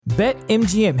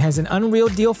BetMGM has an unreal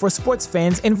deal for sports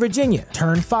fans in Virginia.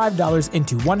 Turn $5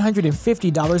 into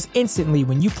 $150 instantly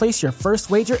when you place your first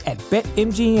wager at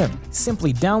BetMGM.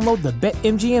 Simply download the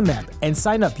BetMGM app and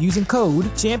sign up using code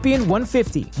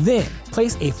Champion150. Then,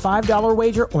 place a $5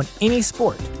 wager on any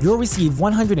sport. You'll receive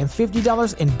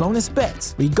 $150 in bonus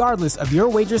bets, regardless of your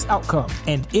wager's outcome.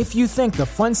 And if you think the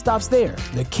fun stops there,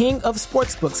 the King of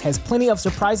Sportsbooks has plenty of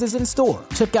surprises in store.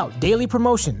 Check out daily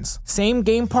promotions,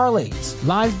 same-game parlays,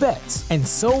 live bets, and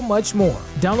so much more.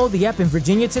 Download the app in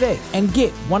Virginia today and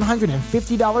get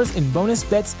 $150 in bonus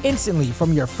bets instantly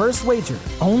from your first wager.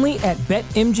 Only at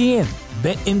BetMGM.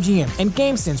 BetMGM and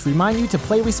GameSense remind you to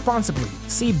play responsibly.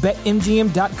 See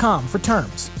BetMGM.com for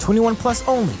terms. 21 plus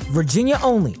only. Virginia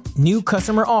only. New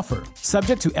customer offer.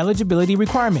 Subject to eligibility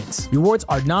requirements. Rewards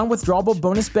are non-withdrawable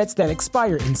bonus bets that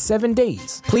expire in 7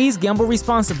 days. Please gamble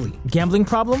responsibly. Gambling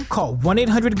problem? Call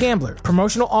 1-800-GAMBLER.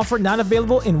 Promotional offer not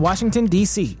available in Washington,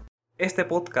 D.C. Este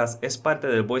podcast es parte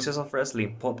del Voices of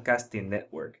Wrestling Podcasting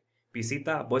Network.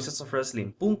 Visita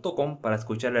voicesofwrestling.com para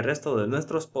escuchar el resto de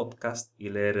nuestros podcasts y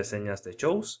leer reseñas de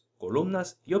shows,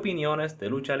 columnas y opiniones de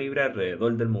lucha libre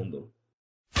alrededor del mundo.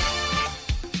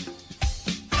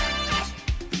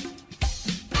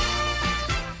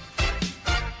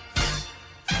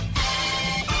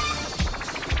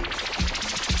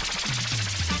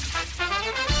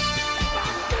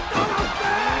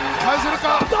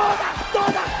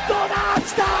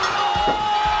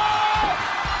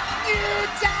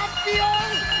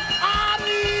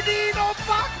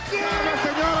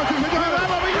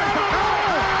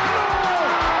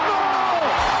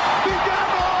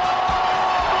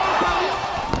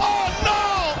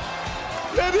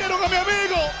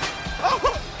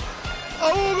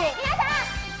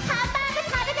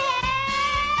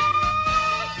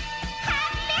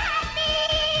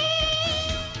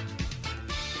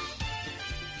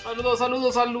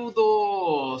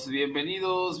 Saludos.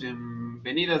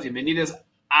 Bienvenidas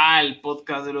al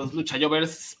podcast de los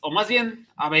Luchayovers, o más bien,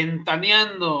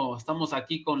 aventaneando. Estamos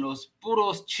aquí con los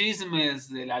puros chismes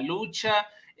de la lucha.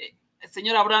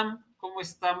 Señor Abraham, ¿cómo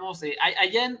estamos?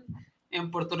 Allá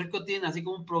en Puerto Rico tienen así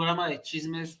como un programa de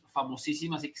chismes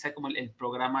famosísimo, así que sea como el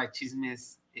programa de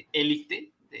chismes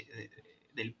élite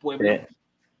del pueblo.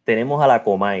 Tenemos a la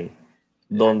Comay,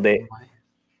 donde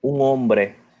un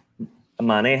hombre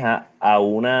maneja a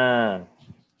una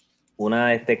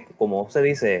como se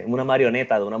dice, una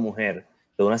marioneta de una mujer,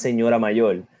 de una señora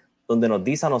mayor, donde nos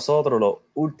dice a nosotros los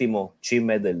últimos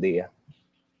chismes del día.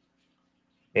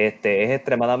 Es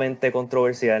extremadamente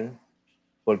controversial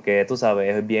porque, tú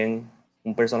sabes, es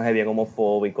un personaje bien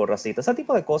homofóbico, racista, ese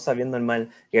tipo de cosas bien normal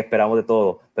que esperamos de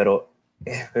todo, pero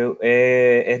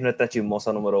es nuestra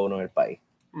chismosa número 1 en el país.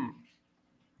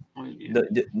 Muy bien.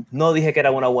 Yo no dije que era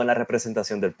una buena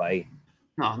representación del país.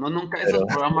 No, nunca, esos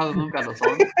programas nunca lo son.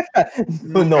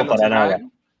 No, para nada.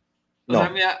 O sea,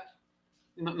 mira,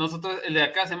 nosotros, el de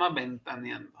acá se llama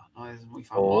Ventaneando, ¿no? Es muy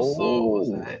famoso. O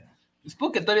sea,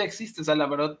 supongo que todavía existe, o sea, la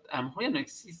verdad, a lo mejor ya no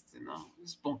existe, ¿no?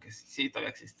 Supongo que sí, todavía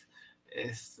existe.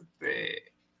 Es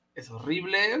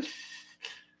horrible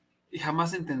y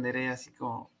jamás entenderé así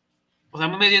como... O sea,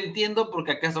 medio entiendo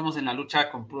porque acá estamos en la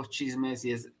lucha con puros chismes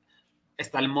y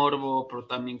está el morbo, pero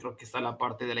también creo que está la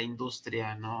parte de la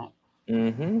industria, ¿no?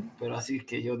 Uh-huh. Pero así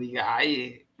que yo diga,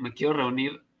 me quiero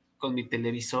reunir con mi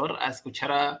televisor a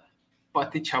escuchar a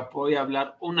Pati Chapoy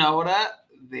hablar 1 hora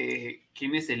de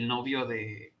quién es el novio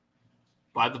de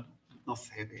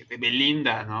de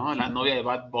Belinda, ¿no? La novia de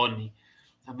Bad Bunny.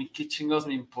 A mí qué chingos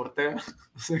me importa.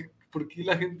 O sea, ¿por qué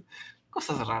la gente?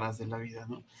 Cosas raras de la vida,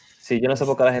 ¿no? Sí, yo no sé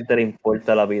por qué a la gente le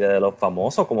importa la vida de los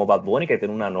famosos, como Bad Bunny, que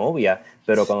tiene una novia,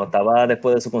 pero cuando estaba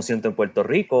después de su concierto en Puerto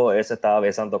Rico, él se estaba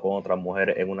besando con otra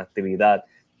mujer en una actividad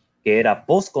que era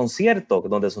post-concierto,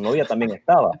 donde su novia también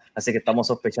estaba. Así que estamos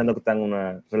sospechando que están en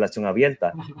una relación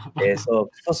abierta. Eso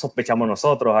sospechamos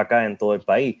nosotros acá en todo el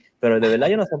país. Pero de verdad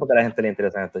yo no sé por qué a la gente le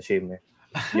interesan estos chismes.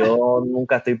 Yo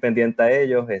nunca estoy pendiente a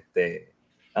ellos.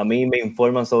 A mí me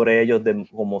informan sobre ellos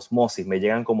como osmosis, me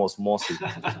llegan como osmosis.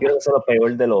 Quiero que eso es lo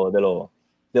peor de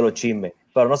los chismes.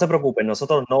 Pero no se preocupen,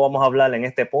 nosotros no vamos a hablar en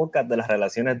este podcast de las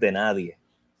relaciones de nadie.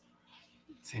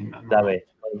 Sí, no. ¿Sabes?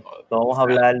 No vamos a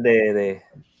hablar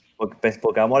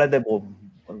porque vamos a hablar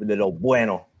de lo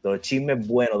bueno, de los chismes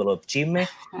buenos, de los chismes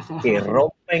que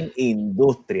rompen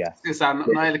industria. Sí, o sea,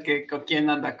 no el que con quién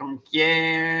anda con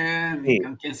quién, sí,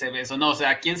 con quién se besó, no, o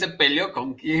sea, quién se peleó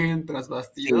con quién tras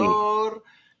bastidor,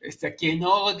 a quién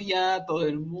odia a todo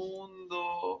el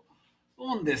mundo.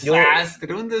 Un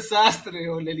desastre,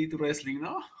 o el Elite Wrestling,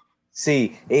 ¿no?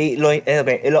 Sí, y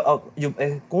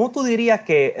 ¿cómo tú dirías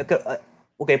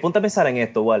ok, ponte a pensar en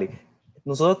esto, Wally.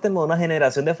 nosotros tenemos una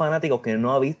generación de fanáticos que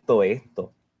no ha visto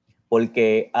esto.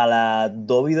 Porque a la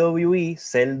WWE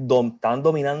tan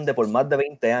dominante por más de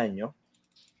 20 años,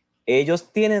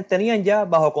 ellos tenían ya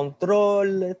bajo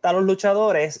control a los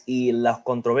luchadores y las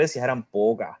controversias eran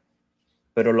pocas.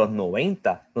 Pero en los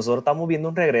 90, nosotros estamos viendo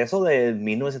un regreso de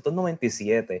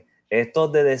 1997. Esto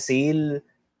de decir,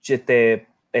 de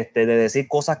decir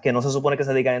cosas que no se supone que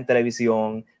se digan en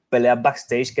televisión, peleas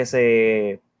backstage que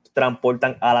se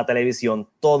transportan a la televisión,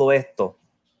 todo esto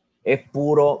es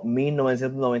puro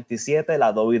 1997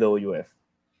 la WWF.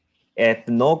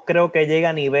 No creo que llegue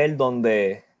a nivel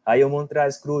donde hay un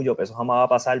Montreal Screwjob, eso jamás va a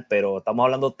pasar, pero estamos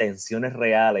hablando de tensiones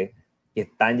reales que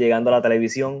están llegando a la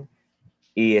televisión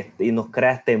y nos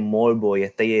crea este morbo y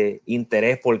este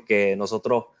interés porque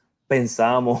nosotros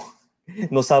pensamos,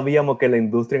 no sabíamos que la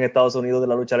industria en Estados Unidos de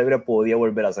la lucha libre podía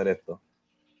volver a hacer esto.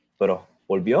 Pero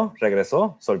volvió,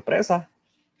 regresó, sorpresa.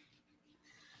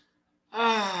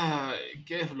 Ay,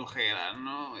 qué flojera,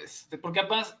 ¿no? Porque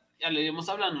apenas ya le íbamos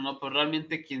hablando, ¿no? Pero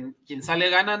realmente quien sale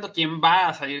ganando, quien va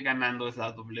a salir ganando es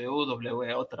la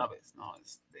WWE otra vez, ¿no?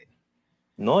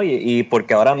 No, y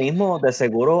porque ahora mismo de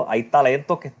seguro hay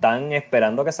talentos que están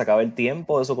esperando que se acabe el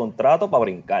tiempo de su contrato para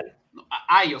brincar. No,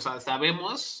 hay, o sea,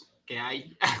 sabemos que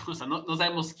hay, o sea, no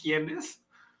sabemos quiénes,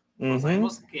 no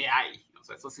sabemos que hay. O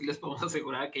sea, eso sí les podemos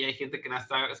asegurar que hay gente que no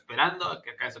está esperando a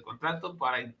que acabe su contrato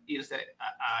para irse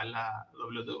a la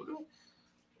WWE.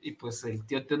 Y pues el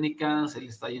tío Técnica se le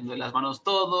está yendo de las manos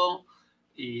todo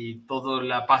y todo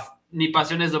ni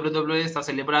Pasiones WWE está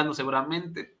celebrando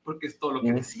seguramente porque es todo lo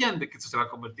que decían de que esto se va a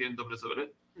convertir en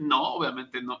WWE. No,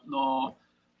 obviamente no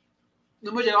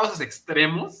hemos llegado a esos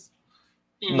extremos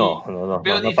y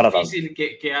veo difícil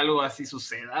que algo así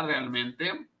suceda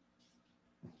realmente.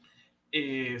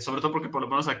 Sobre todo porque por lo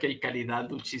menos aquí hay calidad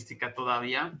luchística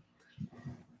todavía,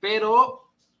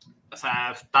 pero o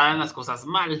sea, están las cosas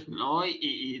mal, ¿no?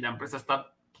 Y la empresa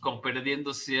está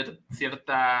perdiendo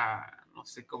cierta, no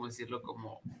sé cómo decirlo,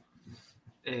 como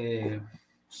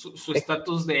su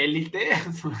estatus de élite,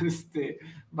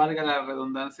 valga la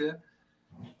redundancia.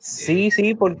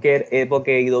 Sí, porque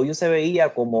AEW se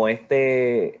veía como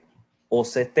este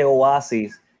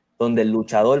oasis donde el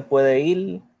luchador puede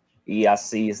ir y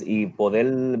así y poder,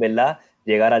 ¿verdad?,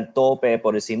 llegar al tope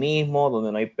por sí mismo,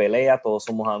 donde no hay pelea, todos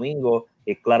somos amigos,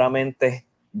 y claramente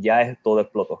ya todo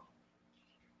explotó.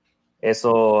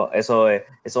 Eso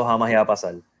jamás iba a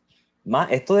pasar.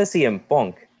 Más esto de CM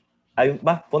Punk,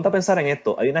 ponte a pensar en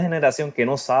esto, hay una generación que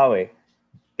no sabe,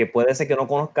 que puede ser que no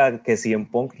conozca que CM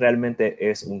Punk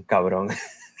realmente es un cabrón.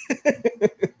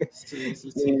 Sí.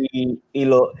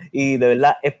 Y de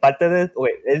verdad, es parte de,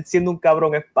 él siendo un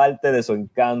cabrón es parte de su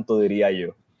encanto, diría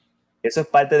yo. Eso es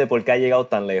parte de por qué ha llegado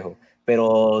tan lejos,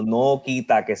 pero no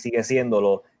quita que sigue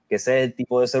siéndolo, que ese es el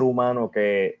tipo de ser humano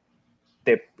que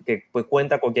pues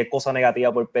cuenta cualquier cosa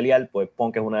negativa por pelear. Pues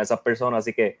Punk es una de esas personas,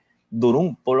 así que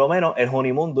por lo menos el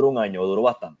honeymoon duró un año, duró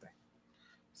bastante.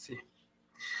 Sí.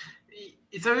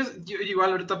 Y sabes, yo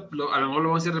igual ahorita a lo mejor lo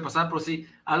vamos a repasar, pero sí,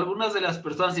 algunas de las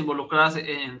personas involucradas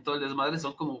en todo el desmadre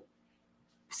son como,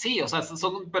 sí, o sea,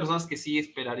 son personas que sí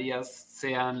esperarías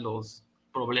sean los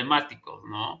problemáticos,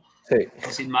 ¿no? Sí.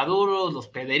 Los inmaduros, los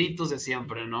pederitos de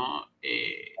siempre, ¿no?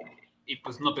 Y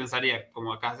pues no pensaría,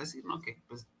 como acabas de decir, ¿no? Que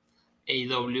pues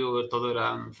AEW todo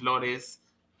eran flores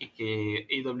y que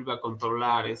AEW iba a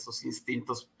controlar esos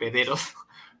instintos pederos,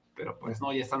 pero pues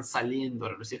no, ya están saliendo a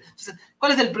relucir. Entonces,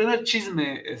 ¿cuál es el primer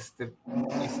chisme,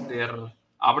 Mr.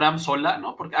 Abraham Sola,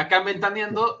 ¿no? Porque acá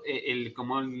ventaneando,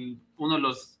 uno de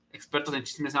los expertos en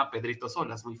chismes se llama Pedrito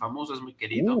Sola, es muy famoso, es muy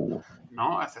querido,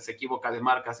 ¿no? Hasta se equivoca de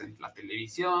marcas en la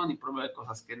televisión y promueve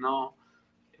cosas que no,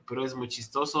 pero es muy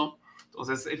chistoso.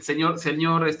 Entonces, el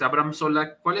señor Abraham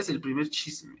Sola, ¿cuál es el primer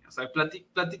chisme? O sea,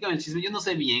 platícame el chisme. Yo no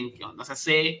sé bien qué onda. O sea,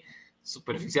 sé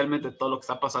superficialmente todo lo que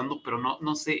está pasando, pero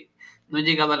no sé, no he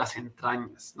llegado a las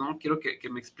entrañas, ¿no? Quiero que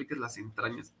me expliques las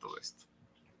entrañas de todo esto.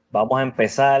 Vamos a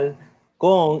empezar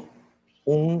con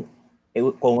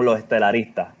los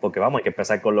estelaristas, porque hay que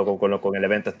empezar con el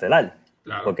evento estelar.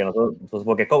 Claro.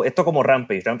 Porque esto como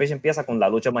Rampage empieza con la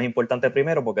lucha más importante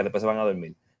primero, porque después se van a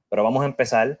dormir. Pero vamos a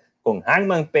empezar con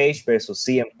Hangman Page versus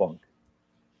CM Punk.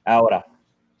 Ahora,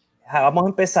 vamos a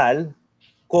empezar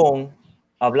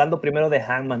hablando primero de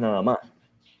Hangman nada más.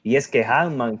 Y es que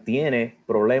Hangman tiene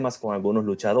problemas con algunos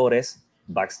luchadores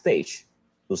backstage.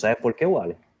 ¿Tú sabes por qué,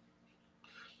 Wale?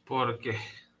 ¿Por qué?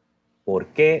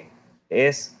 Porque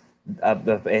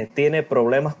tiene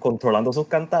problemas controlando sus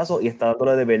cantazos y está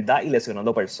dándole de verdad y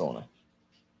lesionando personas.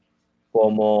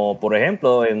 Como, por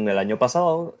ejemplo, en el año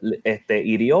pasado,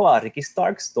 hirió a Ricky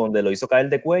Starks, donde lo hizo caer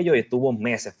de cuello y estuvo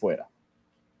meses fuera.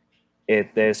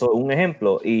 Eso es un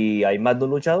ejemplo. Y hay más de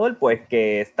un luchador pues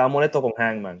que está molesto con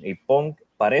Hangman y Punk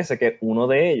parece que es uno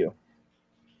de ellos.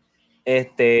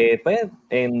 Pues,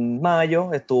 en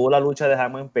mayo estuvo la lucha de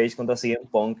Hangman Page contra CM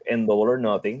Punk en Double or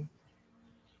Nothing.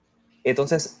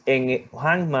 Entonces,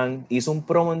 Hangman hizo un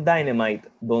promo en Dynamite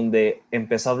donde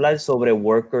empezó a hablar sobre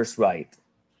workers' rights,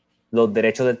 los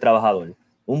derechos del trabajador.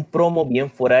 Un promo bien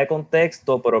fuera de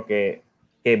contexto, pero que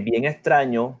es bien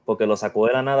extraño porque lo sacó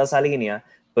de la nada esa línea.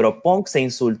 Pero Punk se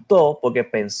insultó porque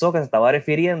pensó que se estaba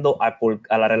refiriendo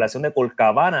a la relación de Colt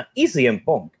Cabana y CM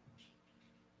Punk.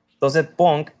 Entonces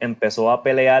Punk empezó a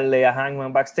pelearle a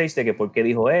Hangman backstage de que por qué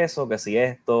dijo eso, que si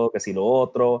esto, que si lo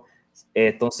otro.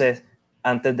 Entonces,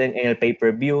 en el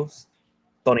pay-per-view,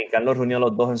 Tony Khan los reunió a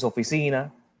los dos en su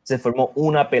oficina, se formó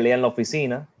una pelea en la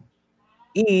oficina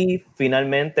y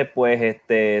finalmente pues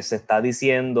se está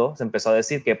diciendo, se empezó a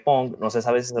decir que Punk, no se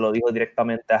sabe si se lo dijo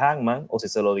directamente a Hangman o si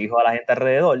se lo dijo a la gente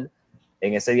alrededor.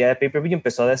 En ese día de pay-per-view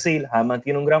empezó a decir, Hangman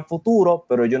tiene un gran futuro,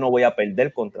 pero yo no voy a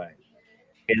perder contra él.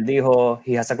 Él dijo,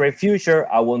 he has a great future,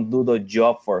 I won't do the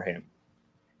job for him.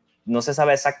 No se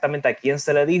sabe exactamente a quién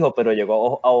se le dijo, pero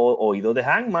llegó a oídos de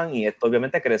Hangman y esto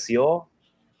obviamente creció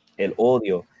el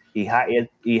odio. Y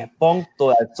Punk,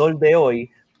 al sol de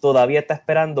hoy, todavía está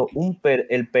esperando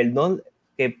el perdón,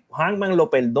 que Hangman lo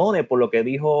perdone por lo que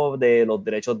dijo de los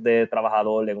derechos de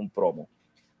trabajador en un promo.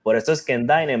 Por eso es que en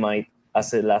Dynamite,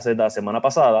 la semana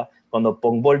pasada, cuando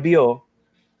Punk volvió,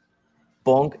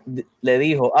 Punk le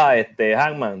dijo,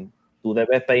 Hangman, tú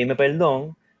debes pedirme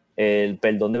perdón, el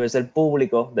perdón debe ser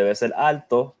público, debe ser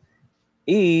alto,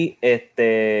 y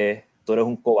tú eres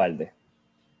un cobarde.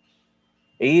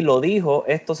 Y lo dijo,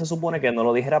 esto se supone que no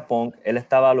lo dijera Punk, él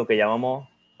estaba lo que llamamos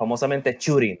famosamente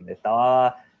shooting,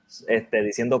 estaba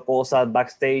diciendo cosas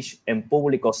backstage en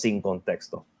público sin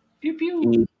contexto. Piu, piu.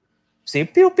 Y, sí,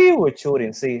 piu piu,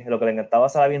 shooting, sí, lo que le encantaba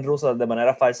a bien ruso de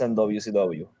manera falsa en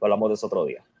WCW, hablamos de eso otro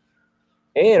día.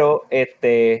 Pero,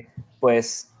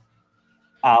 pues,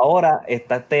 ahora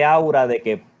está aura de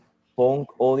que Punk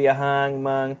odia a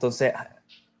Hangman, entonces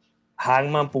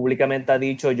Hangman públicamente ha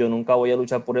dicho, yo nunca voy a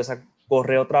luchar por esa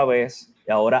correa otra vez,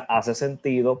 y ahora hace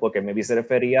sentido, porque me se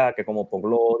refería a que como Punk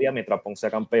lo odia, mientras Punk sea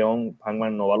campeón,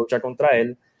 Hangman no va a luchar contra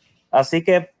él. Así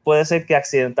que puede ser que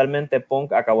accidentalmente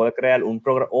Punk acabó de crear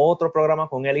otro programa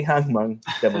con él y Hangman,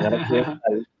 de manera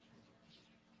accidental.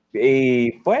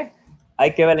 Y pues,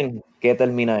 hay que ver en qué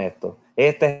termina esto.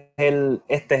 Este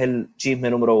es el chisme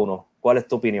número 1. ¿Cuál es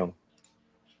tu opinión?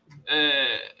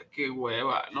 Qué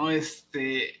hueva, ¿no?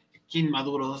 Qué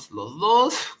inmaduros los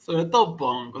dos, sobre todo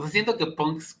Punk. O sea, siento que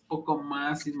Punk es un poco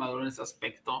más inmaduro en ese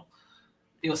aspecto.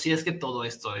 Digo, sí es que todo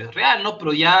esto es real, ¿no?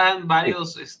 Pero ya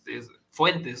varios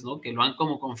fuentes, ¿no? Que lo han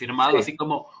como confirmado, así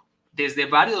como desde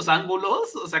varios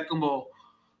ángulos, o sea, como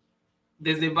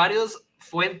desde varios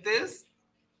fuentes,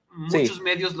 muchos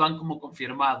medios lo han como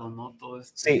confirmado, ¿no? Todo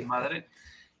esto madre.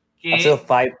 Ha sido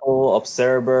Fightful,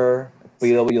 Observer,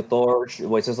 PW Torch,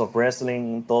 Voices of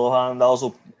Wrestling, todos han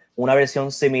dado una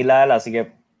versión similar, así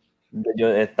que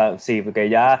porque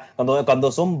ya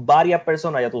cuando son varias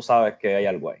personas ya tú sabes que hay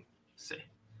algo ahí.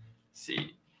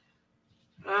 Sí.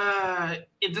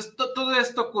 Entonces todo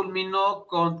esto culminó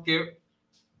con que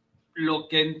lo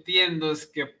que entiendo es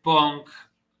que Punk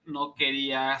no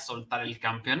quería soltar el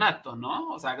campeonato, ¿no?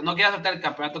 O sea, no quería soltar el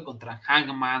campeonato contra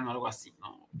Hangman o algo así,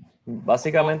 ¿no?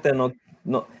 Básicamente no,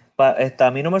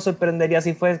 a mí no me sorprendería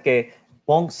si fue que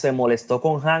Punk se molestó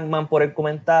con Hangman por el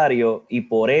comentario y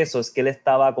por eso es que él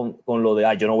estaba con lo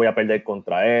de, yo no voy a perder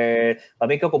contra él. Para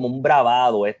mí que como un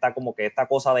bravado, esta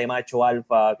cosa de macho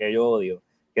alfa que yo odio,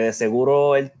 que de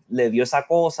seguro él le dio esa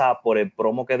cosa por el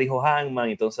promo que dijo Hangman,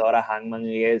 y entonces ahora Hangman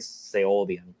y él se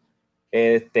odian.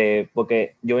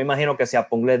 Porque yo me imagino que si a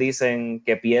Punk le dicen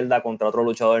que pierda contra otro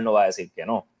luchador, él no va a decir que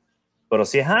no. Pero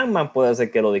si es Hangman, puede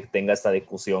ser que tenga esta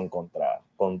discusión con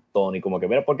Tony, como que,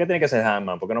 mira, ¿por qué tiene que ser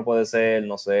Hangman? ¿Por qué no puede ser,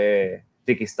 no sé,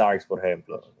 Ricky Starks, por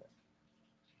ejemplo?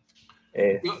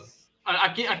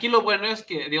 Aquí lo bueno es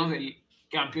que, digamos, el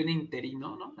campeón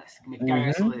interino, ¿no? Me caga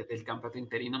eso del campeonato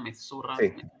interino, me zurra,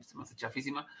 me hace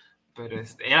chafísima, pero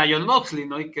era Jon Moxley,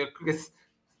 ¿no? Y creo que es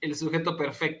el sujeto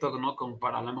perfecto, ¿no? Como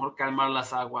para a lo mejor calmar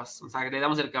las aguas. O sea, le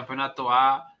damos el campeonato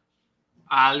a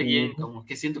alguien como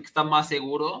que siento que está más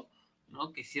seguro,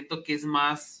 ¿no? Que siento que es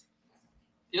más...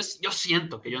 Yo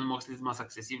siento que Jon Moxley es más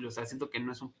accesible, o sea, siento que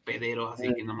no es un pedero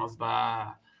así que nomás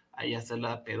va ahí a hacer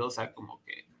la pedosa, como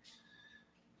que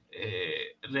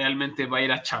realmente va a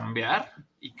ir a chambear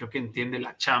y creo que entiende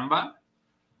la chamba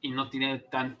y no tiene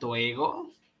tanto ego.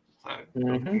 O sea,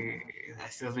 creo que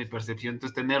esa es mi percepción.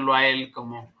 Entonces, tenerlo a él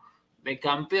como de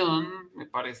campeón me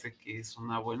parece que es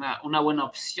una buena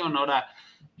opción. Ahora,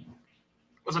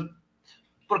 o sea,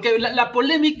 Porque la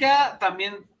polémica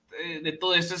también de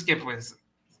todo esto es que, pues,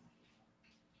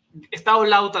 está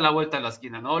All Out a la vuelta de la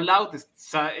esquina, ¿no? All Out es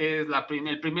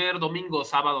el primer domingo o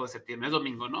sábado de septiembre. Es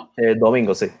domingo, ¿no?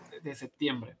 Domingo, sí. De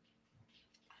septiembre.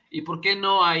 ¿Y por qué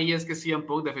no ahí es que CM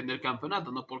Punk defendió el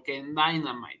campeonato, ¿no? Porque en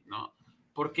Dynamite, ¿no?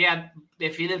 ¿Por qué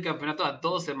defiende el campeonato a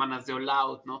 2 semanas de All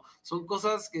Out, ¿no? Son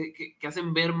cosas que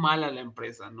hacen ver mal a la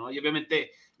empresa, ¿no? Y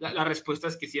obviamente la respuesta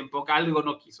es que CM Punk algo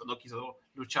no quiso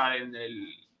luchar en el...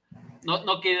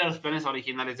 No quería los planes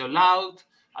originales de All Out,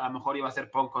 a lo mejor iba a ser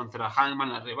Punk contra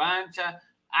Hangman la revancha,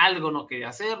 algo no quería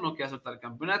hacer, no quería soltar el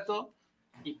campeonato,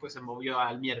 y pues se movió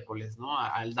al miércoles, ¿no?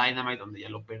 Al Dynamite, donde ya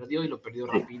lo perdió, y lo perdió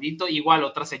rapidito. Igual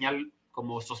otra señal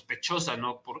como sospechosa,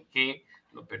 ¿no? ¿Por qué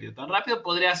lo perdió tan rápido?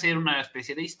 Podría ser una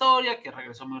especie de historia, que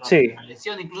regresó muy rápido a la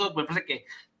lesión. Incluso me parece que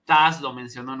Taz lo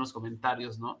mencionó en los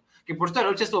comentarios, ¿no? Que por esta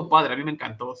lucha estuvo padre, a mí me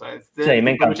encantó, o sea, sí,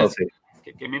 me encantó, sí.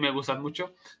 Que a mí me gustan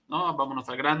mucho, ¿no? Vámonos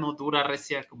al grano, dura,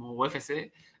 recia, como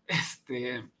UFC,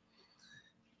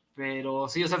 pero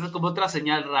sí, o sea, es como otra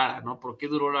señal rara, ¿no? ¿Por qué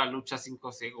duró la lucha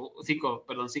 5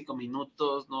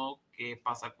 minutos, ¿no? ¿Qué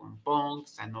pasa con Punk?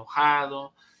 ¿Está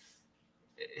enojado?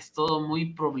 Es todo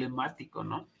muy problemático,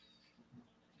 ¿no?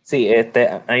 Sí,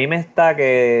 a mí me está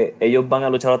que ellos van a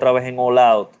luchar otra vez en All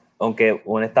Out, aunque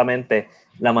honestamente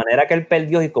la manera que él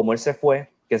perdió y como él se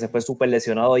fue, que se fue súper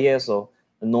lesionado y eso,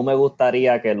 no me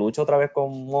gustaría que luche otra vez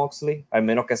con Moxley, al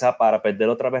menos que sea para perder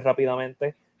otra vez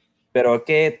rápidamente, pero es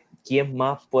que ¿quién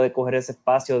más puede coger ese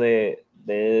espacio de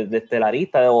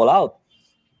estelarista de All Out?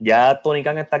 Ya Tony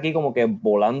Khan está aquí como que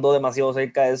volando demasiado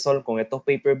cerca del sol con estos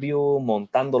pay-per-view,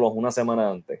 montándolos una semana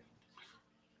antes.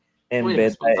 Muy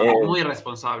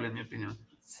irresponsable, en mi opinión.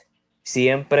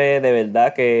 Siempre, de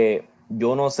verdad, que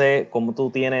yo no sé cómo tú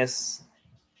tienes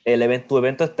tu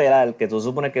evento estelar, que tú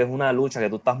supones que es una lucha que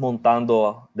tú estás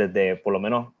montando desde por lo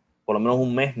menos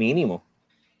un mes mínimo.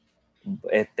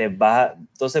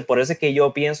 Entonces, por eso es que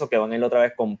yo pienso que van a ir otra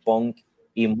vez con Punk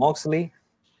y Moxley.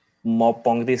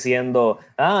 Punk diciendo,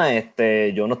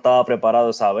 yo no estaba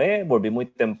preparado esa vez, volví muy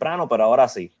temprano, pero ahora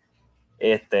sí.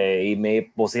 Y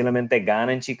posiblemente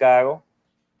gane en Chicago.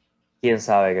 Quién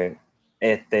sabe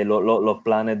qué. Los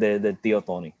planes del tío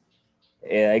Tony.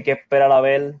 Hay que esperar a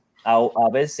ver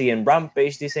si en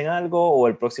Rampage dicen algo o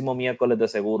el próximo miércoles de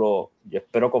seguro. Yo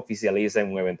espero que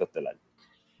oficialicen un evento estelar.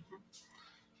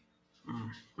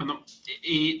 Bueno,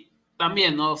 y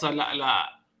también, ¿no? O sea,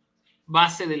 la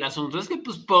base del asunto es que,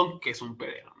 pues, Punk es un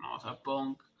pedero, ¿no? O sea,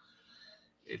 Punk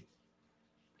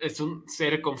es un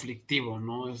ser conflictivo,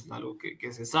 ¿no? Es algo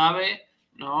que se sabe,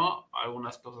 ¿no?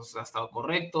 Algunas cosas ha estado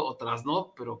correcto, otras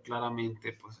no, pero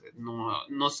claramente, pues, no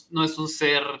es un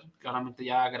ser claramente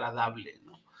ya agradable,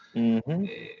 ¿no? Uh-huh.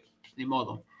 Ni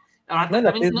modo. Ahora,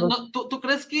 también, ¿tú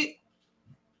crees que,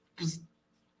 pues,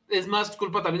 es más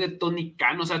culpa también de Tony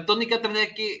Khan? O sea, Tony Khan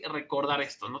tendría que recordar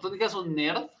esto, ¿no? Tony Khan es un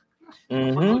nerd,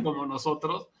 uh-huh, como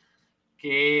nosotros,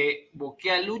 que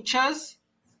boquea luchas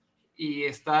y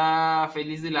está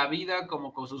feliz de la vida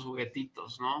como con sus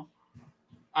juguetitos, ¿no?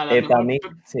 A lo mejor, mí,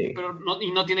 sí. pero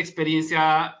no tiene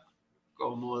experiencia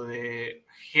como de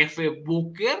jefe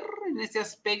booker en ese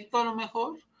aspecto, a lo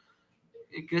mejor.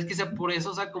 ¿Crees que sea por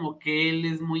eso? O sea, como que él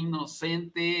es muy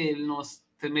inocente, él no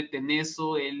se mete en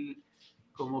eso, él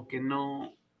como que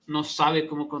no sabe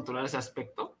cómo controlar ese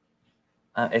aspecto.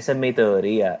 Esa es mi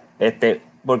teoría.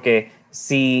 Porque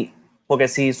si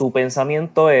su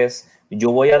pensamiento es,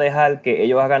 yo voy a dejar que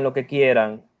ellos hagan lo que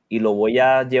quieran y lo voy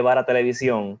a llevar a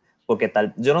televisión, porque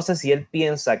yo no sé si él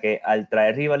piensa que al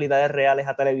traer rivalidades reales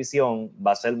a televisión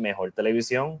va a ser mejor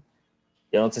televisión.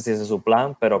 Yo no sé si ese es su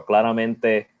plan, pero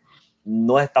claramente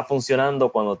no está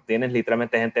funcionando cuando tienes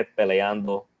literalmente gente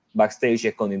peleando backstage y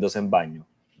escondiéndose en baño.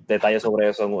 Detalles sobre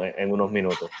eso en unos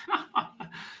minutos.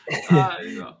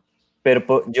 Ay, no.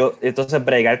 Pero entonces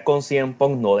bregar con CM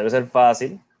Punk no debe ser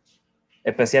fácil,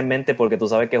 especialmente porque tú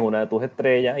sabes que es una de tus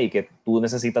estrellas y que tú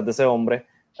necesitas de ese hombre.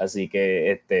 Así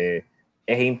que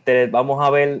vamos a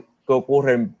ver qué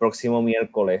ocurre el próximo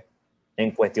miércoles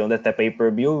en cuestión de este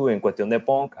pay-per-view, en cuestión de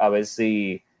Punk, a ver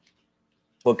si,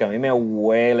 porque a mí me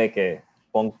huele que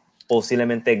Punk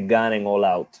posiblemente gane en All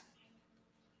Out.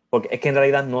 Porque es que en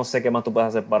realidad no sé qué más tú puedes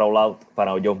hacer para All Out,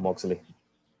 para Jon Moxley.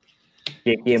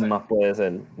 ¿Quién más puede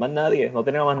ser? Más nadie, no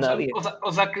tenía más nadie.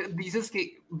 O sea, ¿dices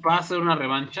que va a ser una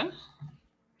revancha?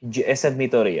 Esa es mi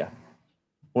teoría.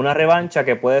 Una revancha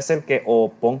que puede ser que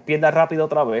o Punk pierda rápido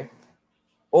otra vez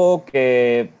o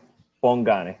que Punk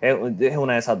gane. Es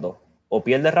una de esas dos. O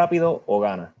pierde rápido o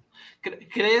gana.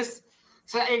 ¿Crees? O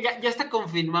sea, ya está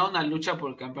confirmada una lucha por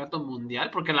el campeonato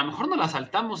mundial, porque a lo mejor no la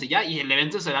saltamos y ya, y el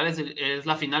evento estelar es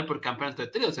la final por el campeonato de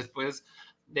tríos. Después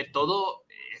de todo,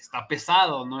 está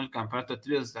pesado, ¿no? El campeonato de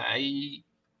tríos, hay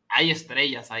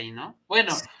estrellas ahí, ¿no?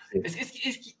 Bueno, sí.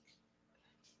 Es que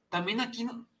también aquí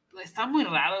no, está muy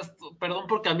raro esto, perdón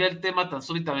por cambiar el tema tan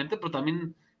súbitamente, pero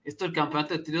también esto del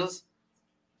campeonato de tríos,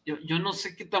 yo no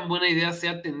sé qué tan buena idea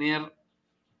sea tener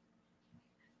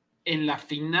en la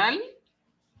final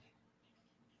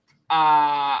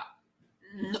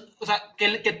o sea,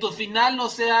 que tu final no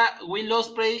sea Will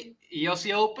Ospreay y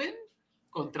Aussie Open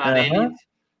contra The Elite,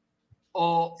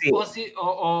 o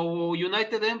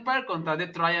United Empire contra The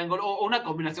Triangle, o una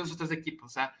combinación de estos tres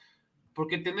equipos, o sea,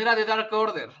 porque tener a The Dark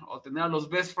Order o tener a los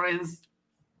Best Friends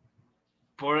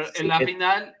en la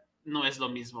final no es lo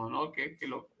mismo, ¿no?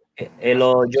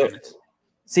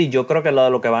 Yo creo que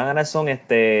lo que van a ganar son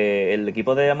el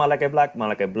equipo de Malakai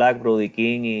Black, Brody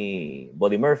King y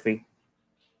Buddy Murphy.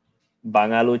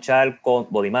 Van a luchar con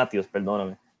Buddy Matthews,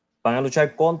 perdóname. Van a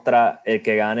luchar contra el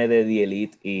que gane de The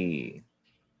Elite y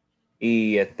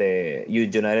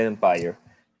United Empire,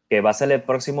 que va a ser el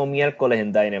próximo miércoles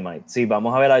en Dynamite. Sí,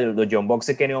 vamos a ver a los John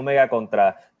Boxer y Kenny Omega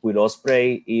contra Will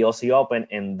Ospreay y Aussie Open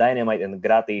en Dynamite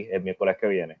gratis el miércoles que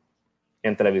viene,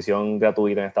 en televisión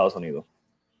gratuita en Estados Unidos.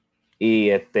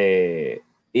 Y es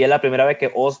la primera vez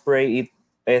que Ospreay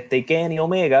y Kenny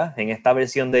Omega, en esta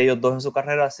versión de ellos dos en su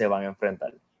carrera, se van a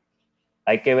enfrentar.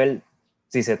 Hay que ver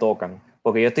si se tocan,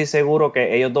 porque yo estoy seguro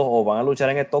que ellos dos o van a luchar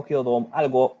en el Tokyo Dome,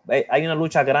 hay una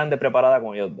lucha grande preparada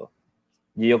con ellos dos.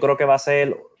 Y yo creo que va a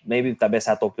ser, tal vez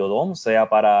a Tokyo Dome, sea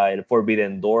para el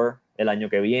Forbidden Door el año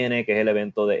que viene, que es el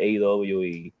evento de AEW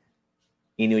y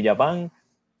New Japan.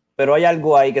 Pero hay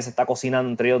algo ahí que se está cocinando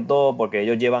entre ellos dos, porque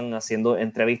ellos llevan haciendo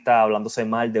entrevistas, hablándose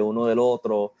mal de uno del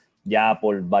otro ya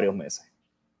por varios meses.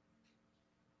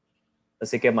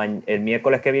 Así que el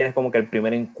miércoles que viene es como que el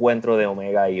primer encuentro de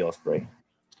Omega y Ospreay.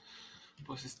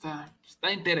 Pues está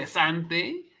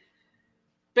interesante.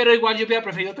 Pero igual yo hubiera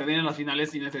preferido tener en las finales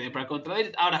sin para contra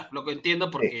él. Ahora, lo que entiendo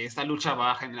porque esta lucha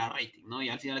va a generar rating, ¿no? Y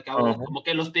al fin y al cabo, como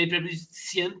que los pay-per-views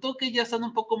siento que ya están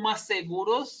un poco más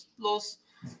seguros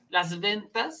las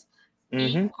ventas.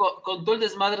 Y con todo el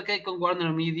desmadre que hay con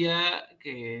Warner Media,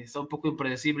 que está un poco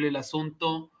impredecible el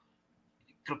asunto,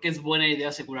 creo que es buena idea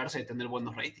asegurarse de tener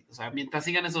buenos ratings. O sea, mientras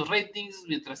sigan esos ratings,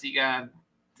 mientras sigan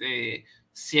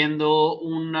siendo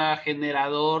un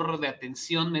generador de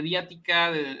atención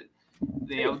mediática,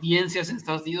 de audiencias en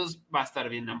Estados Unidos, va a estar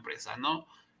bien la empresa, ¿no?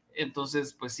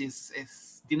 Entonces, pues sí,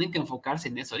 tienen que enfocarse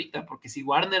en eso ahorita, porque si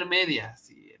Warner Media,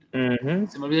 se me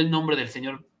olvidó el nombre del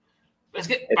señor, es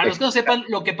que para los que no sepan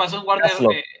lo que pasó en Warner,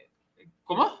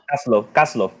 ¿cómo?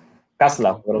 Kozlov.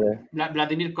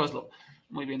 Vladimir Kozlov.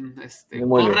 Muy bien,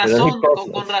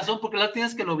 con razón, porque la última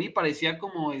vez que lo vi parecía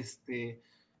como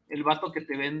el vato que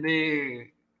te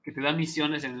vende, que te da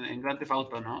misiones en Grand Theft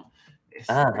Auto, ¿no?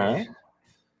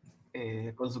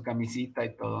 Con su camisita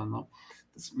y todo, ¿no?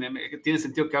 Entonces, tiene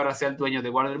sentido que ahora sea el dueño de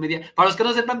Warner Media. Para los que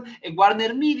no sepan,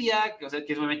 Warner Media, que es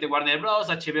obviamente Warner Bros.,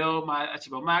 HBO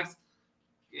Max,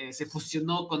 se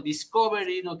fusionó con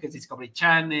Discovery, ¿no? Que es Discovery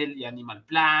Channel y Animal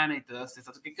Planet y todas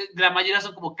estas, que la mayoría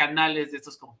son como canales de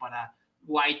estos como para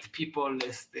white people,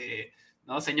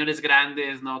 ¿no? Señores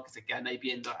grandes, ¿no? Que se quedan ahí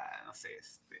viendo no sé,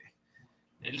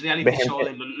 el reality show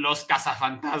de los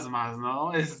cazafantasmas,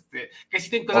 ¿no? Que sí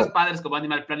tienen cosas padres como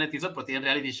Animal Planet y eso, pero tienen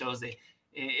reality shows de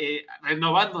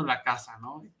renovando la casa,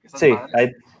 ¿no? Sí,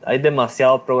 hay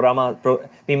demasiados programas.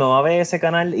 Mi mamá ve ese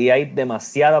canal y hay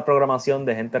demasiada programación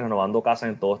de gente renovando casas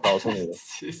en todo Estados Unidos.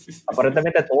 Sí.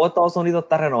 Aparentemente todo Estados Unidos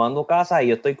está renovando casas y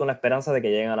yo estoy con la esperanza de que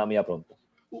lleguen a la mía pronto.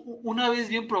 Una vez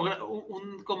vi un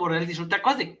como reality show. ¿Te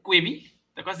acuerdas de Quibi?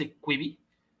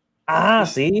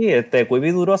 Sí,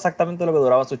 Quibi duró exactamente lo que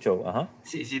duraba su show. Ajá.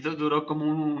 Sí, duró como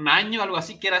un año, algo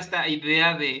así, que era esta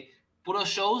idea de puros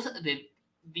shows de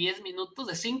 10 minutos,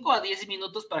 de 5 a 10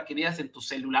 minutos para que veas en tu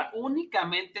celular,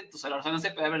 únicamente en tu celular, o sea, no se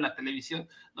puede ver en la televisión,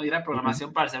 no era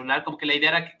programación para el celular, como que la idea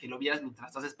era que lo vieras mientras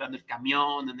estás esperando el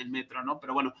camión, en el metro, ¿no?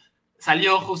 Pero bueno,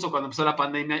 salió justo cuando empezó la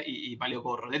pandemia y valió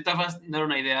gorro. De todas formas, no era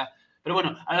una idea. Pero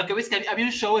bueno, a lo que ves que había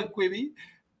un show en Quibi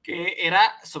que era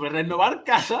sobre renovar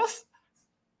casas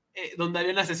donde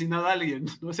habían asesinado a alguien,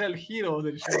 no sea el giro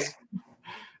del show.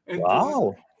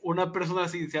 Entonces, una persona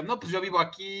así decía, no, pues yo vivo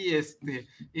aquí,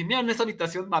 y mira, en esta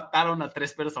habitación mataron a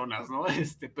 3 personas, ¿no?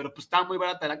 Pero pues estaba muy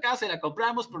barata la casa y la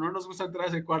compramos, pero no nos gusta entrar a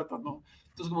ese cuarto, ¿no?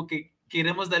 Entonces como que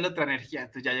queremos darle otra energía,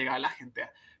 entonces ya llegaba la gente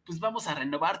pues vamos a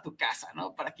renovar tu casa,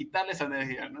 ¿no? Para quitarle esa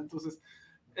energía, ¿no? Entonces,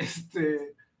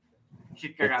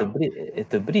 qué cagado.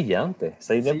 Esto es brillante,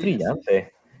 esa idea es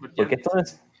brillante.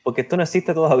 Porque esto no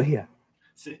existe todavía.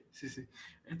 Sí.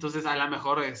 Entonces, a lo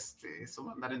mejor eso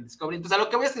va a andar en Discovery. Entonces, a lo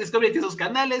que voy es que Discovery tiene sus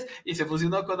canales y se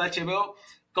fusionó con HBO,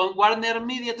 con Warner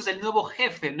Media. Entonces, el nuevo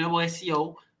jefe, el nuevo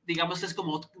SEO digamos, es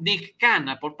como Nick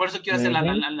Khan, por eso quiero hacer la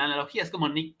analogía, es como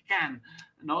Nick Khan,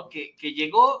 ¿no? Que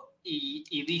llegó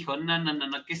y dijo,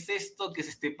 no, ¿qué es esto? ¿Qué es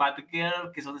este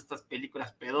Batgirl? ¿Qué son estas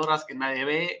películas pedoras que nadie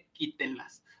ve?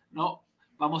 Quítenlas, ¿no?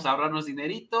 Vamos a ahorrarnos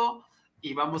dinerito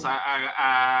y vamos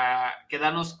a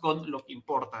quedarnos con lo que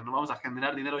importa, ¿no? Vamos a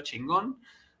generar dinero chingón,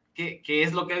 que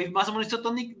es lo que más o menos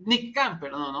hizo Nick Khan,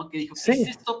 perdón, ¿no? Que dijo, ¿qué es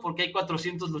esto? Porque hay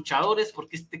 400 luchadores,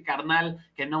 porque este carnal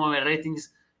que no mueve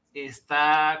ratings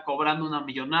está cobrando una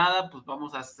millonada, pues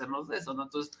vamos a hacernos de eso, ¿no?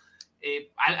 Entonces,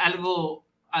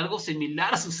 algo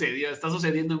similar está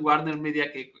sucediendo en Warner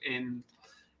Media que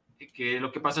lo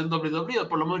que pasó en WWE,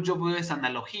 por lo menos yo veo esa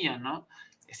analogía, ¿no?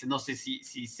 No sé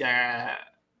si sea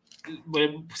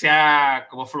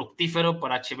como fructífero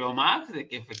para HBO Max, de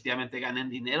que efectivamente ganen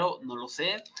dinero, no lo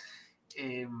sé.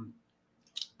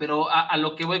 Pero a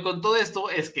lo que voy con todo esto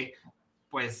es que,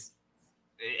 pues,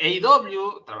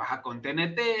 AEW trabaja con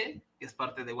TNT, que es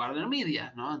parte de Warner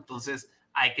Media, ¿no? Entonces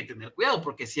hay que tener cuidado,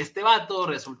 porque si este vato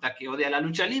resulta que odia la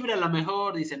lucha libre, a lo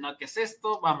mejor dice, no, ¿qué es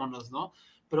esto? Vámonos, ¿no?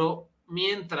 Pero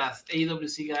mientras AEW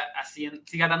siga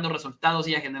dando resultados,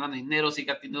 siga generando dinero,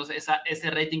 siga teniendo ese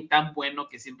rating tan bueno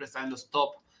que siempre está en los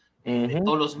top de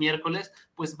todos los miércoles,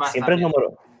 pues va a siempre estar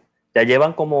bien. Ya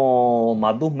llevan como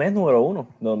más de un mes número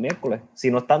 1, los miércoles, si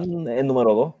no están en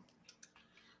número 2.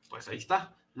 Pues ahí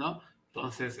está, ¿no?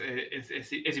 Entonces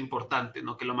es importante,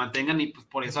 ¿no? Que lo mantengan, y pues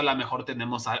por eso a lo mejor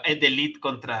tenemos a The Elite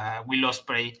contra Will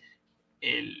Ospreay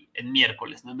el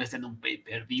miércoles, ¿no? En vez de en un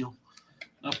pay-per-view,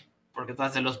 ¿no? Porque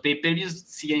entonces los pay-per-views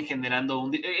siguen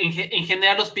generando en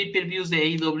general los pay-per-views de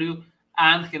AEW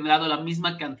han generado la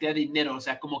misma cantidad de dinero, o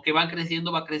sea, como que va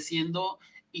creciendo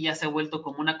y ya se ha vuelto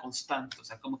como una constante, o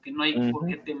sea, como que no hay por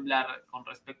qué temblar con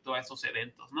respecto a esos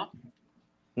eventos, ¿no?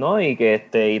 No, y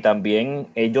también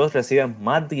ellos reciben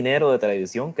más dinero de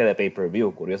televisión que de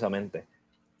pay-per-view, curiosamente.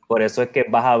 Por eso es que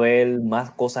vas a ver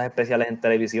más cosas especiales en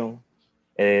televisión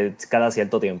cada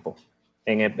cierto tiempo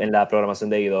en la programación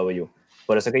de AEW.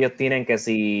 Por eso es que ellos tienen que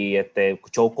si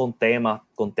show con temas,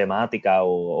 con temática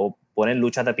o ponen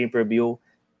luchas de pay-per-view.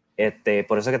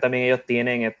 Por eso es que también ellos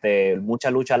tienen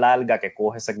mucha lucha larga que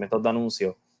coge segmentos de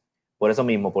anuncios. Por eso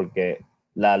mismo, porque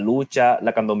la lucha,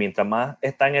 mientras más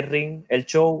está en el ring el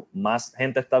show, más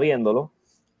gente está viéndolo.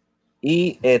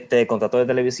 Y el contrato de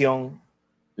televisión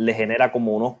le genera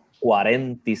como unos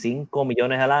 45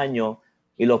 millones al año,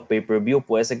 y los pay-per-view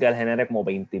puede ser que le genere como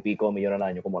 20 y pico millones al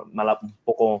año, como un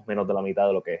poco menos de la mitad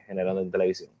de lo que generan en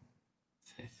televisión.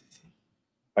 Sí.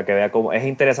 Para que vea cómo es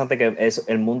interesante que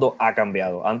el mundo ha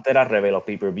cambiado. Antes era al revés, los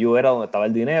pay-per-view era donde estaba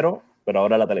el dinero, pero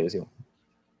ahora la televisión.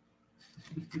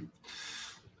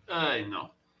 Ay,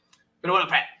 no. Pero bueno,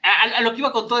 a lo que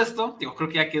iba con todo esto, creo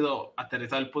que ya quedó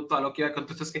aterrizado el punto. A lo que iba con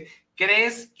todo esto es que,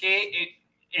 ¿crees que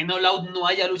en All Out no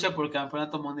haya lucha por el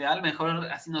campeonato mundial? Mejor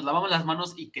así nos lavamos las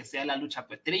manos y que sea la lucha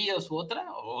Petrillos u otra.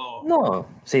 No,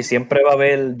 sí, siempre va a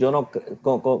haber, yo no,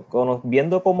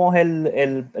 viendo cómo es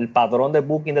el patrón de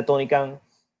booking de Tony Khan,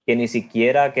 que ni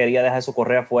siquiera quería dejar su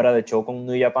correa fuera de show con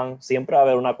New Japan, siempre va a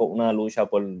haber una lucha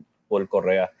por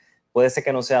correa. Puede ser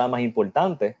que no sea la más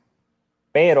importante,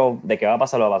 pero de qué va a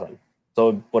pasar, lo va a pasar.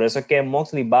 Por eso es que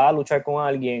Moxley va a luchar con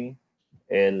alguien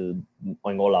en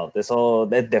All Out. Eso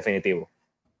es definitivo.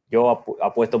 Yo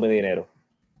apuesto mi dinero.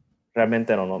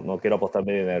 Realmente no quiero apostar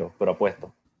mi dinero, pero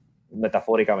apuesto.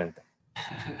 Metafóricamente.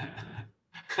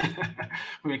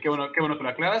 Muy bien, qué bueno que lo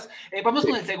aclaras. Vamos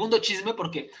con el segundo chisme,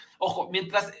 porque, ojo,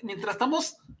 mientras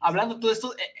estamos hablando de todo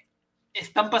esto,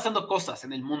 están pasando cosas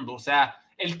en el mundo. O sea,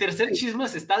 el tercer chisme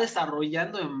se está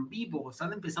desarrollando en vivo,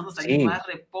 están empezando a salir más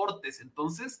reportes.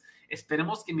 Entonces,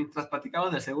 esperemos que mientras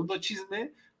platicamos del segundo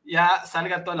chisme, ya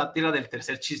salga toda la tira del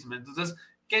tercer chisme. Entonces,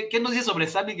 ¿qué nos dice sobre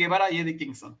Sammy Guevara y Eddie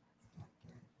Kingston?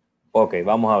 Ok,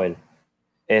 vamos a ver.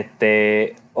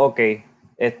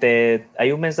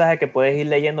 Hay un mensaje que puedes ir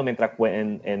leyendo mientras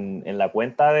en la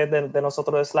cuenta de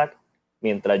nosotros de Slack,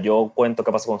 mientras yo cuento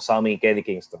qué pasó con Sammy y Eddie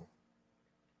Kingston.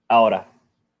 Ahora,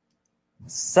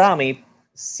 Sammy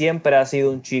siempre ha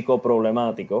sido un chico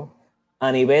problemático,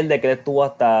 a nivel de que él estuvo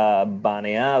hasta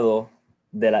baneado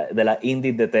de la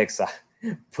Indies de Texas,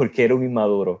 porque era un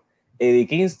inmaduro. Eddie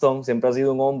Kingston siempre ha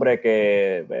sido un hombre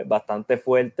que es bastante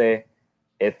fuerte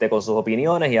con sus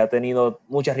opiniones y ha tenido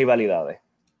muchas rivalidades.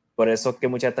 Por eso es que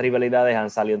muchas de estas rivalidades han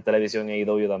salido en televisión en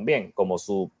AEW también, como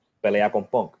su pelea con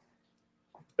Punk.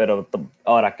 Pero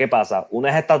ahora, ¿qué pasa?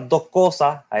 Unes estas dos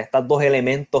cosas, a estos dos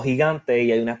elementos gigantes,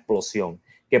 y hay una explosión.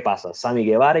 ¿Qué pasa? Sammy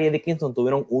Guevara y Eddie Kingston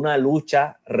tuvieron una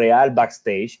lucha real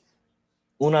backstage,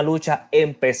 una lucha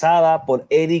empezada por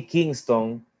Eddie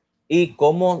Kingston. ¿Y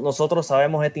cómo nosotros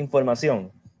sabemos esta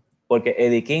información? porque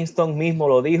Eddie Kingston mismo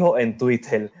lo dijo en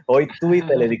Twitter. Hoy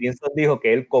Twitter, Eddie Kingston dijo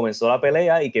que él comenzó la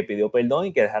pelea y que pidió perdón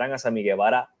y que dejaran a Sammy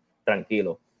Guevara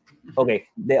tranquilo. Ok,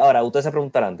 ahora ustedes se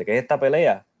preguntarán, ¿qué es esta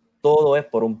pelea? Todo es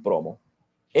por un promo.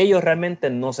 Ellos realmente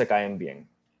no se caen bien.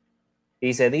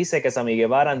 Y se dice que Sammy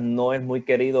Guevara no es muy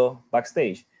querido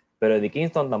backstage, pero Eddie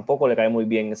Kingston tampoco le cae muy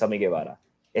bien a Sammy Guevara.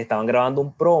 Estaban grabando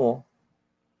un promo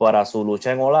para su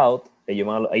lucha en All Out.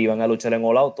 Ellos iban a luchar en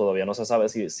All Out, todavía no se sabe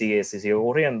si sigue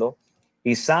ocurriendo.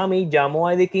 Y Sammy llamó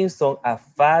a Eddie Kingston a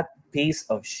fat piece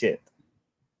of shit.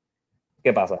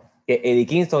 ¿Qué pasa? Que Eddie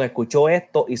Kingston escuchó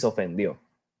esto y se ofendió.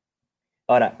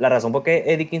 Ahora, la razón por qué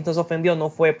Eddie Kingston se ofendió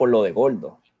no fue por lo de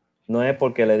gordo. No es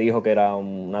porque le dijo que era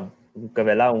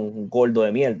un gordo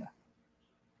de mierda.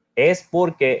 Es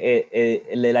porque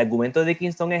el argumento de Eddie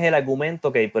Kingston es el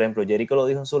argumento que, por ejemplo, Jericho lo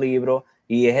dijo en su libro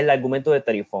y es el argumento de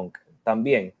Terry Funk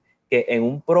también, que en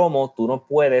un promo tú no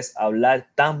puedes hablar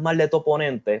tan mal de tu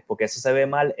oponente porque eso se ve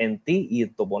mal en ti y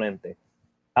en tu oponente.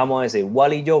 Vamos a decir,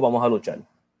 Wally y yo vamos a luchar.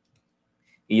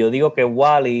 Y yo digo que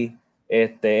Wally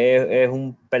es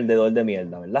un perdedor de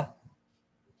mierda, ¿verdad?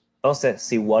 Entonces,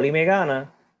 si Wally me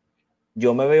gana,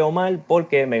 yo me veo mal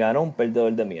porque me ganó un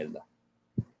perdedor de mierda.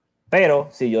 Pero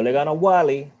si yo le gano a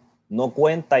Wally, no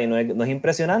cuenta y no es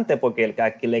impresionante porque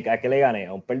 ¿a qué le gané?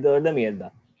 A un perdedor de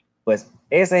mierda. Pues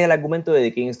ese es el argumento de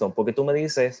The Kingston, porque tú me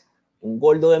dices un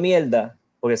gordo de mierda,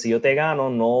 porque si yo te gano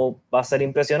no va a ser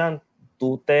impresionante,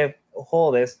 tú te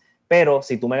jodes, pero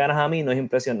si tú me ganas a mí no es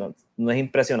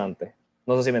impresionante.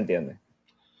 No sé si me entiendes.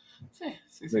 Sí.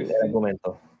 El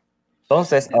argumento.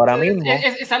 Entonces, ahora mismo...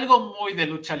 Es algo muy de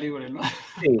lucha libre, ¿no?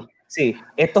 Sí,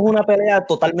 esto es una pelea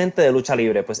totalmente de lucha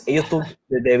libre. Pues ellos,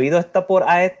 debido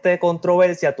a esta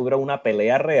controversia, tuvieron una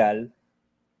pelea real,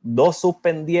 2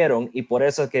 suspendieron y por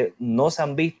eso es que no se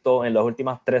han visto en las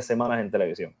últimas 3 semanas en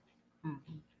televisión.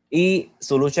 Y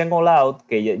su lucha en All Out,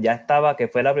 que ya estaba, que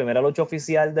fue la primera lucha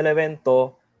oficial del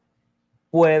evento,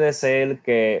 puede ser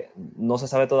que no se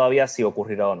sabe todavía si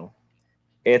ocurrirá o no.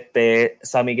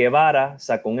 Sammy Guevara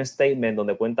sacó un statement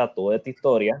donde cuenta toda esta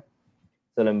historia.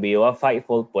 Se lo envió a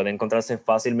Fightful, puede encontrarse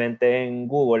fácilmente en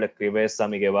Google, escribe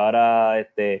Sammy Guevara,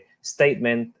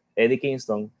 statement, Eddie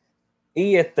Kingston,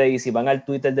 y si van al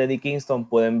Twitter de Eddie Kingston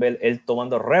pueden ver él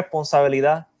tomando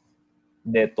responsabilidad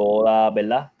de toda,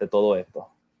 ¿verdad? De todo esto.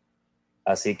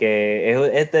 Así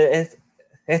que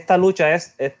esta lucha,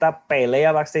 esta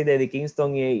pelea backstage de Eddie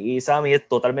Kingston y Sammy es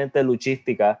totalmente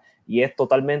luchística y es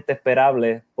totalmente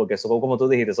esperable porque son, como tú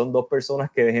dijiste, son 2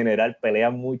 personas que en general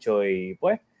pelean mucho y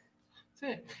pues sí,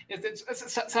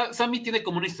 Sammy tiene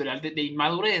como un historial de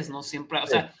inmadurez, ¿no? Siempre, o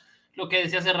sea, lo que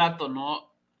decía hace rato, ¿no?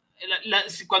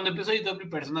 Cuando empezó AEW,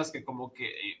 personas que como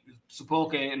que, supongo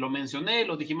que lo mencioné,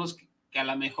 lo dijimos que a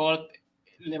lo mejor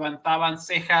levantaban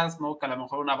cejas, ¿no? Que a lo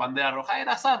mejor una bandera roja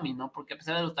era Sammy, ¿no? Porque a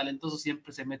pesar de lo talentoso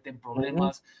siempre se mete en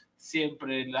problemas,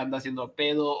 siempre le anda haciendo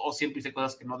pedo o siempre dice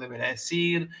cosas que no debería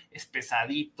decir, es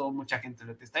pesadito, mucha gente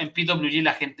lo detesta. En PWG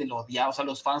la gente lo odiaba, o sea,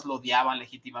 los fans lo odiaban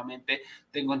legítimamente.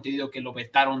 Tengo entendido que lo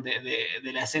vetaron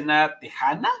de la escena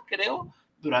tejana, creo,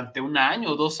 durante 1 año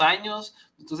o 2 años.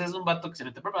 Entonces es un vato que se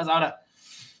mete en problemas. Ahora,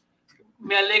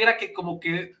 me alegra que como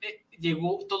que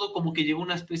llegó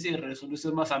una especie de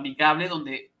resolución más amigable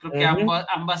donde creo que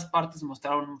ambas partes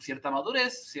mostraron cierta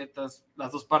madurez,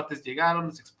 las 2 partes llegaron,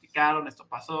 nos explicaron, esto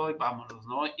pasó y vámonos,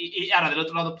 ¿no? Y ahora del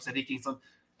otro lado, pues Eddie Kingston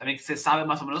también se sabe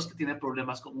más o menos que tiene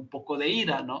problemas con un poco de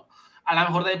ira, ¿no? A lo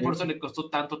mejor de ahí por eso le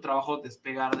costó tanto trabajo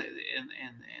despegar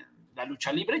en la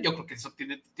lucha libre. Yo creo que eso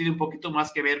tiene un poquito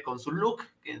más que ver con su look,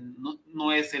 que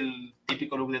no es el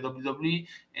típico look de WWE,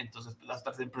 entonces las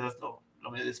otras empresas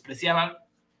lo medio despreciaban,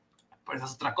 pero esa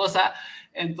es otra cosa.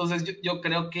 Entonces yo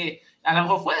creo que a lo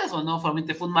mejor fue eso, ¿no?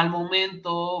 Realmente fue un mal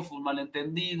momento, fue un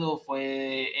malentendido,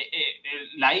 fue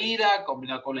la ira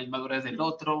combinada con la inmadurez del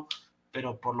otro,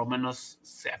 pero por lo menos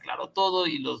se aclaró todo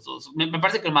y los dos, me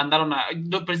parece que mandaron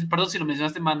perdón si lo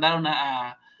mencionaste, mandaron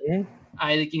a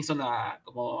Eddie Kingston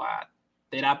como a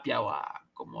terapia o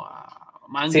como a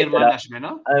anger management,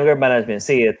 ¿no? Anger management,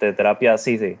 sí, terapia,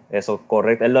 sí, eso,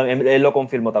 correcto. Él lo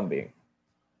confirmó también.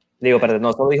 Digo, pero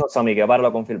no solo dijo Sammy Guevara,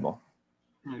 lo confirmó.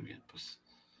 Muy bien, pues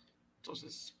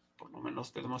entonces por lo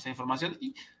menos tenemos esa información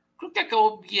y creo que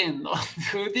acabó bien, ¿no?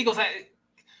 Digo, o sea,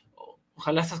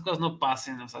 ojalá estas cosas no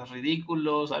pasen, o sea,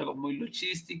 ridículos, algo muy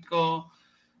luchístico,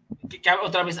 que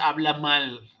otra vez habla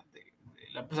mal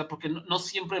de la empresa, porque no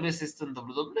siempre ves esto en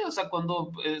WWE, o sea,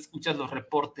 cuando escuchas los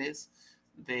reportes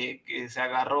de que se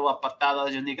agarró a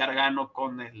patadas Johnny Gargano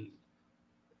con el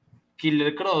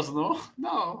Killer Cross, ¿no?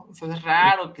 No, o sea, es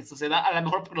raro que suceda, a lo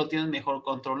mejor porque lo tienen mejor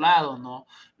controlado, ¿no?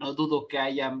 No dudo que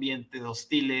haya ambientes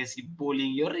hostiles y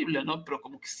bullying y horrible, ¿no? Pero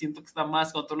como que siento que está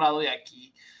más controlado y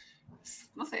aquí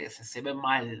no sé, se ve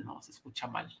mal, ¿no? Se escucha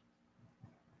mal.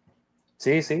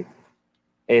 Sí, sí.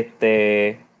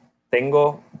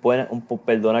 Tengo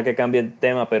perdona que cambie el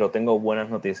tema, pero tengo buenas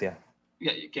noticias.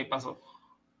 ¿Qué pasó?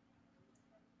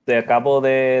 Te acabo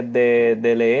de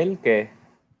leer que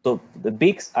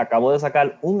VIX acabó de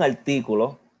sacar un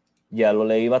artículo, ya lo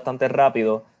leí bastante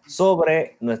rápido,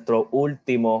 sobre nuestro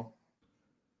último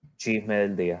chisme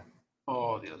del día.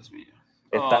 Oh, Dios mío.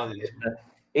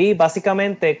 Y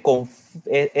básicamente con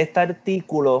este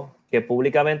artículo, que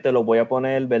públicamente lo voy a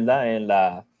poner, ¿verdad?, en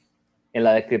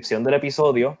la descripción del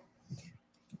episodio,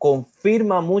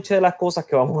 confirma muchas de las cosas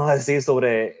que vamos a decir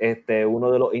sobre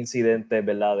uno de los incidentes,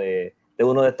 ¿verdad?, de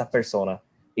una de estas personas,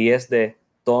 y es de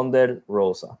Thunder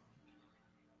Rosa.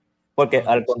 Porque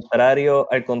al contrario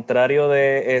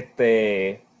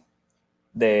de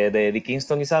de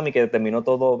Kingston y Sammy, que terminó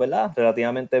todo, ¿verdad?,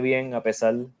 relativamente bien, a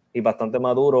pesar y bastante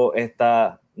maduro,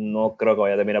 esta no creo que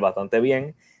vaya a terminar bastante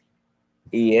bien,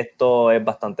 y esto es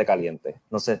bastante caliente.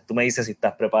 No sé, tú me dices si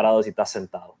estás preparado, si estás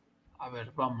sentado. A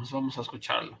ver, vamos a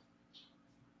escucharlo.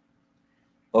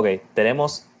 Ok,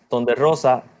 tenemos Thunder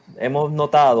Rosa. Hemos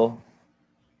notado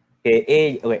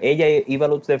que ella iba a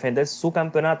defender su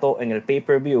campeonato en el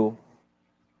pay-per-view,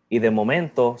 y de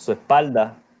momento su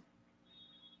espalda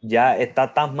ya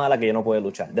está tan mala que ya no puede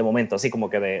luchar. De momento, así como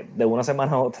que de una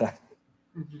semana a otra.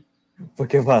 Pues,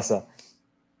 ¿qué pasa?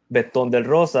 Thunder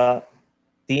Rosa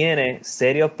tiene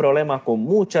serios problemas con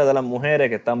muchas de las mujeres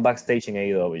que están backstage en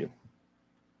AEW,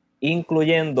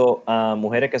 incluyendo a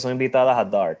mujeres que son invitadas a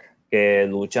Dark, que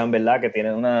luchan, ¿verdad?, que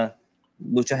tienen unas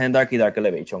luchas en Dark y Dark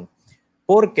Elevation,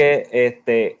 porque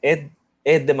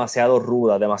es demasiado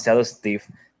ruda, demasiado stiff.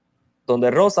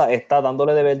 Donde Rosa está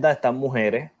dándole de verdad a estas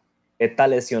mujeres, está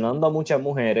lesionando a muchas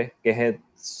mujeres, que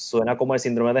suena como el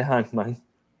síndrome de Hangman.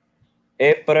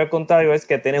 Pero al contrario, es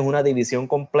que tienes una división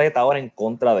completa ahora en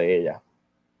contra de ella.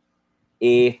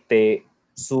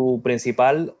 Su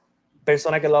principal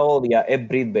persona que la odia es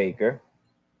Britt Baker,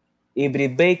 y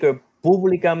Britt Baker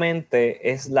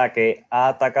públicamente es la que ha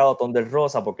atacado a Thunder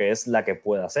Rosa porque es la que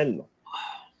puede hacerlo.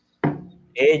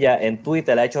 Ella en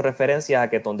Twitter le ha hecho referencia a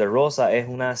que Thunder Rosa es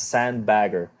una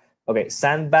sandbagger. Ok,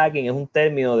 sandbagging es un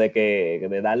término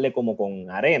de darle como con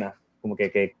arena, como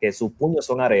que sus puños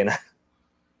son arena.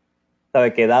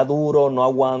 ¿Sabe? Que da duro, no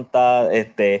aguanta,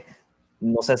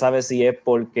 no se sabe si es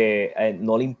porque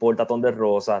no le importa a Thunder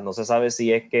Rosa, no se sabe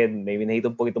si es que maybe necesita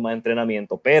un poquito más de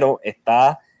entrenamiento, pero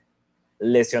está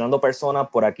lesionando personas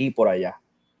por aquí y por allá.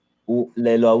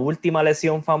 La última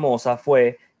lesión famosa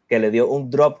fue que le dio un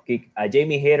dropkick a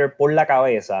Jamie Hayter por la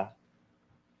cabeza.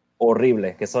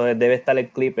 Horrible, que eso debe estar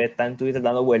el clip, está en Twitter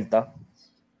dando vuelta.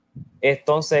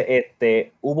 Entonces,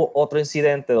 hubo otro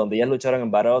incidente donde ellas lucharon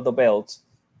en Battle of the Belts,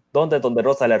 donde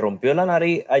Rosa le rompió la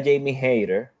nariz a Jamie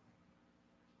Hayter.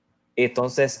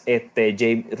 Entonces,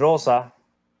 Rosa,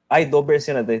 hay dos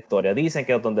versiones de la historia. Dicen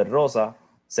que Thunder Rosa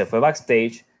se fue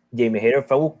backstage, Jamie Hayter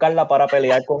fue a buscarla para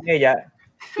pelear con ella,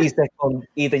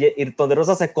 y Thunder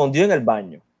Rosa se escondió en el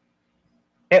baño.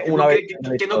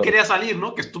 Que no quería salir,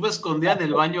 ¿no? Que estuvo escondida en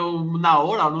el baño una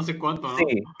hora o no sé cuánto, ¿no?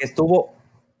 Sí, estuvo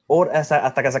horas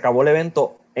hasta que se acabó el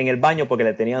evento en el baño porque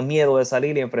le tenían miedo de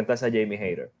salir y enfrentarse a Jamie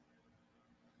Hayter.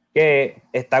 Que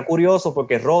está curioso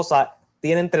porque Rosa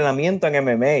tiene entrenamiento en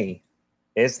MMA.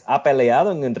 Ha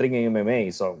peleado en el ring en MMA.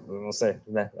 No sé,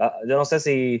 yo no sé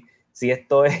si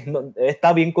esto es...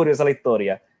 está bien curiosa la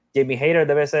historia. Jamie Hayter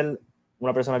debe ser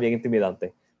una persona bien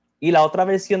intimidante. Y la otra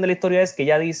versión de la historia es que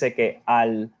ella dice que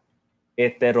al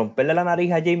romperle la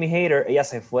nariz a Jamie Hayter, ella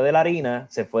se fue de la harina,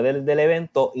 se fue del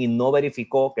evento y no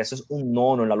verificó, que eso es un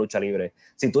no en la lucha libre.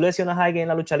 Si tú lesionas a alguien en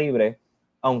la lucha libre,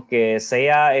 aunque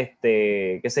sea,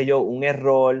 qué sé yo, un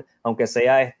error, aunque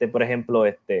sea, por ejemplo,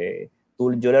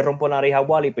 yo le rompo la nariz a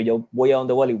Wally, pero yo voy a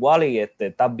donde Wally,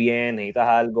 estás bien, necesitas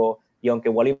algo, y aunque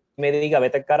Wally me diga,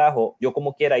 vete al carajo, yo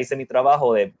como quiera hice mi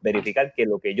trabajo de verificar que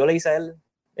lo que yo le hice a él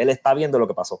está viendo lo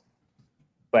que pasó.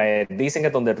 Pues dicen que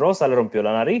Thunder Rosa le rompió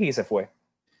la nariz y se fue.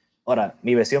 Ahora,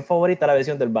 mi versión favorita es la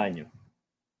versión del baño.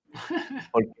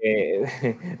 Porque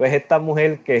es esta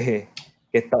mujer que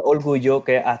está orgullosa,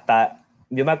 que hasta,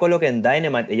 yo me acuerdo que en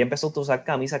Dynamite ella empezó a usar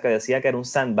camisas que decía que era un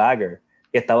sandbagger,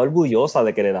 que estaba orgullosa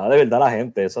de que le daba de verdad a la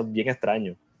gente. Eso es bien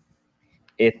extraño.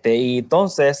 Y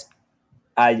entonces,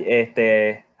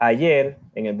 ayer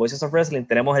en el Voices of Wrestling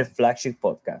tenemos el Flagship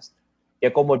Podcast, que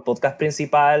es como el podcast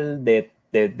principal de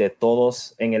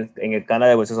todos en el canal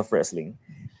de Voices of Wrestling.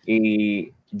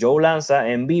 Y Joe Lanza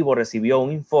en vivo recibió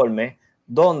un informe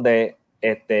donde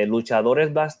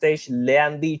luchadores backstage le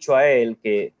han dicho a él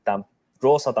que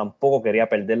Rosa tampoco quería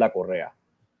perder la correa.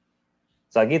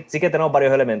 O sea, aquí sí que tenemos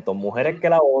varios elementos. Mujeres que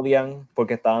la odian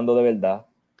porque está dando de verdad.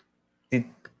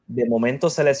 de momento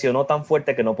se lesionó tan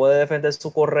fuerte que no puede defender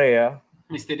su correa.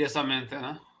 Misteriosamente,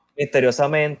 ¿no?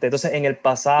 Misteriosamente. Entonces, en el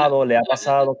pasado le ha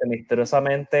pasado que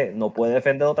misteriosamente no puede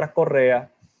defender otras correas.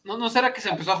 ¿No será que se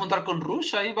empezó a juntar con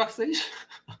Rush ahí backstage?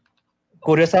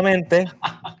 Curiosamente,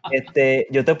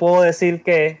 yo te puedo decir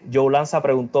que Joe Lanza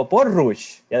preguntó por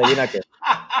Rush. Y adivina qué.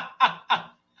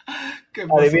 ¿Qué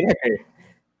pasó? Adivina qué.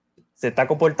 Se está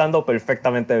comportando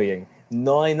perfectamente bien.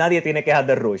 No hay nadie tiene quejas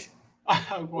de Rush.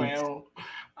 ¡A huevo!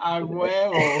 ¡A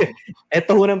huevo!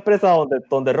 Esto es una empresa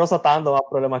donde Rosa está dando más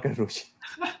problemas que Rush.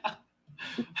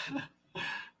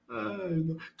 Ay,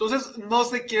 no. Entonces, no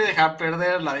se quiere dejar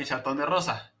perder la dicha Thunder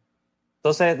Rosa.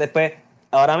 Entonces, después,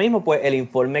 ahora mismo, pues, el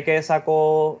informe que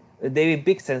sacó David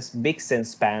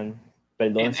Bixenspan,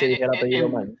 perdón si dije el apellido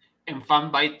mal. En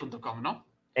fanbyte.com, ¿no?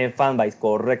 En Fanbase,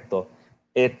 correcto.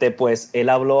 Pues, él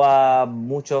habló a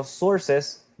muchos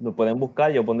sources, lo pueden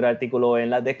buscar, yo pondré el artículo en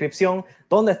la descripción,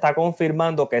 donde está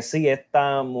confirmando que sí,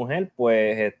 esta mujer,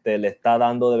 pues, le está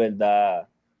dando de verdad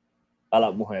a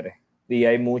las mujeres. Y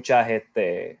hay muchas,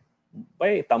 pues,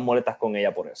 están molestas con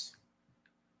ella por eso.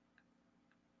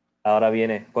 Ahora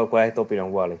viene, ¿cuál es tu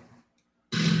opinión, Wally?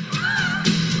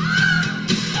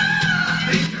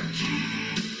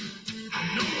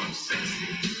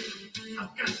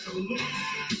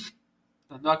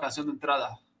 La nueva canción de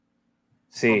entrada.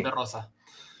 Sí. De Rosa.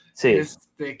 Sí.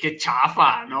 Qué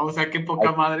chafa, ¿no? O sea, qué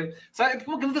poca madre. O sea,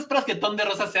 como que no te esperas que Ton de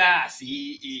Rosa sea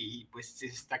así y pues se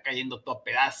está cayendo todo a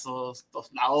pedazos,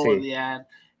 todos la odian.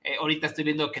 Sí. Ahorita estoy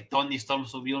viendo que Tony Storm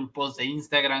subió un post de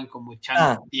Instagram como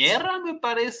echando tierra, me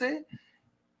parece.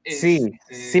 Sí,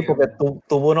 sí, porque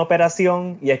tuvo una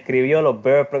operación y escribió los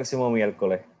veo el próximo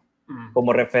miércoles.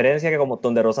 Como referencia que como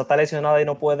Thunder Rosa está lesionada y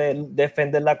no puede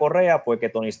defender la correa, pues que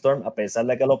Tony Storm, a pesar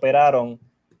de que lo operaron,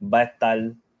 va a estar...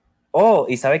 Oh,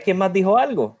 ¿y sabes quién más dijo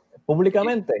algo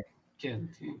públicamente?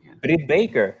 ¿Quién? Britt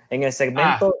Baker. En el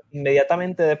segmento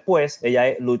inmediatamente después,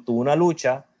 ella tuvo una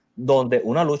lucha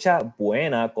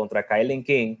buena contra Kylie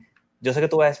King. Yo sé que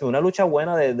tú vas a decir una lucha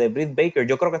buena de Britt Baker.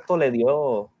 Yo creo que esto le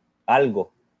dio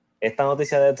algo, esta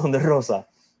noticia de Thunder Rosa,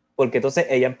 porque entonces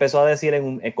ella empezó a decir,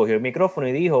 cogió el micrófono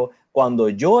y dijo, cuando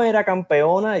yo era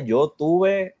campeona, yo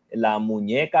tuve la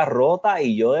muñeca rota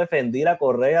y yo defendí la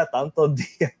correa tantos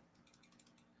días.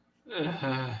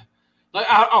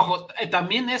 Ojo,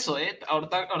 también eso,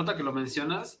 ahorita que lo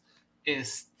mencionas,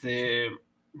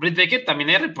 Britt Baker también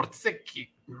hay reportes de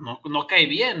que no cae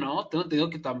bien, ¿no? Tengo entendido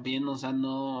que también, o sea,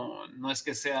 no es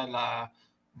que sea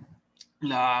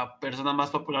la persona más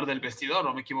popular del vestidor,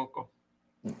 ¿o me equivoco?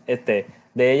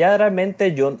 De ella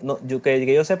realmente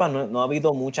que yo sepa no ha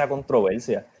habido mucha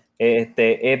controversia.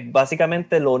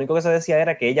 Básicamente lo único que se decía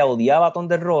era que ella odiaba a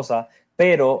Thunder Rosa,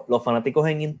 pero los fanáticos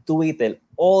en Twitter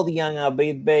odian a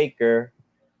Britt Baker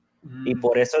y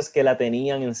por eso es que la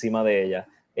tenían encima de ella.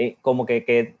 Como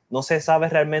que no se sabe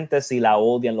realmente si la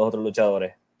odian los otros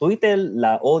luchadores. Twitter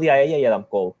la odia a ella y a Adam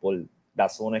Cole por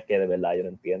razones que de verdad yo no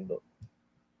entiendo.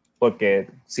 Porque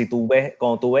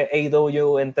cuando tú ves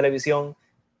AEW en televisión,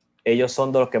 ellos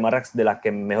son de las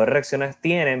que mejores reacciones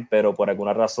tienen, pero por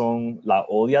alguna razón la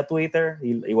odia Twitter,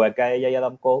 igual que a ella y a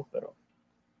Adam Cole, pero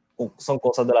son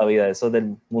cosas de la vida. Eso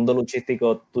del mundo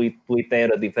luchístico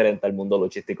tuitero es diferente al mundo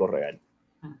luchístico real.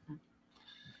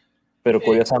 Pero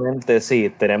curiosamente sí,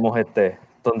 tenemos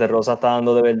donde Rosa está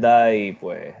dando de verdad y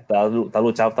pues está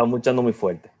luchando muy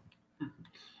fuerte.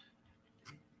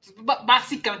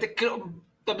 Básicamente, creo,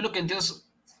 también lo que entiendo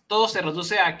es, todo se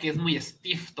reduce a que es muy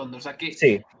stiff Thunder, o sea, que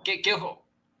ojo,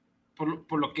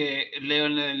 por lo que leo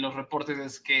en los reportes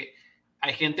es que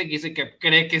hay gente que dice que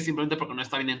cree que simplemente porque no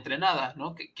está bien entrenada,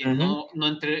 ¿no? Que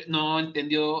no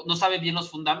entendió, no sabe bien los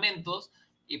fundamentos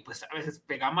y pues a veces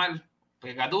pega mal,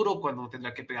 pega duro cuando no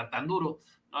tendrá que pegar tan duro,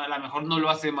 ¿no? A lo mejor no lo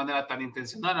hace de manera tan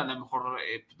intencional, a lo mejor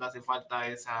pues, le hace falta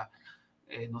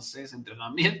no sé, ese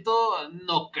entrenamiento,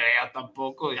 no creo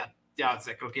tampoco, ya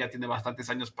sé, creo que ya tiene bastantes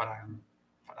años para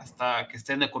hasta que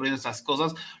estén ocurriendo esas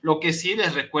cosas. Lo que sí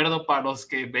les recuerdo para los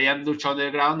que veían Lucha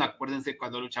Underground, acuérdense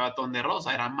cuando luchaba Thunder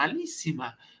Rosa, era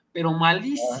malísima, pero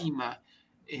malísima.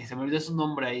 Se me olvidó su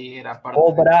nombre ahí, era parte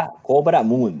Cobra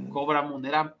Moon. Cobra Moon,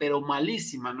 era pero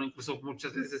malísima, ¿no? Incluso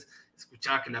muchas veces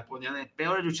escuchaba que la ponían de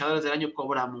peores luchadores del año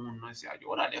Cobra Moon, ¿no? Decía,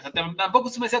 órale, o sea, tampoco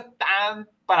se me decía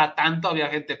para tanto, había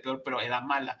gente peor, pero era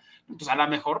mala. Entonces, a lo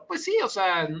mejor, pues sí, o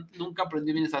sea, nunca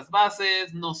aprendí bien esas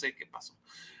bases, no sé qué pasó.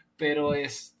 Pero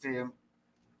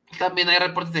también hay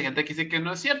reportes de gente que dice que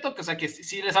no es cierto, que o sea, que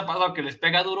sí les ha pasado que les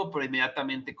pega duro, pero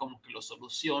inmediatamente como que lo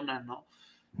solucionan, ¿no?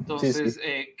 Entonces, sí.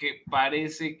 Que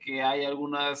parece que hay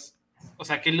algunas, o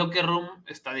sea, que el locker room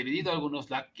está dividido, algunos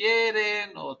la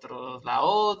quieren, otros la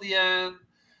odian.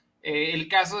 El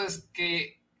caso es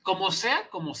que como sea,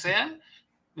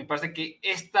 me parece que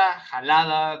esta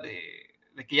jalada de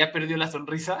que ya perdió la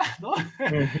sonrisa, ¿no?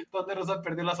 Donde Rosa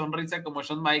perdió la sonrisa como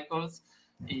Shawn Michaels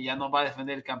y ya no va a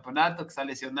defender el campeonato, que está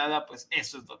lesionada, pues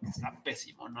eso es lo que está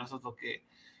pésimo, ¿no? Eso es lo que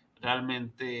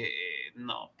realmente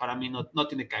no, para mí no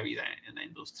tiene cabida en la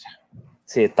industria.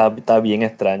 Sí, está bien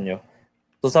extraño.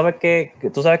 Tú sabes que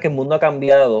el mundo ha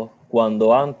cambiado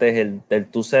cuando antes el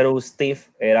 2-0 Steve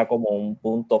era como un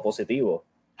punto positivo.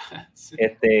 Sí.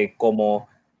 Como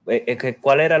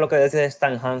 ¿cuál era lo que decía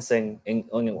Stan Hansen en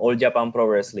All Japan Pro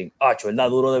Wrestling? Él da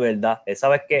duro de verdad.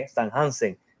 ¿Sabes qué? Stan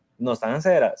Hansen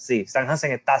era, sí, Stan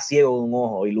Hansen está ciego de un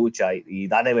ojo y lucha y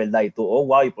da de verdad, y tú, oh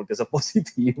wow, ¿y por qué eso es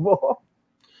positivo?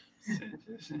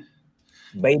 Sí.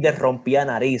 Vader rompía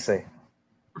narices.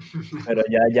 Pero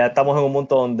ya estamos en un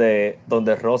punto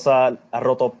donde Rosa ha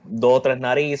roto 2 o 3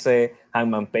 narices,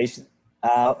 Hangman Page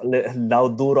ha dado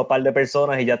duro a un par de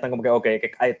personas y ya están como que, ok,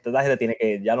 esta gente tiene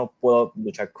que, ya no puedo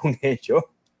luchar con ellos.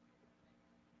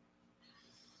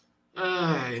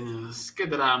 Ay, Dios, qué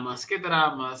dramas.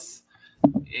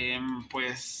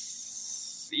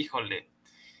 Pues, híjole,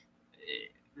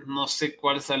 no sé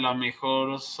cuál es la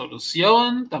mejor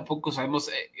solución, tampoco sabemos,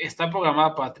 está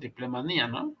programada para Triple Manía,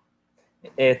 ¿no?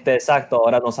 Exacto,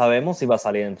 ahora no sabemos si va a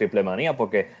salir en Triple Manía,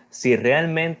 porque si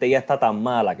realmente ella está tan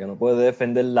mala que no puede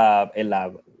defender la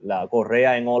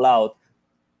correa en All Out,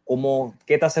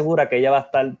 ¿qué te asegura que ella va a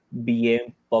estar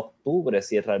bien para octubre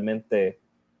si realmente,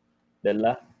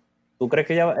 ¿verdad? ¿Tú crees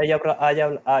que ella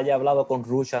haya hablado con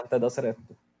Rush antes de hacer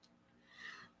esto?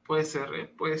 Puede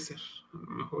ser, puede ser. A lo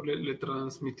mejor le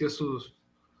transmitió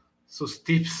sus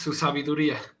tips, su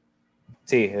sabiduría.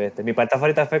 Sí, mi parte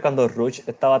favorita fue cuando Rush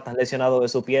estaba tan lesionado de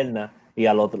su pierna y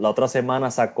la otra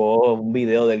semana sacó un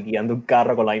video del guiando un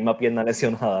carro con la misma pierna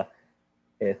lesionada.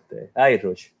 Ay,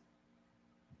 Rush.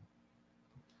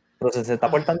 Pero se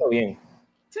está portando bien.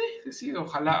 Sí,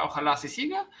 ojalá así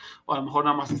siga, o a lo mejor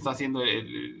nada más está haciendo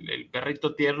el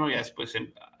perrito tierno y después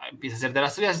empieza a hacer de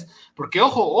las suyas, porque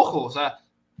ojo, o sea,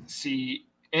 si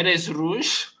eres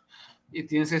Rush y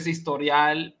tienes ese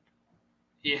historial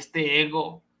y este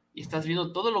ego y estás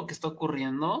viendo todo lo que está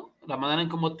ocurriendo, la manera en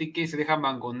cómo TK se deja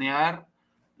mangonear,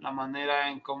 la manera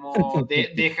en cómo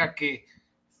deja que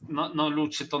no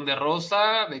luche Ton de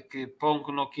Rosa, de que Punk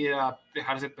no quiera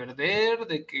dejarse perder,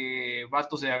 de que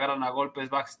vatos se agarran a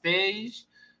golpes backstage,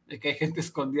 de que hay gente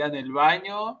escondida en el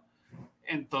baño.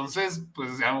 Entonces,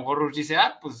 pues a lo mejor Rush dice,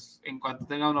 pues en cuanto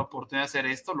tenga una oportunidad de hacer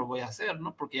esto, lo voy a hacer,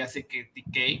 ¿no? Porque ya sé que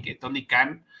TK, que Tony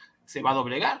Khan se va a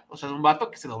doblegar, o sea, es un vato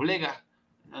que se doblega,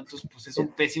 ¿no? Entonces, pues es un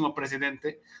pésimo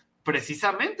precedente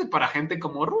precisamente para gente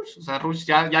como Rush. O sea, Rush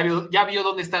ya vio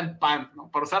dónde está el pan, ¿no?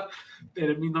 Para usar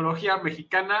terminología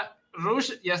mexicana,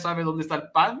 Rush ya sabe dónde está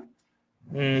el pan.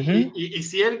 Uh-huh. Y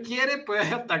si él quiere, puede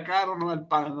atacar o no el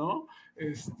pan, ¿no?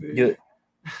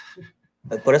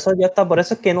 Por eso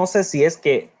es que no sé si es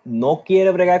que no quiere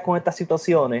bregar con estas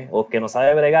situaciones o que no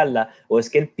sabe bregarla, o es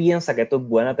que él piensa que esto es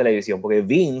buena televisión, porque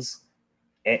Vince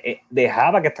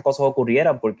dejaba que estas cosas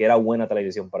ocurrieran porque era buena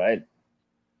televisión para él.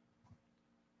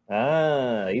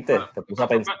 Y te puse a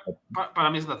pensar. Para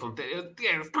mí es una tontería.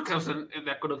 ¿Por qué estamos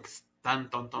de acuerdo que es tan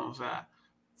tonto? O sea,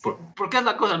 Sí. ¿por qué es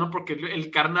la cosa, no? Porque el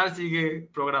carnal sigue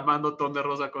programando Ton de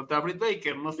Rosa contra Britt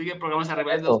Baker, no sigue programando esa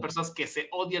rivalidad de dos personas que se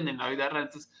odian en la vida real.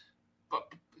 Entonces,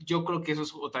 yo creo que eso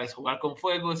es otra vez jugar con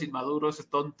fuego, es inmaduro, es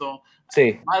tonto.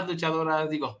 Sí. Más luchadoras,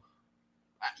 digo.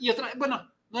 Y otra,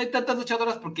 bueno, no hay tantas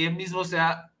luchadoras porque él mismo se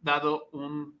ha dado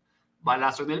un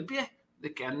balazo en el pie,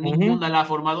 de que a ninguna la ha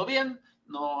formado bien,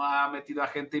 no ha metido a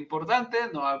gente importante,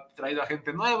 no ha traído a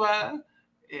gente nueva,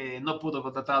 no pudo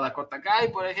contratar a Dakota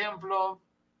Kai, por ejemplo.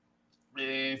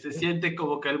 Se siente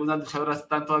como que algunas luchadoras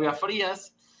están todavía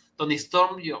frías. Tony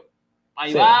Storm,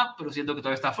 ahí va, pero siento que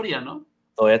todavía está fría, ¿no?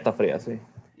 Todavía está fría, sí.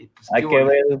 Y pues, hay que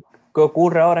ver qué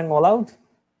ocurre ahora en All Out.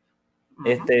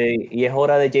 Y es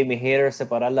hora de Jamie Hayter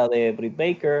separarla de Britt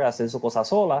Baker, hacer su cosa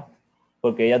sola,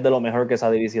 porque ella es de lo mejor que esa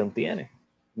división tiene.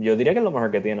 Yo diría que es lo mejor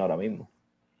que tiene ahora mismo.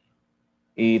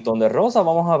 Y Ton de Rosa,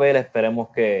 vamos a ver, esperemos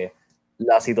que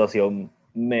la situación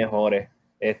mejore.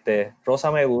 Rosa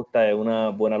me gusta, es una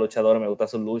buena luchadora, me gusta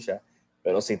su lucha,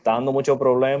 pero si está dando muchos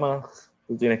problemas,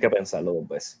 tú tienes que pensarlo 2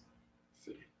 veces.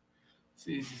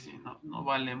 Sí, no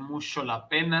vale mucho la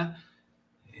pena.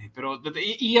 Pero,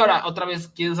 y ahora, otra vez,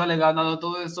 ¿quién sale ganando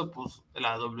todo esto? Pues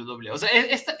la WWE. O sea,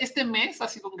 este mes ha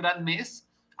sido un gran mes.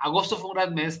 Agosto fue un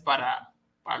gran mes para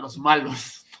los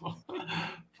malos, ¿no?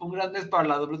 Fue un gran mes para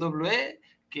la WWE,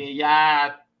 que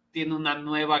ya tiene una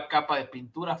nueva capa de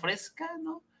pintura fresca,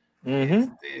 ¿no?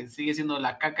 Sigue siendo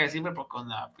la caca de siempre, pero con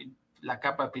la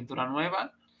capa de pintura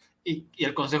nueva. Y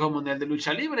el Consejo Mundial de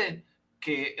Lucha Libre,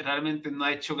 que realmente no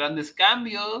ha hecho grandes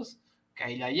cambios, que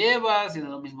ahí la lleva,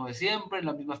 haciendo lo mismo de siempre,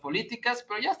 las mismas políticas,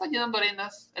 pero ya está llenando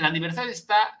arenas. El aniversario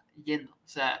está lleno. O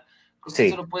sea, creo que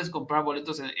solo puedes comprar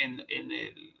boletos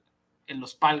en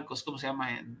los palcos, ¿cómo se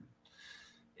llama?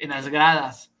 En las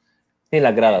gradas. Sí,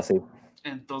 las gradas, sí.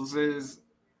 Entonces,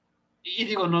 y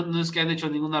digo, no es que han hecho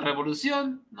ninguna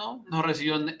revolución, ¿no? No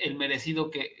recibió el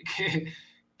merecido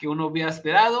que uno hubiera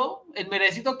esperado, el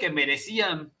merecido que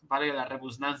merecían, vale la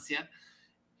redundancia.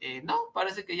 No,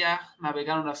 parece que ya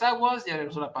navegaron las aguas, ya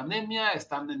regresó la pandemia,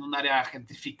 están en un área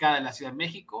gentrificada en la Ciudad de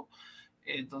México,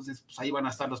 entonces pues ahí van a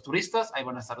estar los turistas, ahí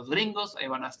van a estar los gringos, ahí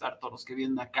van a estar todos los que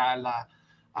vienen acá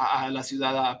a la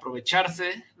ciudad a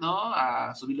aprovecharse, ¿no?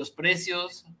 A subir los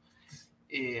precios.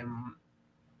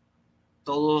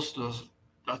 Todos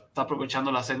está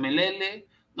aprovechando la CMLL,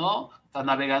 ¿no? Está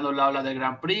navegando la ola del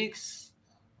Grand Prix,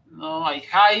 ¿no? Hay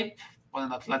hype,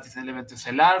 ponen Atlantis en el evento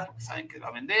estelar porque saben que va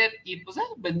a vender, y pues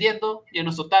vendiendo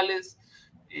llenos totales.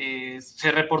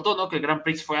 Se reportó, ¿no? Que el Grand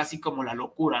Prix fue así como la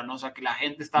locura, ¿no? O sea, que la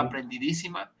gente está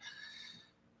prendidísima.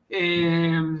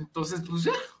 Entonces, pues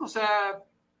ya, o sea,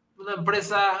 una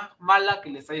empresa mala que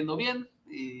le está yendo bien,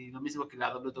 y lo mismo que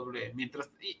la WWE.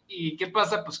 ¿Y qué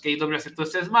pasa? Pues que AEW aceptó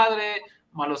este desmadre,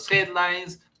 malos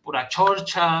headlines, pura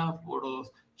chorcha,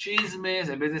 puros chismes,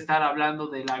 en vez de estar hablando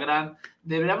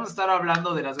deberíamos estar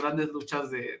hablando de las grandes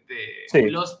luchas de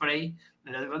Will Ospreay,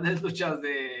 de las grandes luchas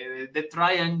de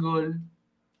Triangle,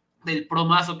 del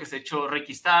promazo que se echó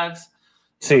Ricky Starks,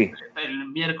 el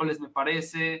miércoles me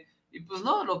parece, y pues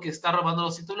no, lo que está robando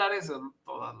los titulares son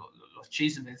todos los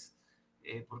chismes.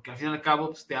 Porque al fin y al cabo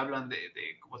pues, te hablan de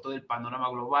como todo el panorama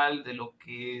global, de lo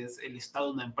que es el estado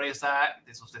de una empresa,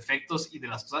 de sus defectos y de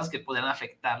las cosas que podrían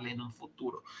afectarle en un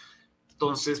futuro.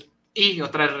 Entonces, y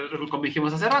otra vez, como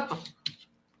dijimos hace rato,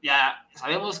 ya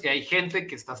sabemos que hay gente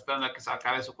que está esperando a que se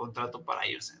acabe su contrato para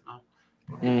irse, ¿no?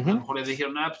 Porque a lo mejor les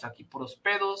dijeron, pues aquí puros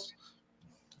pedos,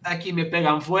 aquí me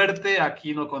pegan fuerte,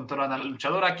 aquí no controlan a la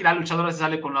luchadora, aquí la luchadora se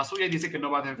sale con la suya y dice que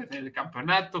no va a defender el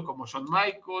campeonato, como Shawn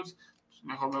Michaels.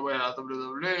 Mejor me voy a la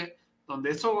WWE, donde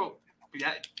eso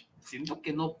ya siento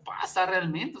que no pasa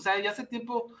realmente. O sea, ya hace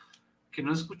tiempo que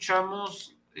no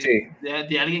escuchamos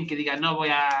de alguien que diga, no voy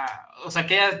a... O sea,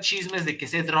 que haya chismes de que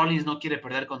Seth Rollins no quiere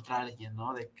perder contra alguien,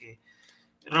 ¿no? De que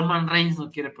Roman Reigns no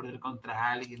quiere perder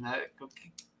contra alguien. Creo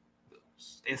que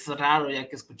es raro ya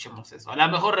que escuchemos eso. A lo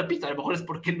mejor, repito, a lo mejor es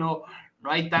porque no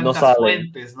hay tantas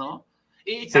fuentes, ¿no?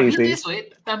 Y también eso,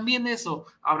 también eso.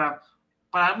 Ahora,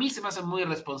 para mí se me hace muy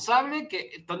irresponsable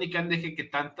que Tony Khan deje que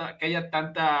haya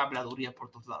tanta habladuría por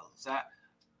todos lados. O sea,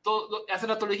 hace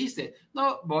rato lo dijiste,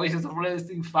 ¿no? Voices of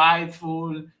Wrestling,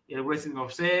 Fightful, y el Wrestling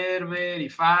Observer, y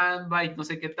Fanbyte, no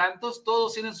sé qué tantos,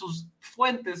 todos tienen sus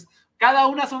fuentes. Cada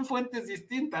una son fuentes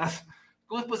distintas.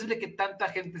 ¿Cómo es posible que tanta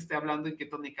gente esté hablando y que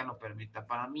Tony Khan lo permita?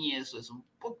 Para mí eso es un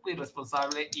poco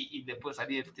irresponsable y después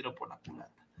salir el tiro por la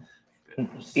culata.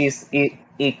 Y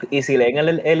si leen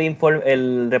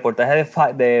el reportaje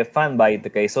de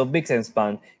Fanbyte que hizo Big Sense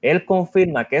Pan, él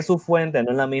confirma que su fuente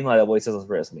no es la misma de Voices of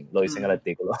Wrestling, lo dice en el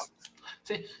artículo.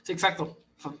 Sí, exacto.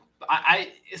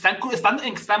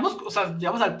 Estamos, o sea,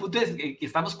 llegamos al punto de que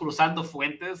estamos cruzando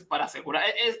fuentes para asegurar.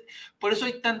 Por eso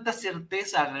hay tanta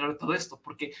certeza alrededor de todo esto,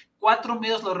 porque 4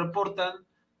 medios lo reportan,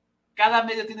 cada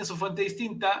medio tiene su fuente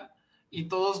distinta, y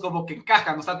todos como que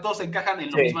encajan, o sea, todos encajan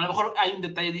en lo mismo. A lo mejor hay un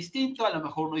detalle distinto, a lo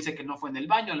mejor uno dice que no fue en el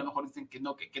baño, a lo mejor dicen que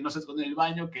no se escondió en el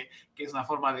baño, que es una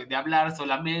forma de hablar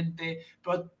solamente,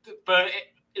 pero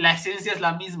la esencia es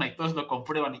la misma y todos lo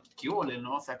comprueban y qué hubo,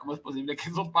 ¿no? O sea, ¿cómo es posible que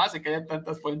eso pase, que haya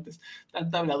tantas fuentes,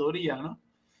 tanta habladuría, ¿no?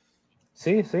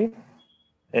 Sí.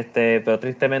 Pero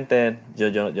tristemente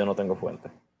yo no tengo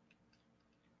fuentes.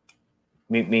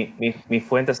 Mis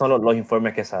fuentes son los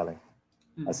informes que salen.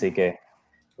 Así que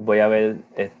voy a ver,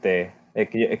 es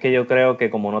que yo creo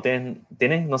que como no tienen,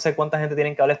 no sé cuánta gente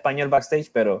tienen que hablar español backstage,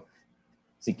 pero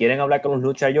si quieren hablar con los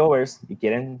Lucha Jovers y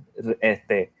quieren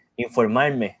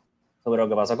informarme sobre lo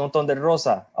que pasó con Thunder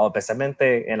Rosa, o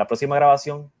especialmente en la próxima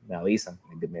grabación, me avisan,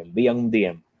 me envían un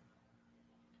DM.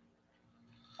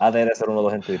 Debe ser uno o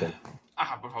dos en Twitter.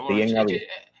 Ajá, por favor,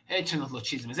 échenos los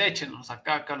chismes, échenos,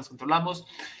 acá los controlamos.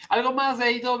 ¿Algo más de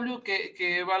AEW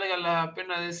que valga la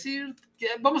pena decir?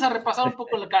 Vamos a repasar un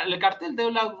poco el cartel de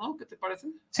All Out, ¿no? ¿Qué te parece?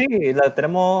 Sí,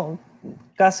 tenemos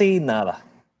casi nada,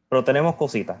 pero tenemos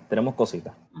cositas.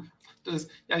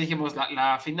 Entonces, ya dijimos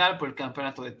la final por el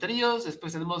campeonato de tríos.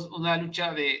 Después tenemos una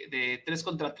lucha de 3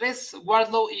 contra 3.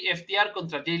 Wardlow y FTR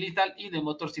contra Jay Lethal y The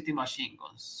Motor City Machine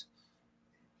Guns.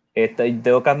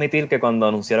 Tengo que admitir que cuando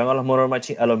anunciaron a los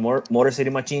Motor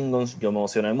City Machine Guns, yo me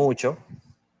emocioné mucho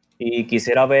y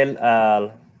quisiera ver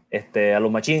a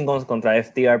los Machine Guns contra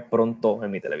FTR pronto en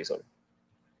mi televisor.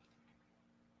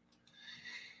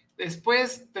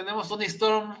 Después tenemos Toni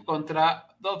Storm contra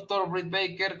Dr. Britt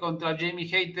Baker contra Jamie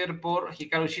Hayter por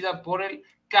Hikaru Shida por el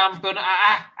campeonato.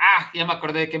 Ya me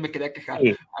acordé de que me quería quejar.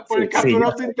 Sí, Por el sí,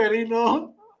 campeonato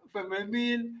interino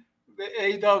femenil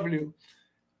de AEW.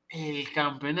 El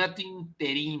campeonato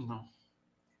interino.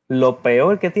 Lo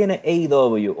peor que tiene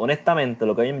AEW, honestamente,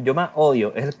 lo que yo más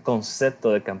odio es el concepto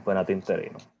del campeonato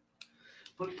interino.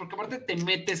 Porque aparte te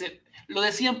metes... Lo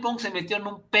de CM Punk se metió en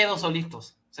un pedo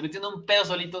solitos.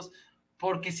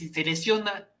 Porque si se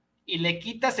lesiona y le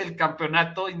quitas el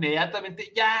campeonato,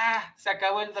 inmediatamente ya se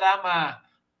acabó el drama.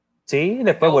 Sí,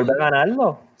 después vuelve a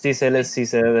ganarlo. Si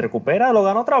se recupera, lo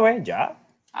gana otra vez, ya.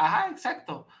 Ajá,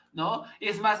 exacto, ¿no? Y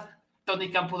es más, Tony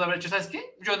Khan pudo haber hecho, ¿sabes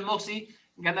qué? John Moxley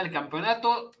gana el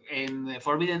campeonato en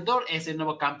Forbidden Door, es el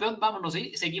nuevo campeón, vámonos,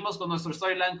 ¿sí? Seguimos con nuestro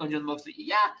storyline con John Moxley y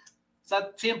ya. O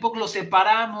sea, siempre lo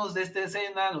separamos de esta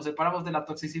escena, lo separamos de la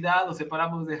toxicidad, lo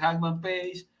separamos de Hangman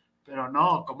Page, pero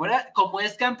no, como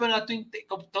es campeonato,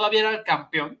 todavía era el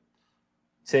campeón,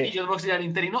 sí. Y John Moxley era el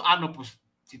interino, no, pues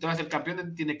si tú eres el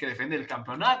campeón, tiene que defender el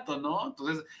campeonato, ¿no?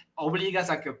 Entonces, obligas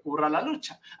a que ocurra la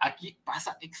lucha. Aquí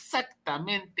pasa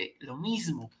exactamente lo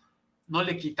mismo. No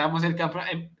le quitamos el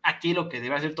campeonato. Aquí lo que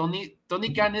debe hacer Tony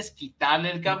Khan es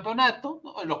quitarle el campeonato,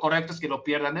 ¿no? Lo correcto es que lo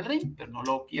pierda en el ring, pero no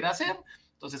lo quiere hacer.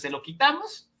 Entonces, se lo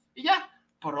quitamos y ya.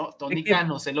 Pero Tony Khan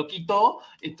no se lo quitó.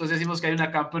 Entonces, decimos que hay una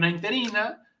campeona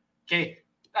interina, que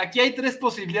aquí hay 3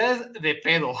 posibilidades de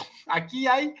pedo.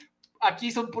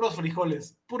 Aquí son puros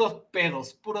frijoles, puros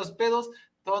pedos.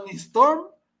 Toni Storm,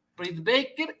 Britt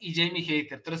Baker y Jamie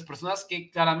Hayter. 3 personas que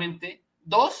claramente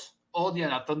 2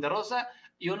 odian a Thunder Rosa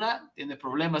y una tiene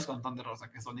problemas con Thunder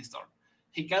Rosa, que es Toni Storm.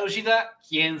 Hikaru Shida,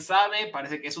 quién sabe,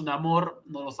 parece que es un amor,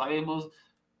 no lo sabemos.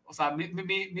 O sea, mi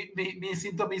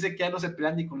instinto me dice que ya no se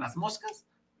pelean ni con las moscas.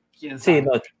 ¿Quién sabe?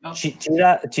 Sí, no.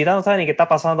 Shida no sabe ni qué está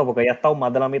pasando porque ya ha estado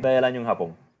más de la mitad del año en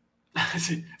Japón.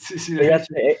 Sí.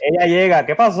 Ella llega,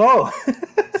 ¿qué pasó?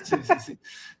 Sí.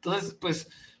 Entonces, pues,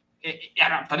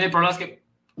 también el problema es que,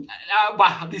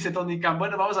 dice Tony Khan,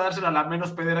 bueno, vamos a dársela a la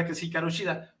menos pedera que es Hikaru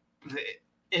Shida. Pues,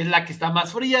 es la que está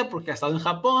más fría porque ha estado en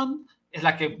Japón, es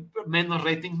la que menos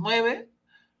rating mueve,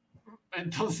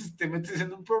 entonces te metes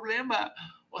en un problema.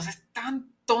 O sea, es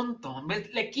tan tonto.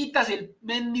 Le quitas el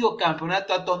mendigo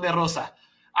campeonato a Thunder Rosa.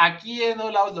 Aquí en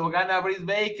All Out lo gana Britt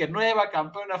Baker, nueva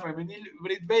campeona femenil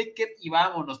Britt Baker, y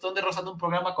vámonos. Thunder Rosa en un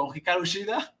programa con Hikaru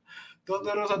Shida,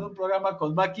 Thunder Rosa en un programa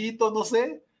con Maquito, no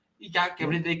sé, y ya que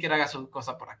Britt Baker haga su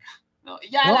cosa por acá. ¿No? Y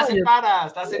ya la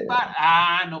separas.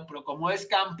 No, pero como es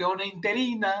campeona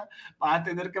interina, va a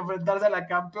tener que enfrentarse a la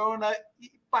campeona. ¿Y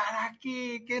para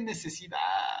qué? ¿Qué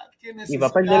necesidad? Y va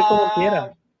a perder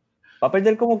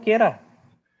como quiera.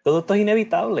 Todo esto es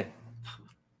inevitable.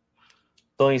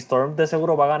 Toni Storm de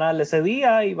seguro va a ganarle ese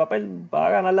día y va a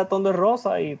ganarle a Thunder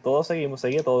Rosa y todos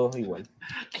sigue todos igual.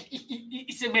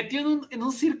 Y se metió en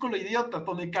un círculo idiota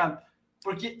Tony Khan,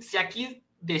 porque si aquí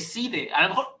decide, a lo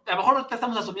mejor ahorita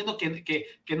estamos asumiendo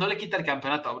que no le quita el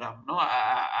campeonato a Abraham, ¿no?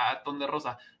 A Thunder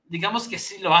Rosa. Digamos que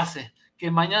sí lo hace, que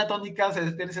mañana Tony Khan se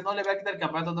despierta y dice, no le voy a quitar el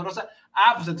campeonato a Thunder Rosa.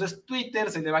 Pues entonces Twitter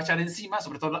se le va a echar encima,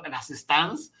 sobre todo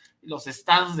los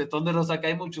stands de Thunder Rosa, que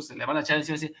hay muchos, se le van a echar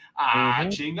encima y decir,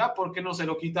 chinga, ¿por qué no se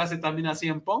lo quitase también a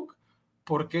CM Punk?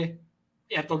 ¿Por qué?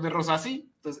 Y a Thunder Rosa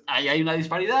sí. Entonces, ahí hay una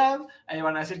disparidad, ahí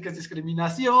van a decir que es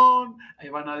discriminación, ahí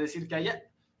van a decir que hay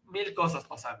 1000 cosas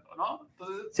pasando, ¿no?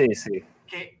 Entonces, sí.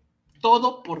 Que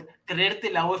todo por creerte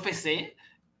la UFC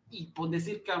y ponerse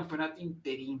el campeonato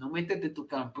interino. Métete tu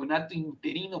campeonato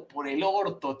interino por el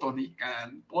orto, Tony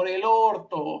Khan, por el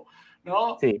orto,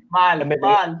 ¿no? Sí. Mal.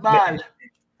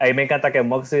 A mí me encanta que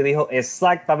Moxley dijo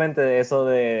exactamente eso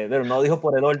no dijo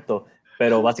por el orto,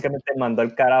 pero básicamente mandó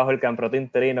el carajo el campeonato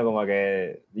interino, como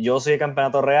que yo soy el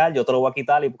campeonato real, yo te lo voy a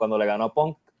quitar, y cuando le ganó a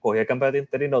Punk, cogí el campeonato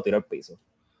interino y lo tiró al piso.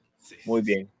 Sí. Muy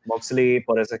bien. Moxley,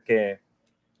 por eso es que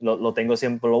lo tengo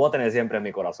siempre, lo voy a tener siempre en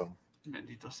mi corazón.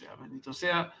 Bendito sea,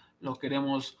 lo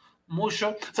queremos mucho.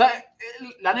 O sea,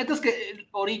 la neta es que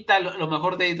ahorita lo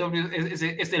mejor de AEW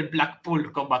es el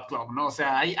Blackpool Combat Club, ¿no? O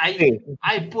sea,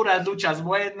 hay puras luchas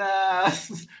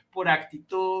buenas, pura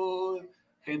actitud,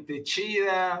 gente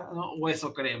chida, ¿no? O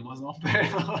eso creemos, ¿no?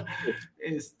 Pero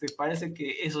parece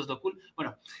que eso es lo cool.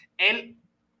 Bueno,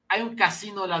 hay un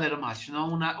casino ladder match,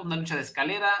 ¿no? Una lucha de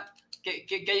escalera.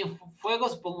 Que hay en fuego,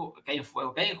 supongo que hay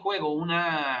en juego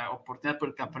una oportunidad por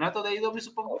el campeonato de AEW,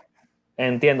 supongo.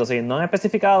 Entiendo, sí, no he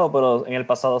especificado, pero en el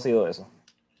pasado ha sido eso.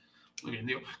 Muy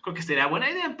bien, creo que sería buena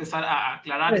idea empezar a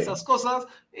aclarar esas cosas,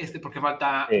 porque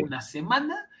falta una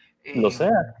semana. Lo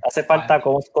sé, hace falta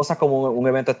cosas como un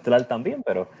evento estelar también,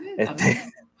 pero...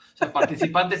 También. O sea,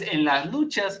 participantes en las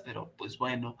luchas, pero pues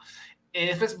bueno.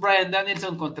 Después Bryan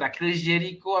Danielson contra Chris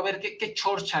Jericho. A ver, ¿qué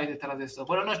chorcha hay detrás de esto?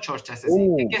 Bueno, no chorcha, es decir,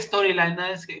 ¿qué storyline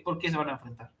es? ¿Por qué se van a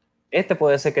enfrentar? Este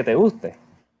puede ser que te guste.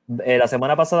 La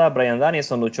semana pasada Bryan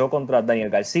Danielson luchó contra Daniel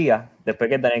García. Después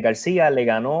que Daniel García le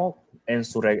ganó en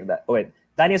su...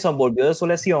 Danielson volvió de su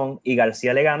lesión y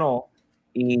García le ganó.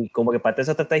 Y como que parte de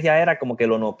esa estrategia era como que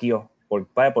lo noqueó.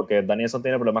 Porque Danielson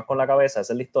tiene problemas con la cabeza,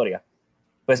 esa es la historia.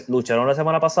 Pues lucharon la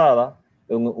semana pasada,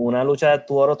 una lucha de 2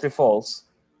 out of 3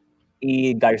 falls.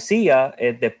 Y García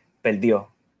perdió.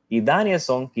 Y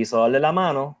Danielson quiso darle la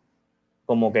mano,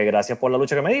 como que gracias por la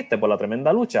lucha que me diste, por la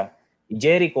tremenda lucha.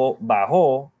 Jericho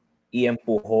bajó y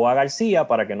empujó a García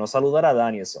para que no saludara a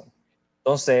Danielson.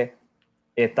 Entonces,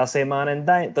 esta semana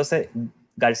entonces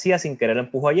García sin querer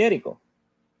empujó a Jericho.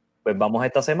 Pues vamos a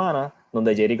esta semana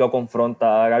donde Jericho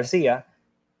confronta a García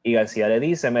y García le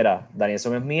dice, mira,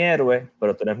 Danielson es mi héroe,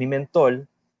 pero tú eres mi mentor.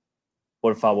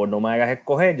 Por favor, no me hagas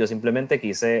escoger. Yo simplemente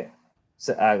quise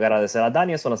agradecer a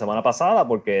Danielson la semana pasada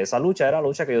porque esa lucha era la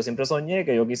lucha que yo siempre soñé,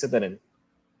 que yo quise tener.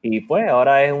 Y pues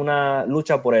ahora es una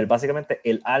lucha por básicamente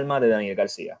el alma de Daniel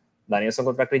García. Danielson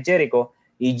contra Chris Jericho.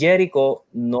 Y Jericho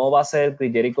no va a ser el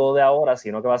Chris Jericho de ahora,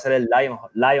 sino que va a ser el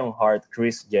Lionheart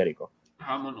Chris Jericho.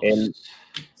 Vámonos.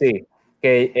 Sí,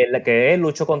 que él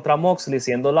luchó contra Moxley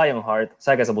siendo Lionheart. O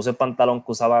sea, que se puso el pantalón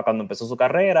que usaba cuando empezó su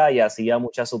carrera y hacía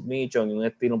mucha submission y un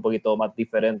estilo un poquito más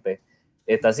diferente.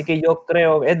 Así que yo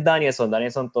creo, es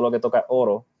Danielson todo lo que toca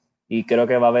oro. Y creo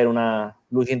que va a haber una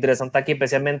lucha interesante aquí,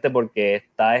 especialmente porque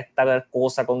está esta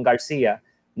cosa con García,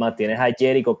 más tienes a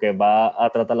Jericho que va a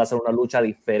tratar de hacer una lucha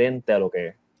diferente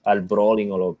al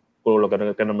brawling o lo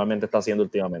que normalmente está haciendo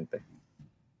últimamente.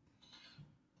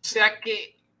 O sea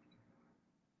que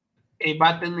va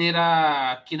a tener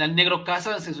a quien al negro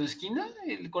Casas en su esquina,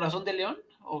 el corazón de león,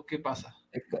 ¿o qué pasa?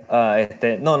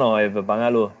 No, van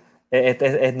a luz.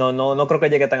 No creo que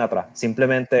llegue tan atrás.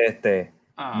 Simplemente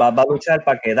va a luchar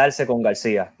para quedarse con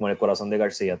García, con el corazón de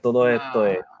García. Todo esto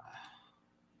es.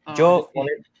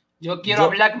 Yo quiero a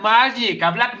Black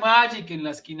Magic en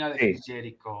la esquina de Chris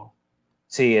Jericho.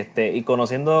 Sí, y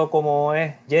conociendo cómo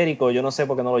es Jericho, yo no sé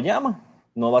por qué no lo llama.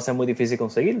 No va a ser muy difícil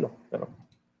conseguirlo, pero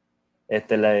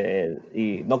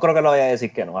y no creo que lo vaya a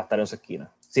decir que no, va a estar en su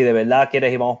esquina. Si de verdad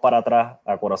quieres ir, vamos para atrás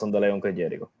a Corazón de León, que es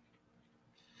Jericho.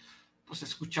 Pues se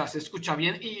escucha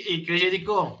bien y Chris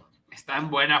Jericho está en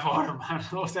buena forma,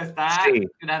 ¿no? O sea, está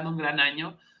creando un gran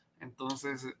año,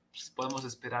 entonces pues, podemos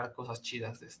esperar cosas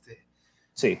chidas de este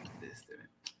evento.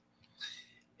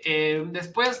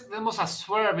 Después tenemos a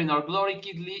Swerve in Our Glory,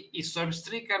 Kid Lee y Swerve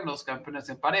Strickland, los campeones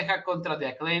en pareja, contra The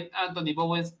Acclaim, Anthony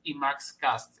Bowens y Max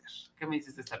Caster. ¿Qué me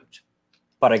dices de esta lucha?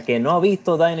 Para el que no ha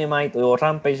visto Dynamite o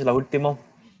Rampage los últimos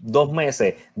 2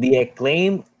 meses, The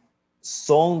Acclaim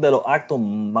son de los actos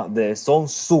son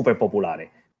súper populares.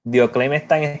 The Acclaim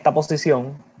está en esta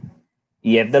posición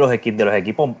y es de los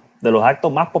equipos, de los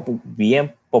actos más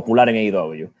bien populares en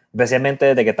AEW, especialmente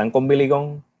desde que están con Billy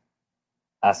Gunn.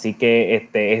 Así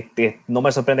que no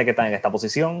me sorprende que están en esta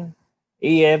posición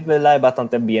y es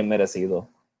bastante bien merecido,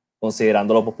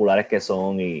 considerando lo populares que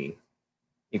son y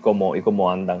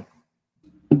cómo andan.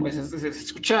 Pues se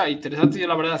escucha interesante. Yo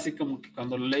la verdad así como que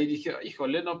cuando lo leí dije,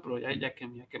 híjole, no, pero ya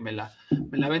que me la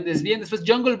vendes bien. Después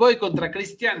Jungle Boy contra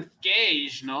Christian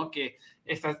Cage, ¿no? Que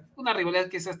esta es una rivalidad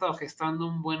que se ha estado gestando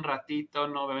un buen ratito,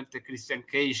 ¿no? Obviamente Christian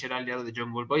Cage era aliado de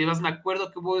Jungle Boy. Además me acuerdo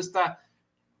que hubo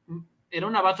era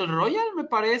una Battle Royale, me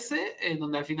parece, en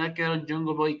donde al final quedaron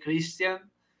Jungle Boy y Christian.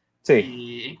 Sí.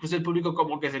 Y incluso el público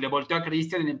como que se le volteó a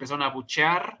Christian y le empezaron a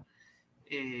buchear.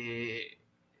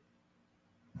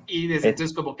 Y desde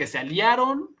entonces como que se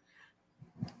aliaron,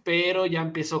 pero ya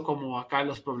empezó como acá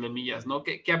los problemillas, ¿no?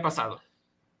 ¿Qué ha pasado?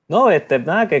 No,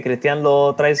 nada, que Christian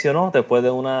lo traicionó después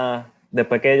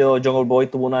que Jungle Boy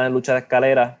tuvo una lucha de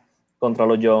escalera contra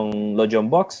los John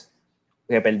Bucks,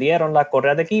 que perdieron las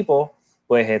correas de equipo.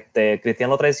 Pues Christian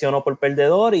lo traicionó por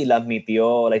perdedor y la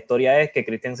admitió. La historia es que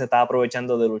Christian se estaba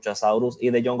aprovechando de Luchasaurus y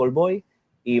de Jungle Boy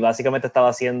y básicamente estaba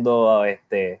haciendo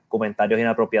comentarios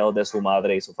inapropiados de su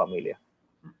madre y su familia.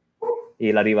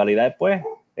 Y la rivalidad después,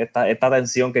 esta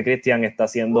tensión que Christian está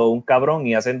haciendo un cabrón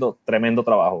y haciendo tremendo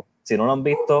trabajo. Si no lo han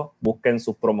visto, busquen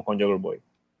sus promos con Jungle Boy.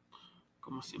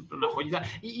 Como siempre, una joyita.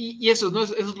 Y eso, ¿no?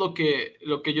 Eso es lo que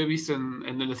yo he visto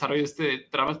en el desarrollo de este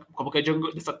trama, como que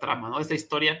esta trama, ¿no? Esta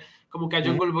historia, como que a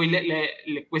Jungle Boy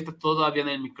le cuesta todavía en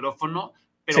el micrófono,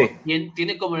 pero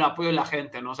tiene como el apoyo de la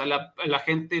gente, ¿no? O sea, la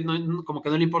gente como que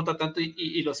no le importa tanto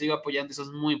y lo sigue apoyando. Eso es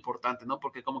muy importante, ¿no?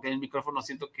 Porque como que en el micrófono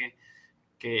siento que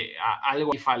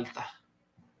algo falta.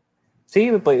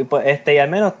 Sí, pues y al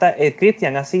menos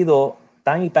Christian ha sido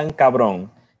tan y tan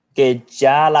cabrón que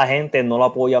ya la gente no lo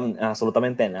apoya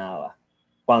absolutamente nada.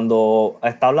 cuando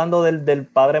está hablando del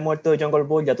padre muerto de Jungle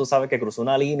Boy, ya tú sabes que cruzó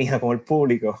una línea con el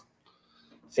público.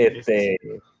 Sí,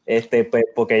 Pues,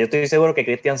 porque yo estoy seguro que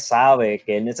Christian sabe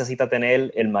que él necesita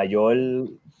tener el mayor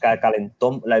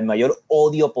calentón, el mayor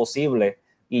odio posible,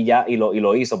 y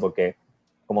lo hizo, porque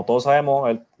como todos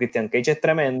sabemos, Christian Cage es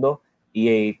tremendo,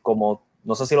 y como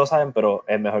no sé si lo saben, pero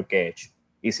es mejor que Edge,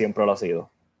 y siempre lo ha sido.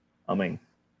 Amén.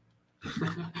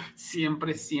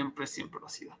 Siempre lo ha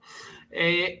sido.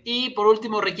 Y por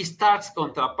último, Ricky Starks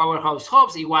contra Powerhouse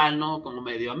Hobbs, igual, ¿no? Como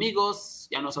medio amigos,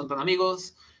 ya no son tan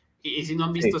amigos. Y si no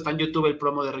han visto, Sí. está en YouTube el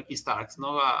promo de Ricky Starks,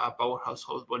 ¿no? A Powerhouse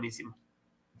Hobbs, buenísimo.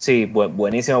 Sí,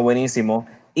 buenísimo, buenísimo.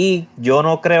 Y yo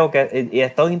no creo que, y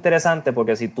esto es interesante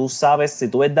porque si tú ves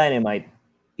Dynamite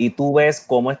y tú ves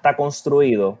cómo está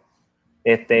construido,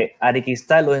 a Ricky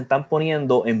Starks los están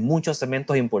poniendo en muchos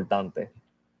segmentos importantes.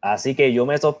 Así que yo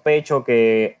me sospecho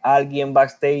que alguien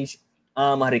backstage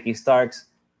ama a Ricky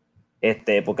Starks,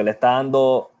 porque le está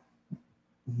dando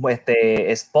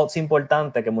spots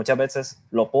importantes que muchas veces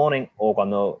lo ponen o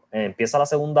cuando empieza la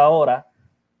segunda hora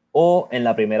o en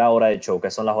la primera hora del show, que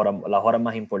son las horas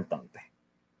más importantes.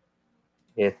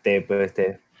 Pues,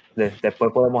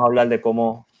 después podemos hablar de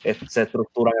cómo se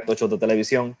estructuran estos shows de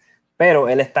televisión, pero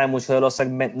él está en muchos de los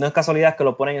segmentos. No es casualidad que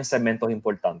lo ponen en segmentos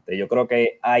importantes. Yo creo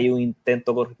que hay un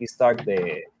intento con Ricky Stark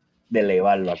de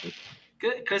elevarlo aquí.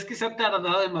 ¿Crees que se ha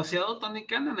tardado demasiado Tony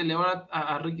Khan en elevar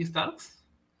a Ricky Starks?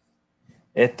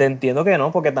 Entiendo que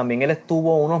no, porque también él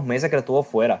estuvo unos meses que estuvo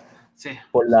fuera. Sí.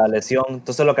 Por la lesión.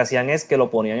 Entonces lo que hacían es que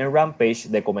lo ponían en Rampage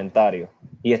de comentario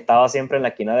y estaba siempre en la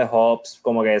esquina de Hobbs,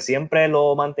 como que siempre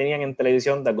lo mantenían en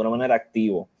televisión de alguna manera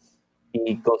activo.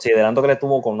 Y considerando que le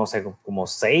tuvo no sé, como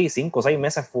 5 o 6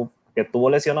 meses que estuvo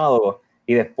lesionado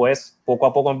y después poco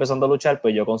a poco empezando a luchar,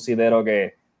 pues yo considero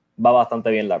que va bastante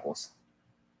bien la cosa.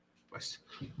 Pues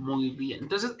muy bien.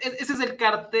 Entonces, ese es el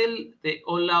cartel de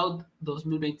All Out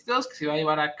 2022 que se va a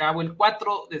llevar a cabo el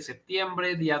 4 de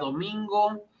septiembre, día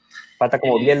domingo. Falta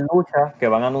como 10 luchas que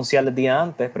van a anunciar el día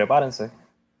antes, prepárense.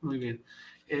 Muy bien.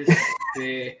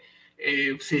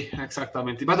 Sí,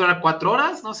 exactamente. Va a durar 4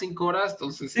 horas, ¿no? 5 horas,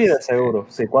 entonces. Sí, de seguro.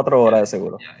 Sí, 4 horas de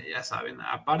seguro. Ya saben,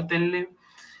 apártenle.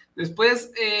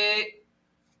 Después,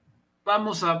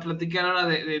 vamos a platicar ahora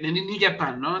de New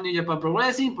Japan, ¿no? New Japan Pro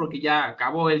Wrestling, porque ya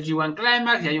acabó el G1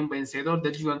 Climax, ya hay un vencedor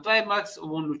del G1 Climax,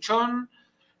 hubo un luchón.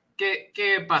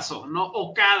 ¿Qué pasó? ¿No?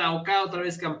 Okada otra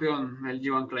vez campeón del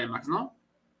G1 Climax, ¿no?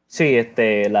 Sí,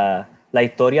 la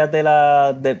historia de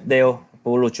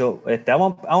Lucho,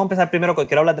 vamos a empezar primero, que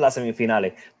quiero hablar de las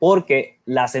semifinales, porque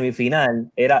la semifinal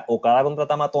era Okada contra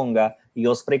Tamatonga y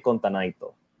Ospreay contra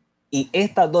Naito. Y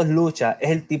estas dos luchas es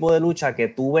el tipo de lucha que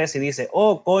tú ves y dices,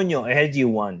 oh, coño, es el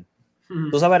G1.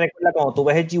 Tú sabes, recuerda cuando tú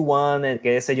ves el G1, el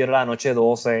que se llora la noche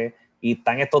 12, y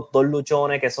están estos dos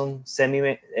luchones que son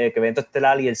evento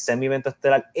estelar y el semi-evento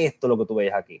estelar, esto es lo que tú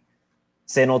ves aquí.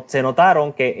 Se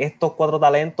notaron que estos 4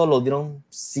 talentos los dieron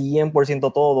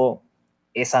 100% todo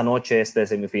esa noche de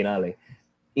semifinales.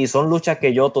 Y son luchas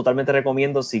que yo totalmente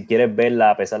recomiendo si quieres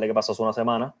verla, a pesar de que pasó hace una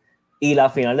semana. Y la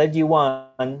final del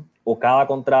G1, Okada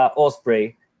contra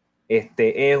Ospreay,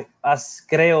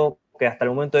 creo que hasta el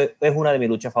momento es una de mis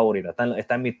luchas favoritas.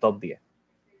 Está en mi top 10.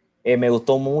 Me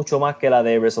gustó mucho más que la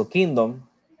de Wrestle Kingdom.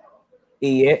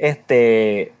 Y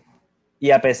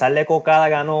a pesar de que Okada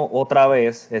ganó otra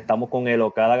vez, estamos con él,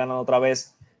 Okada ganó otra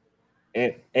vez,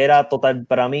 era total,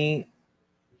 para mí,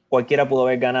 cualquiera pudo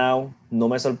haber ganado, no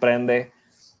me sorprende.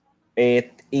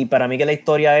 Y para mí que la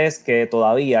historia es que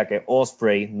todavía que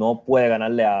Ospreay no puede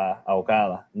ganarle a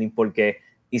Okada, ni porque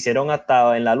hicieron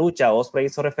hasta en la lucha, Ospreay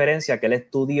hizo referencia a que él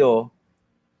estudió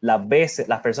las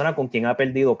personas con quien ha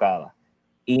perdido Okada.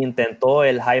 Intentó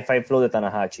el High Five Flow de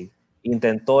Tanahashi,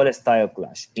 intentó el Style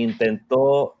Clash,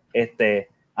 intentó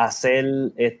hacer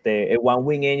el One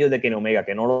Wing Angel de Kenny Omega,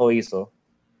 que no lo hizo.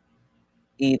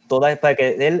 Y para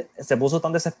que él se puso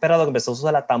tan desesperado que empezó a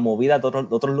usar la tan movida de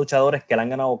otros luchadores que le han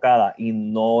ganado a Okada y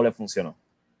no le funcionó.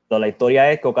 Entonces la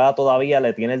historia es que Okada todavía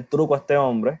le tiene el truco a este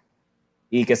hombre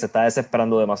y que se está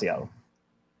desesperando demasiado.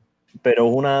 Pero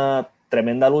es una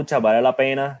tremenda lucha, vale la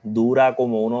pena, dura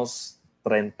como unos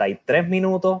 33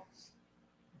 minutos,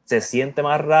 se siente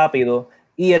más rápido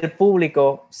y el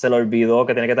público se le olvidó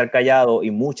que tenía que estar callado y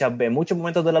muchos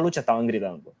momentos de la lucha estaban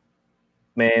gritando.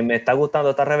 Me está gustando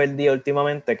esta rebeldía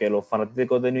últimamente que los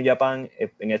fanáticos de New Japan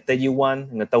en este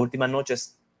G1, en estas últimas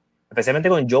noches, especialmente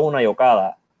con Jonah y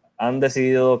Okada, han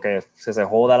decidido que si se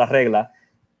joda la regla,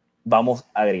 vamos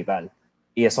a gritar.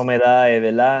 Y eso me da, de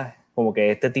verdad, como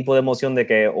que este tipo de emoción de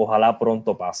que ojalá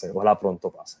pronto pase.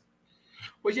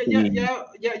 Pues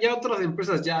ya otras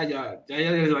empresas ya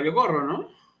les valió gorro, ¿no?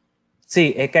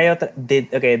 Sí, es que hay otra,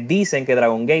 que dicen que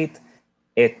Dragon Gate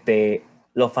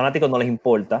los fanáticos no les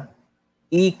importa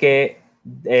y que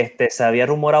se había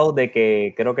rumorado de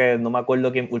que, creo que no me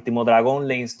acuerdo quién, Último Dragón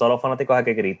le instó a los fanáticos a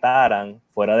que gritaran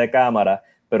fuera de cámara,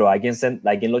 pero alguien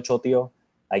lo choteó,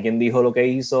 alguien dijo lo que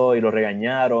hizo y lo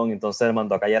regañaron, entonces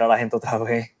mandó a callar a la gente otra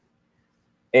vez.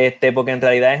 Porque en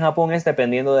realidad en Japón es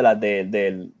dependiendo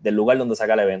del lugar donde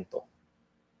saca el evento.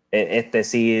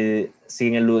 Si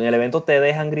en el evento te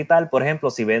dejan gritar, por ejemplo,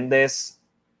 si vendes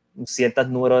ciertos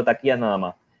números de taquillas nada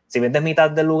más, si vendes mitad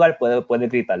del lugar puedes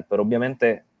gritar, pero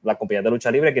obviamente la compañía de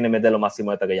lucha libre quiere meter lo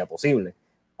máximo de taquilla posible,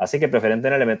 así que prefieren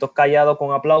tener eventos callados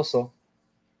con aplausos.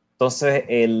 Entonces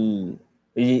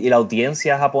y la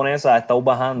audiencia japonesa ha estado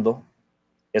bajando,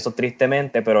 eso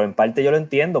tristemente, pero en parte yo lo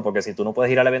entiendo, porque si tú no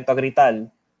puedes ir al evento a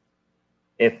gritar,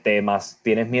 más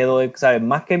tienes miedo, ¿sabes?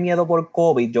 Más que miedo por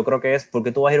COVID, yo creo que es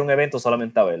porque tú vas a ir a un evento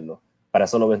solamente a verlo. Para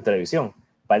eso lo ves en televisión.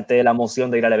 Parte de la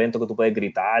emoción de ir al evento que tú puedes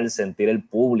gritar, sentir el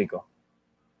público.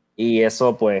 Y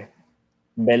eso, pues,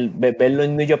 verlo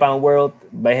en New Japan World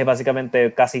es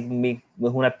básicamente es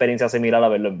una experiencia similar a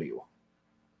verlo en vivo.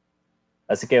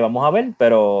 Así que vamos a ver,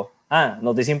 pero...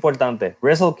 noticia importante.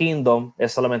 Wrestle Kingdom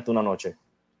es solamente una noche.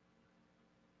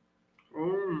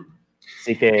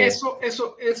 Así que eso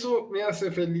me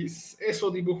hace feliz.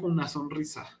 Eso dibuja una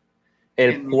sonrisa.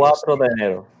 El 4 de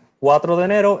enero. 4 de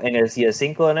enero, y el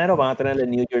 5 de enero van a tener el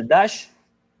New Year Dash.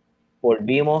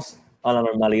 Volvimos a la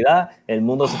normalidad. El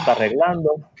mundo se está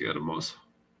arreglando. Qué hermoso.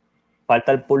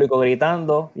 Falta el público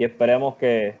gritando y esperemos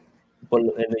que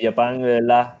el Japan,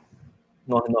 ¿verdad?,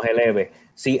 nos eleve.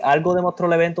 Si algo demostró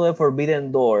el evento de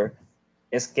Forbidden Door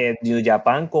es que New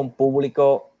Japan con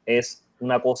público es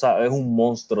una cosa, es un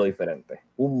monstruo diferente,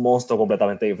 un monstruo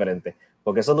completamente diferente,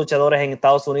 porque esos luchadores en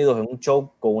Estados Unidos en un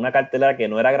show con una cartelera que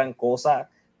no era gran cosa,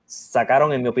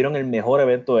 sacaron, en mi opinión, el mejor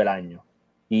evento del año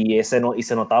y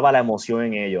se notaba la emoción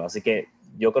en ellos, así que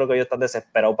yo creo que ellos están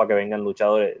desesperados para que vengan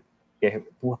luchadores,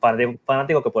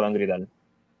 fanáticos que puedan gritar.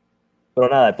 Pero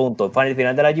nada, el punto, el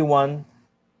final de la G1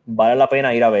 vale la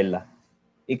pena ir a verla.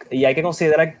 Y hay que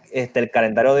considerar el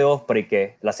calendario de Ospreay,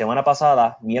 que la semana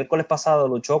pasada, miércoles pasado,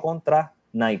 luchó contra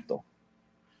Naito.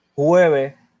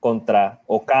 Jueves contra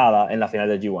Okada en la final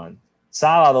del G1.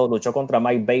 Sábado luchó contra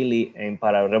Mike Bailey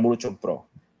para Revolution Pro.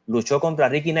 Luchó contra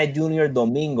Ricky Knight Jr.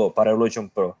 domingo para Revolution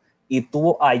Pro. Y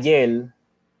tuvo ayer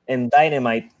en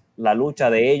Dynamite la lucha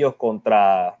de ellos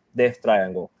contra Death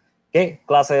Triangle. ¿Qué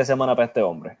clase de semana para este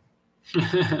hombre?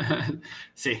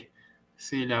 Sí,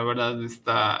 la verdad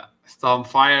está on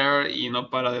fire y no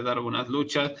para de dar buenas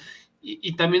luchas.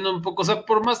 Y también un poco, o sea,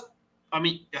 por más, a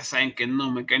mí ya saben que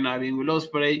no me cae nada bien Will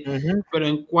Ospreay, pero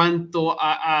en cuanto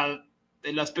a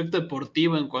el aspecto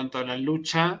deportivo, en cuanto a la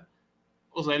lucha,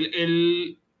 o sea,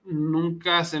 él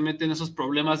nunca se mete en esos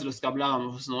problemas de los que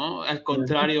hablábamos, ¿no? Al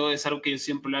contrario, es algo que yo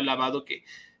siempre le he alabado, que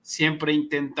siempre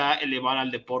intenta elevar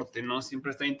al deporte, ¿no?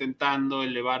 Siempre está intentando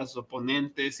elevar a sus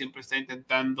oponentes, siempre está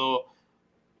intentando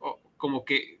como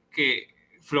que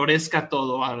florezca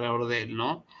todo alrededor de él,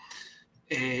 ¿no?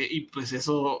 Y pues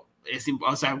eso es,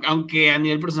 o sea, aunque a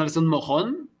nivel personal es un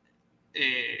mojón,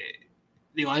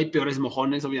 digo, hay peores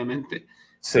mojones, obviamente,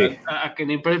 sí. a que a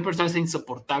nivel personal sea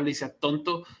insoportable y sea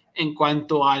tonto, en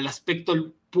cuanto al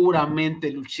aspecto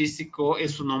puramente luchístico,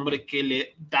 es un hombre que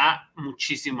le da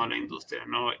muchísimo a la industria,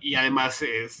 ¿no? Y además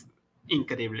es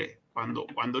increíble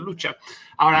cuando lucha.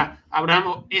 Ahora,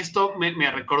 Abraham, esto me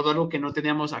recordó algo que no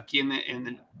teníamos aquí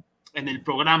en el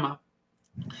programa,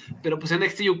 pero pues en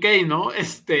NXT UK, ¿no?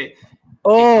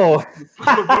 Porque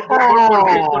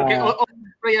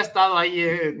ya ha estado ahí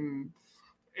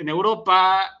en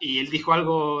Europa y él dijo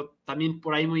algo también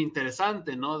por ahí muy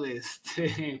interesante, ¿no? A ver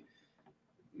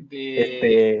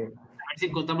si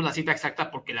encontramos la cita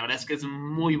exacta, porque la verdad es que es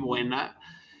muy buena.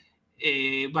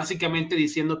 Básicamente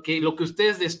diciendo que lo que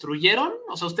ustedes destruyeron,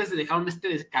 o sea, ustedes dejaron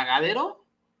cagadero,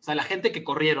 o sea, la gente que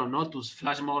corrieron, ¿no? Tus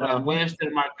Flash Morgan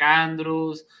Webster, Mark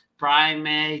Andrews,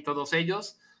 Primate, todos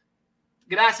ellos,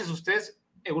 gracias a ustedes,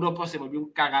 Europa se volvió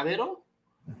un cagadero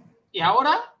y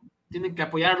ahora tienen que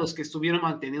apoyar a los que estuvieron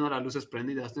manteniendo las luces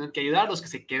prendidas, tienen que ayudar a los que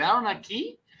se quedaron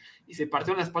aquí y se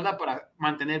partieron la espalda para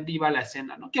mantener viva la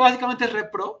escena, ¿no? Que básicamente es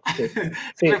repro,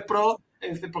 sí. Repro,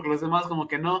 porque los demás como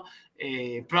que no,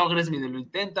 Progress medio lo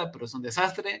intenta, pero es un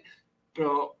desastre,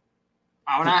 pero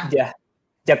ahora...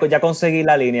 Ya conseguí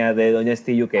la línea de Doña NXT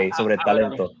UK sobre el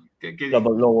talento.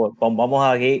 Vamos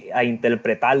aquí a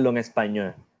interpretarlo en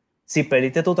español. Si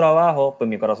perdiste tu trabajo, pues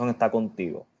mi corazón está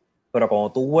contigo. Pero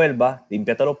cuando tú vuelvas,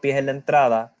 límpiate los pies en la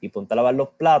entrada y ponte a lavar los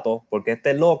platos, porque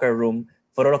este locker room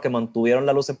fueron los que mantuvieron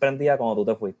la luz prendida cuando tú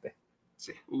te fuiste.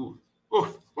 Sí.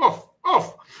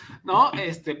 ¿No?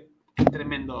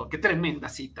 Qué tremenda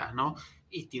cita, ¿no?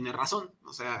 Y tiene razón.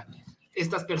 O sea,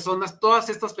 estas personas, todas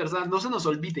estas personas, no se nos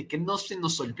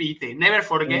olvide, never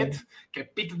forget que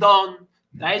Pete Dunne,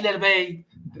 Tyler Bate,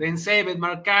 Trent Seven,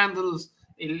 Mark Andrews,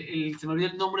 se me olvidó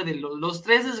el nombre de los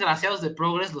tres desgraciados de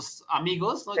Progress, los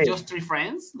amigos, ¿no? Just Three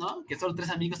Friends, ¿no? Que solo tres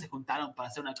amigos se juntaron para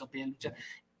hacer una compañía de lucha.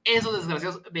 Esos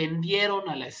desgraciados vendieron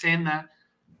a la escena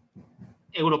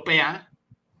europea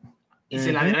y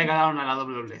se la regalaron a la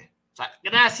WWE. O sea,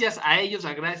 gracias a ellos,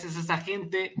 gracias a esa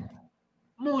gente,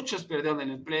 muchos perdieron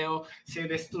el empleo, se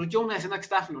destruyó una escena que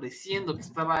estaba floreciendo, que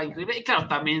estaba increíble, y claro,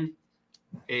 también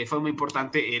fue muy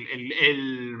importante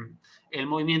el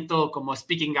movimiento como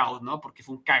speaking out, ¿no? Porque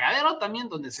fue un cagadero también,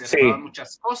 donde se revelaron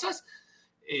muchas cosas,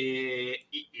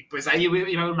 y pues ahí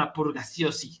iba a haber una purga, sí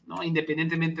o sí, ¿no?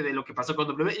 Independientemente de lo que pasó con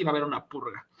WWE, iba a haber una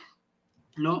purga,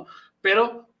 ¿no?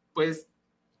 Pero, pues,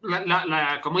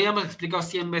 como ya hemos explicado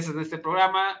 100 veces en este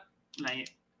programa, la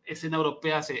escena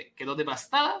europea se quedó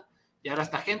devastada, y ahora a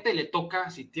esta gente le toca,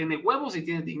 si tiene huevos, si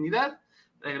tiene dignidad,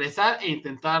 regresar e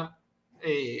intentar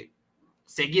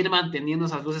seguir manteniendo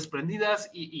esas luces prendidas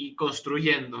y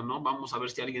construyendo, ¿no? Vamos a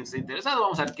ver si alguien está interesado,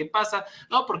 vamos a ver qué pasa,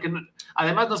 ¿no? Porque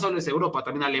además no solo es Europa,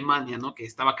 también Alemania, ¿no? Que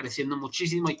estaba creciendo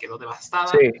muchísimo y quedó devastada.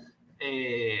 Sí.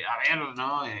 A ver,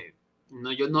 ¿no?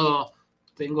 No, yo no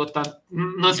tengo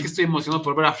no es que estoy emocionado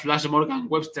por ver a Flash Morgan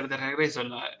Webster de regreso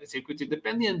en el circuito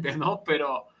independiente, ¿no?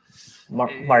 Pero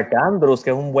Mark Andrews, que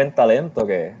es un buen talento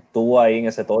que estuvo ahí en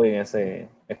ese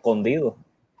escondido.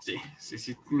 Sí.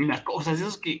 O sea,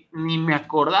 esos que ni me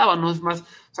acordaba, ¿no? Es más, o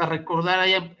sea, recordar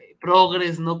ahí a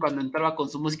Progress, ¿no? Cuando entraba con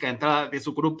su música de entrada de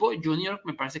su grupo, Junior,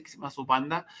 me parece que se llama su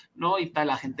banda, ¿no? Y tal,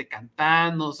 la gente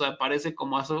cantando, o sea, parece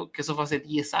como que eso fue hace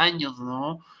 10 años,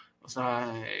 ¿no? O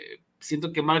sea,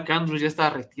 siento que Mark Andrews ya está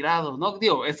retirado, ¿no?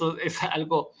 Digo, eso es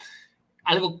algo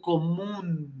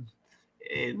común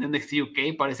en NXT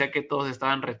UK, parecía que todos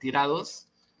estaban retirados.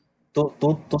 ¿Tú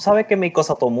sabes que Meiko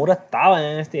Satomura estaba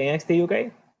en NXT UK?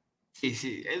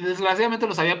 Sí, desgraciadamente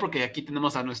lo sabía porque aquí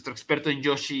tenemos a nuestro experto en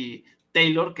Yoshi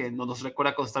Taylor, que nos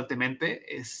recuerda constantemente,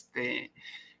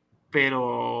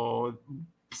 pero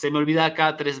se me olvida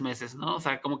cada 3 meses, ¿no? O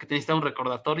sea, como que necesita un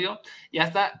recordatorio, y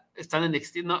hasta están en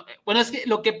NXT, ¿no? Bueno, es que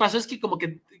lo que pasó es que como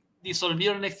que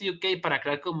disolvieron NXT UK para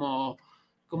crear ¿cómo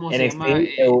se llama?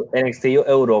 NXT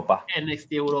Europa.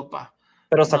 NXT Europa.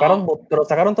 Pero sacaron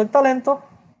todo el talento,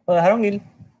 lo dejaron ir.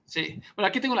 Sí, bueno,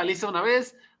 aquí tengo la lista una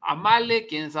vez. Amale,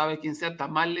 quién sabe quién sea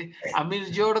Tamale,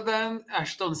 Amir Jordan,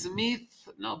 Ashton Smith,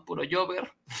 no, puro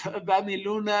Jover, Dani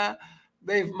Luna,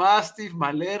 Dave Mastiff,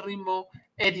 Malérrimo,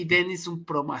 Eddie Dennis, un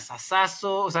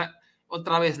promasasazo, o sea,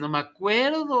 otra vez, no me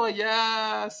acuerdo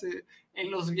ya en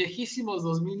los viejísimos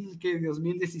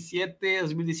 2017,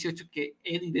 2018, que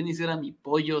Eddie Dennis era mi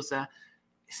pollo, o sea,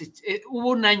 hubo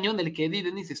un año en el que Eddie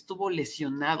Dennis estuvo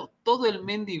lesionado, todo el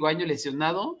mendigo año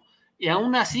lesionado, y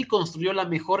aún así construyó la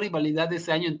mejor rivalidad de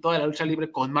ese año en toda la lucha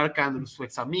libre con Mark Andrews, su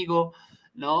ex amigo,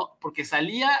 ¿no? Porque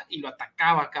salía y lo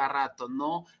atacaba cada rato,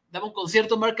 ¿no? Daba un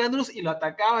concierto Mark Andrews y lo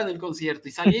atacaba en el concierto,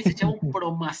 y salía y se echaba un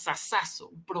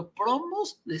promasasazo,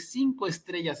 promos de 5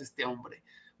 estrellas este hombre.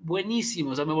 Buenísimo,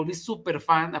 o sea, me volví súper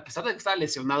fan, a pesar de que estaba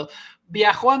lesionado.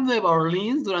 Viajó a Nueva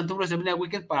Orleans durante un WrestleMania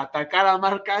Weekend para atacar a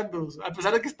Mark Andrews, a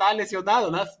pesar de que estaba lesionado,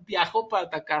 ¿no? Viajó para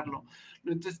atacarlo.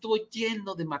 Entonces estuvo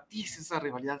lleno de matices esa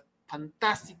rivalidad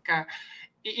fantástica,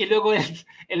 y luego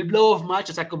el blow of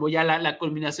match, o sea, como ya la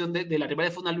culminación de la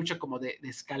rivalidad, fue una lucha como de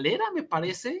escalera, me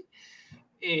parece,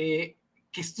 que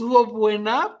estuvo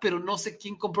buena, pero no sé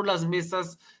quién compró las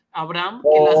mesas, Abraham.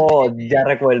 Ya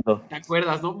recuerdo. ¿Te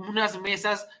acuerdas, no? Unas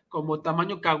mesas como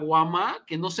tamaño caguama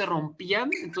que no se rompían,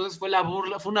 entonces fue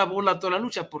una burla toda la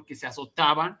lucha, porque se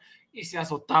azotaban,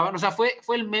 o sea, fue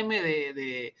el meme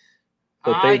de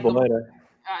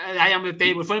I am the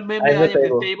table, fue el meme de I am the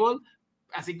table,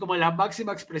 así como la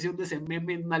máxima expresión de ese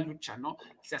meme en una lucha, ¿no?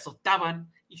 Se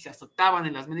azotaban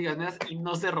en las mendigas mesas y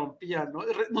no se rompían, ¿no?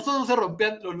 No solo no se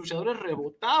rompían, los luchadores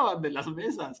rebotaban de las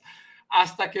mesas,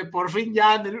 hasta que por fin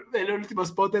ya en el último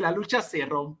spot de la lucha se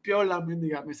rompió la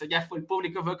mendiga mesa, ya fue el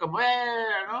público, fue como,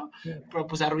 ¿no? Pero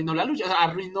pues arruinó la lucha, o sea,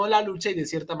 arruinó la lucha y de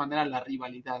cierta manera la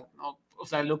rivalidad, ¿no? O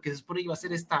sea, lo que se supone iba a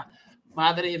ser esta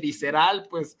madre visceral,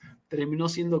 pues terminó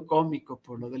siendo cómico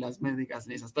por lo de las mendigas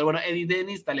mesas. Pero bueno, Eddie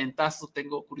Dennis, talentazo,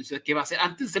 tengo curiosidad qué va a hacer.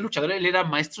 Antes de ser luchador, él era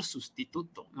maestro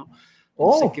sustituto, ¿no?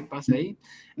 No sé qué pasa ahí.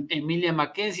 Emilia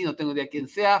Mackenzie, no tengo idea quién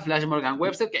sea. Flash Morgan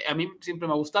Webster, que a mí siempre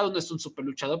me ha gustado, no es un super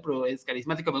luchador, pero es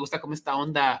carismático, me gusta como esta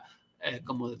onda,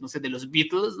 como, no sé, de los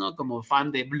Beatles, ¿no? Como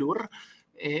fan de Blur.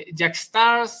 Jack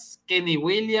Stars, Kenny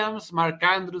Williams, Mark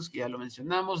Andrews, que ya lo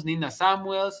mencionamos, Nina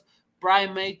Samuels,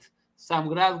 Primate, Sam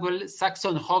Gradwell,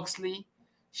 Saxon Huxley,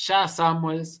 Shah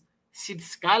Samuels, Sid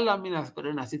Scala, mira,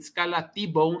 Sid Scala,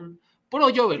 T-Bone, puro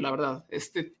Jover, la verdad.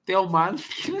 Teoman,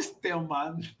 ¿quién es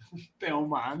Teoman?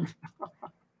 Teoman.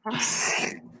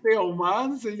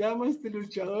 Teoman se llama este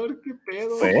luchador, qué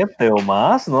pedo. Pues,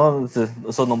 Teomás, ¿no?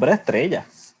 Su nombre es estrella.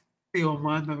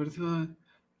 Teoman, a ver si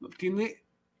tiene.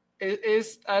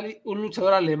 Es un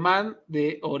luchador alemán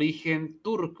de origen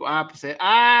turco. Pues es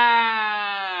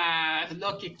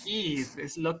Loki Kid.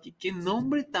 Es Loki. ¿Qué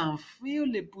nombre tan feo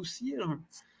le pusieron?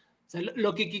 O sea,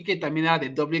 Loki Kid, que también era de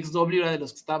WXW, era de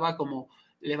los que estaba como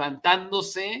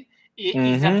levantándose y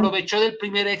se aprovechó del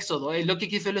primer éxodo. El Loki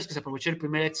Kid fue de los que se aprovechó del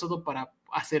primer éxodo para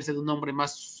hacerse de un hombre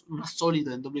más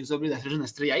sólido en WXW, de hacerse una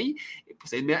estrella ahí.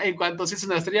 Pues en cuanto se hizo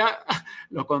una estrella,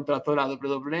 lo contrató la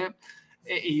WWE.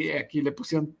 Y aquí le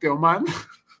pusieron Teoman.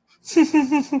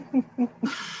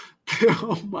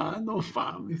 Teoman, no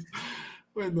mames.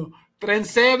 Bueno, Trent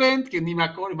Seven, que ni me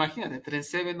acuerdo, imagínate, Trent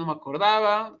Seven no me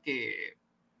acordaba.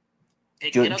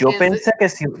 Yo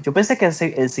pensé que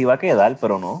él se iba a quedar,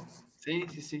 pero no. Sí.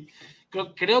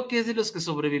 Creo que es de los que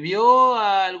sobrevivió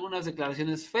a algunas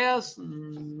declaraciones feas,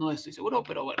 no estoy seguro,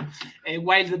 pero bueno.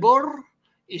 Wild Boar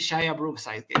y Shia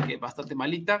Brookside, que es bastante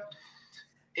malita.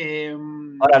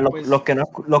 Ahora, pues, los que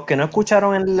no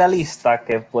escucharon en la lista,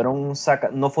 que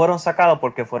no fueron sacados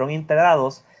porque fueron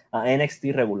integrados a NXT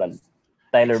regular.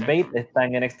 Tyler Bate está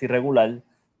en NXT regular.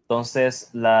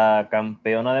 Entonces, la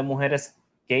campeona de mujeres,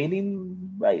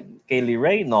 Kaylee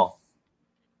Ray, no,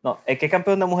 el que es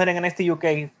campeón de mujeres en NXT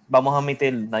UK, vamos a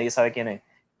admitir, nadie sabe quién es.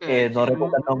 No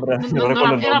recuerdo el nombre.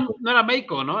 No era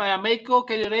Meiko, ¿no? Era Meiko,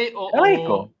 Kaylee Ray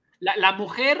o la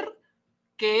mujer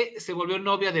que se volvió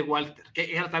novia de Walter,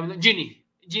 que era también Ginny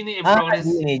en Progress.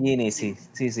 Ginny, sí.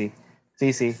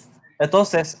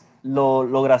 Entonces,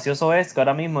 lo gracioso es que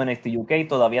ahora mismo NXT UK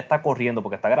todavía está corriendo,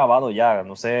 porque está grabado ya,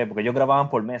 no sé, porque ellos grababan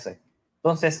por meses.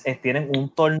 Entonces, tienen un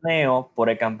torneo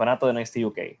por el campeonato de NXT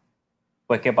UK.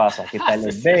 Pues, ¿qué pasa? Que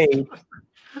Tyler Bate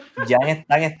ya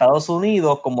está en Estados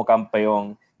Unidos como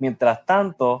campeón. Mientras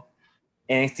tanto,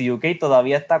 NXT UK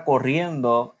todavía está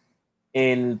corriendo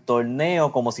el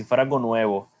torneo como si fuera algo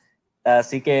nuevo.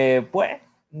 Así que, pues,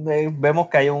 vemos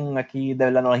que hay aquí, de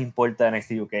verdad no les importa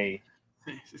NXT UK.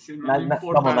 Sí, no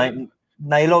importa.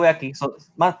 Nadie lo ve aquí.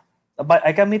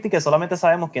 Hay que admitir que solamente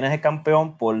sabemos quién es el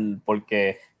campeón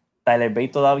porque Tyler Bate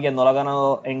todavía no lo ha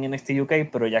ganado en NXT UK,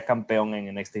 pero ya es campeón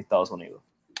en NXT Estados Unidos.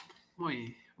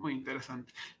 Muy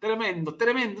interesante. Tremendo.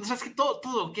 O sea, es que todo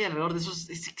lo que hay alrededor de eso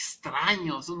es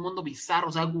extraño, es un mundo bizarro.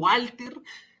 O sea, Walter,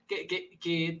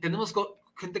 que tenemos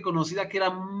gente conocida que era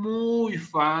muy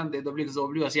fan de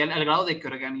WXW, así al grado de que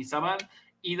organizaban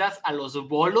idas a los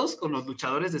bolos con los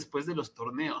luchadores después de los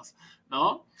torneos,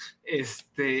 ¿no?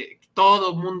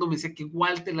 Todo el mundo me decía que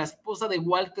Walter, la esposa de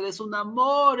Walter es un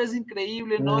amor, es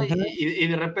increíble, ¿no? Y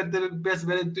de repente ves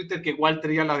ver en Twitter que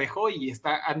Walter ya la dejó y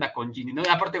anda con Ginny, ¿no? Y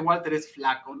aparte Walter es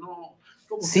flaco, ¿no?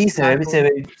 Sí, se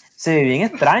ve bien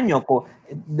extraño.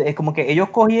 Es como que ellos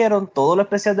cogieron todo lo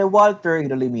especial de Walter y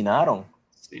lo eliminaron.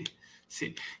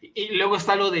 Sí. Y luego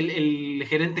está lo del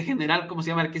gerente general, ¿cómo se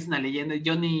llama? Que es una leyenda,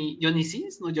 Johnny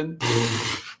Sins, ¿no?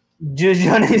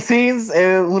 Johnny Sins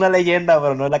es una leyenda,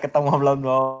 pero no es la que estamos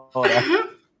hablando ahora.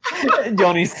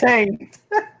 Johnny Saint.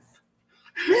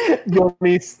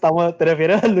 ¿Te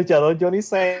refieres al luchador Johnny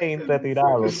Saint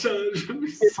retirado?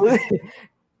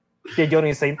 Que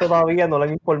Johnny Saint todavía no le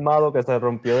han informado que se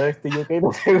rompió de UK,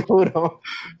 no seguro.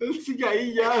 Él sigue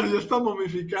ahí ya está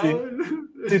momificado.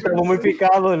 Sí, está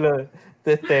momificado.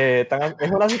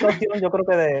 Es una situación, yo creo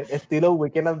que de estilo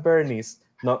Weekend at Bernie's.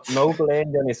 No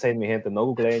googleen Johnny Saint, mi gente, no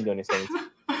googleen Johnny Saint.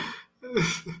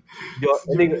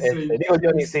 Digo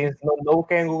Johnny Saint, no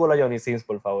busquen en Google a Johnny Saint,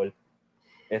 por favor.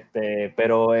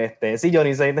 Pero sí,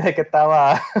 Johnny Saint es el que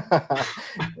estaba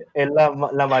en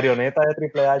la marioneta de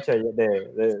Triple H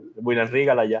de William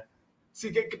Regal allá.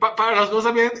 Sí, que para los dos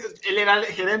también, él era el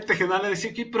gerente general,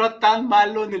 decía que pero tan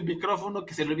malo en el micrófono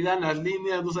que se le olvidan las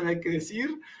líneas, no sabía qué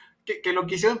decir, que lo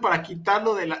que hicieron para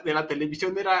quitarlo de la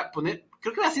televisión era poner,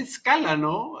 creo que era así escala,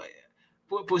 ¿no?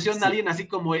 Pusieron a alguien así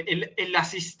como el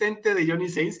asistente de Johnny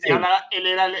Saints, y ahora él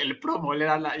era el promo, él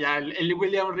era el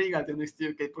William Regal de NXT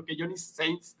UK, porque Johnny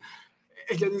Saints.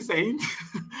 Sí, Johnny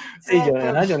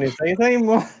Saints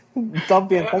mismo.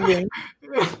 También.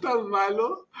 Era tan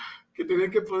malo que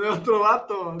tenía que poner otro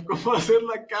vato, como hacer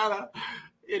la cara.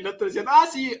 Y el otro decía,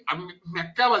 sí, me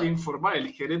acaba de informar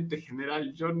el gerente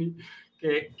general Johnny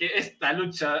que esta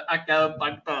lucha ha quedado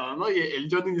pactada, ¿no? Y el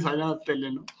Johnny salió a la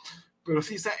tele, ¿no? Pero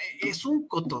sí, es un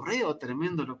cotorreo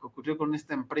tremendo lo que ocurrió con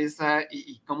esta empresa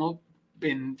y cómo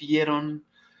vendieron.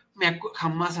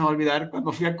 Jamás se me va a olvidar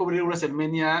cuando fui a cubrir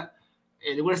WrestleMania,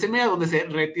 donde se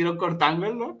retiró Kurt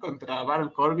Angle, ¿no? Contra Baron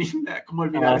Corbin. ¿Cómo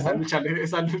olvidar esa lucha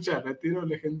de retiro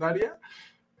legendaria?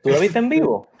 ¿Tú lo viste en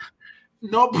vivo?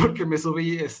 No, porque me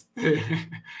subí, es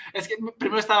que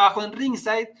primero estaba abajo en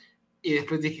ringside y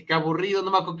después dije que aburrido, no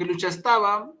me acuerdo qué lucha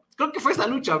estaba. Creo que fue esta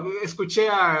lucha, escuché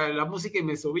la música y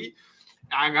me subí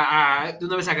de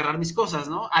una vez a agarrar mis cosas,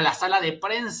 ¿no? A la sala de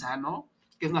prensa, ¿no?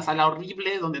 Que es una sala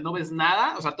horrible donde no ves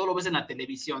nada, o sea, todo lo ves en la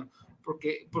televisión,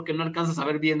 porque no alcanzas a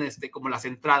ver bien como las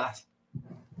entradas.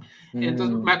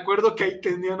 Entonces me acuerdo que ahí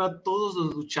tenían a todos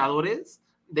los luchadores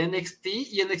de NXT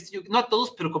y NXT UK, no a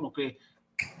todos, pero como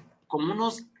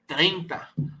unos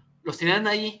 30. Los tenían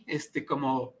ahí,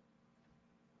 como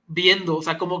viendo, o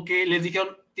sea, como que les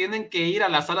dijeron, tienen que ir a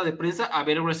la sala de prensa a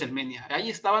ver WrestleMania. Ahí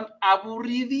estaban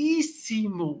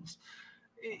aburridísimos.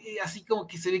 Así como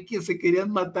que se ve que se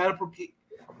querían matar porque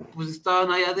pues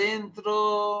estaban ahí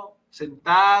adentro,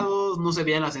 sentados, no se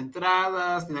veían las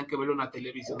entradas, tenían que ver una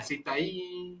televisioncita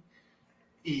ahí.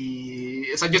 Y,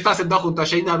 o sea, yo estaba sentado junto a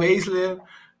Shayna Baszler,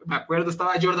 me acuerdo,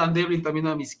 estaba Jordan Devlin también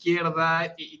a mi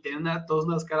izquierda, y tenían todas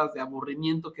unas caras de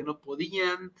aburrimiento que no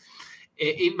podían.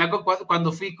 Y me acuerdo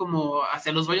cuando fui como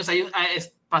hacia los baños, ahí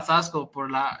pasadas como por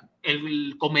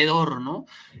el comedor, ¿no?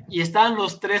 Y estaban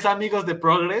los 3 amigos de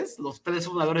Progress, los 3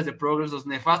 fundadores de Progress, los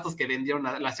nefastos que vendieron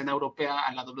la escena europea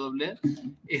a la WWE,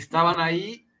 estaban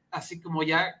ahí así como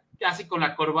ya casi con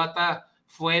la corbata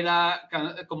fuera,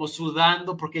 como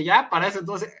sudando, porque ya para ese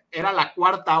entonces era la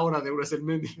 4ª hora de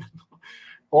WrestleMania, ¿no?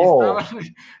 Oh.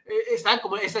 Estaban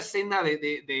como esa escena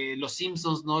de Los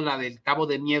Simpsons, ¿no? La del Cabo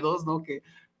de Miedos, ¿no? Que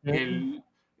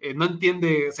no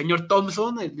entiende señor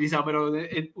Thompson, dice Homero,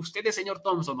 usted es señor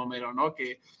Thompson, Homero, ¿no?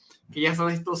 Que ya están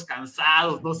estos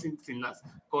cansados, ¿no? Sin las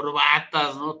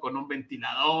corbatas, ¿no? Con un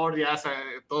ventilador, ya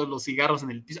todos los cigarros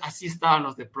en el piso, así estaban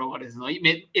los de Progress, ¿no? Y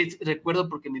recuerdo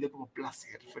porque me dio como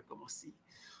placer, fue como sí.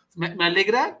 Me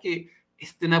alegra que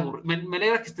estén me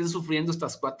alegra que estén sufriendo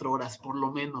estas 4 horas, por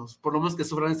lo menos que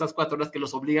sufran estas 4 horas que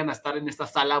los obligan a estar en esta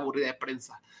sala aburrida de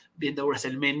prensa, viendo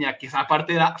WrestleMania, que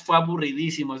aparte fue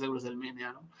aburridísimo ese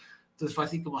WrestleMania, ¿no? Entonces fue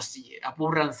así como, sí,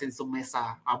 abúrranse en su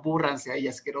mesa, abúrranse ahí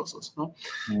asquerosos, ¿no?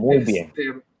 Muy bien.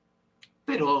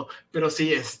 Pero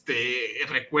sí,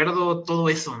 recuerdo todo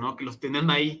eso, ¿no? Que los tenían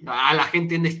ahí, a la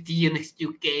gente en NXT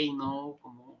UK, ¿no?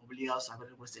 Como obligados a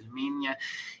ver WrestleMania.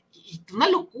 Y una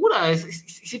locura,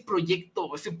 ese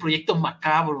proyecto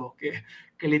macabro que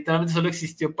literalmente solo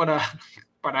existió para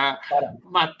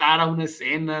matar a una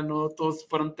escena, ¿no? Todos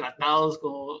fueron tratados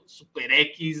como Super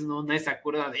X, ¿no? Nadie se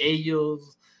acuerda de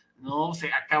ellos, ¿no?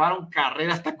 Se acabaron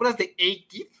carreras. ¿Te acuerdas de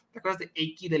A-Kid? ¿Te acuerdas de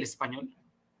A-Kid del español?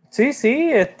 Sí,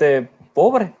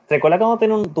 pobre. ¿Recuerda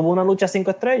cuando tuvo una lucha 5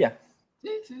 estrellas?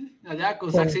 Sí, allá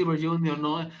con Zack Sabre Jr.,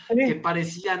 ¿no? Sí. Que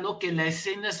parecía, ¿no? Que la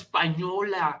escena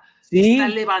española está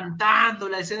levantando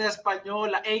la escena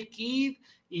española. A-Kid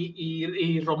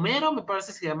y Romero, me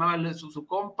parece que se llamaba su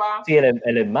compa. Sí,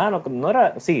 el hermano, no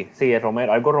era, sí, es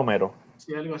Romero, algo Romero.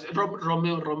 Sí, algo así.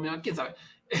 Romeo, quién sabe.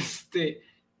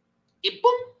 Y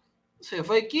pum, se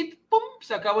fue Kid, pum,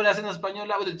 se acabó la escena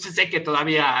española. Sé que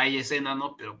todavía hay escena,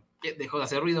 ¿no? Pero dejó de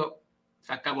hacer ruido.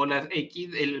 Se acabó la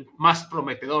Kid, el más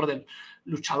prometedor del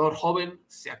luchador joven,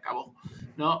 se acabó,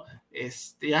 ¿no?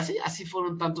 Así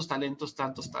fueron tantos talentos,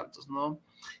 tantos, ¿no?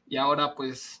 Y ahora,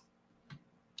 pues,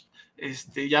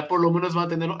 ya por lo menos van a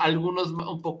tener algunos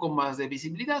un poco más de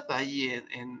visibilidad ahí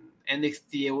en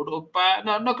NXT Europa.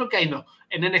 No creo que ahí no.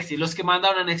 En NXT, los que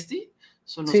mandaron a NXT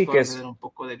son los que van a tener un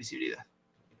poco de visibilidad.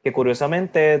 Que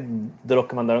curiosamente, de los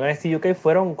que mandaron a NXT UK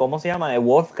fueron, ¿cómo se llama?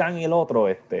 Wolfgang y el otro,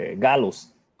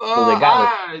 Gallus.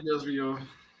 Ay, Dios mío.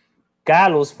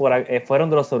 Gallus fueron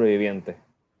de los sobrevivientes.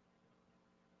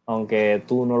 Aunque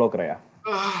tú no lo creas.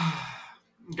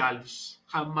 Gallus.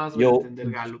 Jamás voy a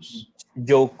entender Gallus.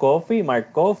 Joe Coffey,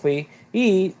 Mark Coffey,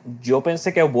 y yo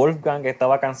pensé que Wolfgang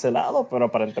estaba cancelado, pero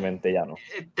aparentemente ya no.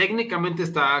 Técnicamente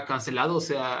está cancelado, o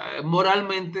sea,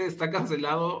 moralmente está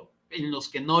cancelado en los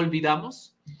que no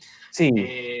olvidamos. Sí.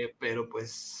 Pero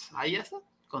pues ahí ya está,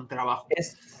 con trabajo.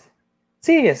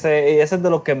 Sí, ese es de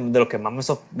los que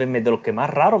más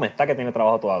raro me está que tiene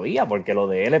trabajo todavía, porque lo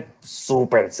de él es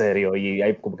súper serio y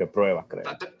hay como que pruebas, creo.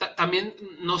 También,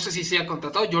 no sé si se ha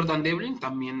contratado Jordan Devlin,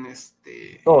 también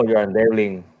Jordan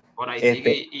Devlin. Por ahí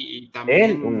sigue y también...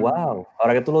 Él, wow,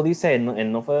 ahora que tú lo dices,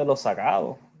 él no fue de los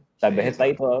sacados. Tal vez está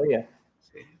ahí todavía.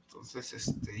 Sí,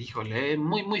 entonces, híjole,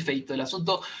 muy, muy feito el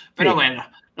asunto, pero bueno,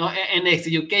 ¿no? En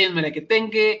NXT UK, en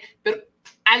Merequetengue, pero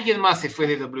alguien más se fue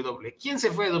de WWE. ¿Quién se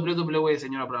fue de WWE,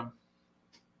 señor Abraham?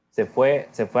 ¿Se fue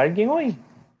alguien hoy?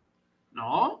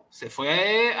 No, se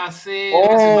fue hace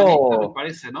una semanita, me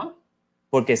parece, ¿no?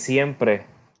 Porque siempre,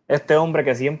 este hombre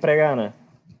que siempre gana,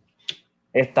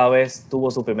 esta vez tuvo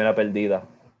su primera perdida.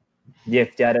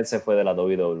 Jeff Jarrett se fue de la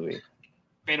WWE.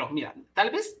 Pero mira, tal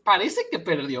vez parece que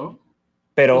perdió,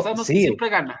 Pero sabemos sí. que siempre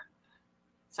gana.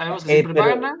 Sabemos que siempre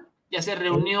gana. Ya se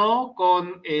reunió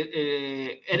con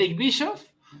Eric Bischoff,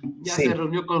 ya se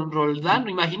reunió con Roldán.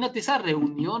 Imagínate esa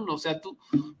reunión, o sea,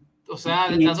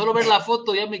 de tan solo ver la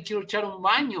foto ya me quiero echar un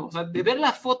baño. O sea, de ver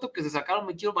la foto que se sacaron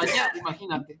me quiero bañar,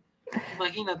 imagínate.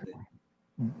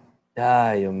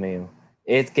 Ay, Dios mío.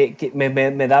 Es que me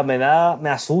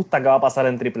asusta qué va a pasar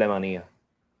en Triple Manía.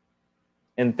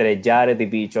 Entre Jared y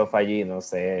Bischoff allí, no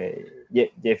sé.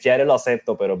 Jeff Jarrett lo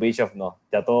acepto, pero Bischoff no.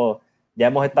 Ya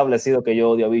hemos establecido que yo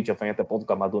odio a Bischoff en este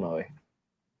podcast más de una vez.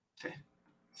 Sí.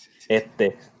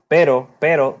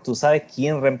 Pero, ¿tú sabes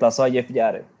quién reemplazó a Jeff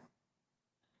Jarrett?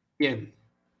 Bien.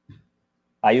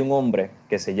 Hay un hombre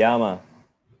que se llama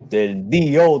del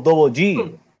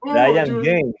D.O.G. Ryan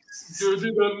James.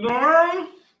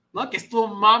 ¿No? Que estuvo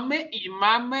mame,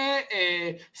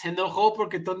 se enojó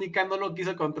porque Tony Khan no lo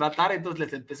quiso contratar, entonces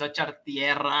les empezó a echar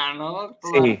tierra, ¿no?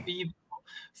 Sí. O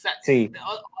sea,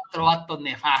 otro vato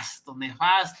nefasto,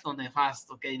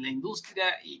 que en la industria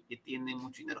y que tiene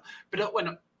mucho dinero. Pero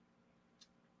bueno,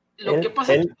 lo que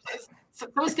pasa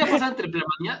 ¿sabes qué ha pasado en Triple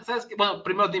Manía? ¿Sabes qué? Bueno,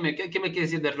 primero dime, ¿qué me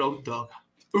quieres decir de Road Dogg?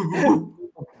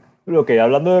 Ok,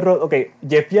 hablando de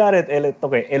Jeff Jarrett,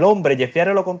 el hombre, Jeff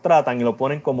Jarrett lo contratan y lo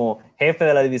ponen como jefe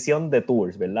de la división de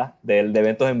tours, ¿verdad? De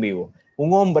eventos en vivo.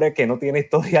 Un hombre que no tiene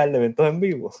historial de eventos en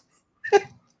vivo.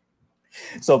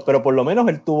 Pero por lo menos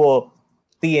él tuvo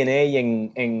TNA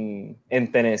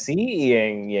en Tennessee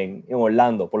y en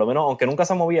Orlando. Por lo menos, aunque nunca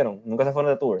se movieron, nunca se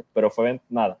fueron de tour, pero fue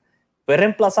nada. Fue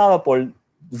reemplazado por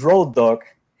Road Dogg,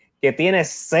 que tiene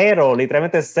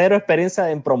literalmente cero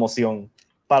experiencia en promoción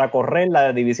para correr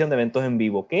la división de eventos en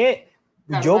vivo.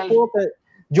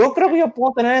 Yo creo que yo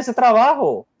puedo tener ese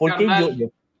trabajo. Porque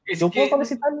yo puedo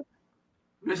solicitarlo.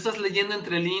 No estás leyendo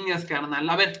entre líneas, carnal.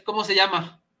 A ver, ¿cómo se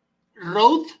llama?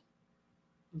 Road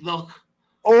Dogg.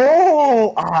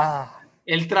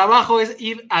 El trabajo es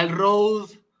ir al road.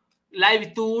 Live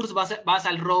tours, vas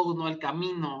al road, no al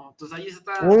camino. Entonces ahí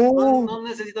está. No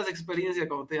necesitas experiencia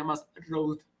cuando te llamas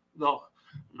Road Dogg,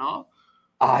 ¿no?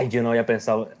 Ay, yo no había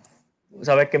pensado.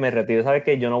 Sabes que me retiro, sabes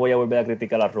que yo no voy a volver a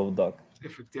criticar a Road Dogg.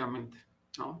 Efectivamente.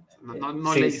 No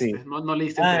leíste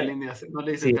entre líneas. No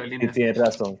leíste entre líneas. Tienes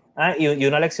razón. Y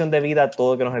una lección de vida a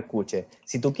todo que nos escuche.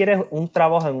 Si tú quieres un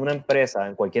trabajo en una empresa,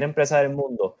 en cualquier empresa del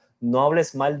mundo, no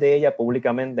hables mal de ella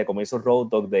públicamente como hizo Road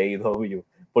Dogg de AEW.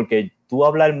 Porque tú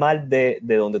hablar mal de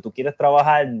donde tú quieres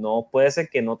trabajar, no puede ser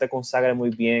que no te consagre muy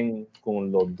bien con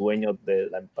los dueños de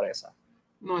la empresa.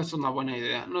 No es una buena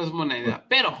idea,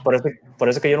 pero... Por eso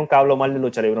es que yo nunca hablo mal de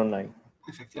lucha libre online.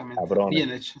 Efectivamente, cabrones.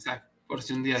 Bien hecho, o sea, por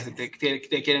si un día te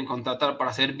quieren contratar para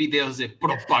hacer videos de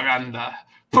propaganda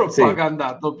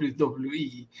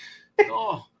WWE.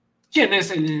 No. ¿Quién es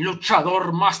el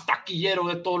luchador más taquillero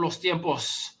de todos los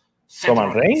tiempos? Seth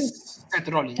Rollins, el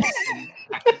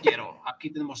taquillero.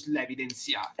 Aquí tenemos la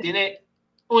evidencia. Tiene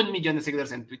 1 millón de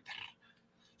seguidores en Twitter.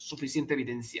 Suficiente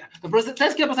evidencia. Pero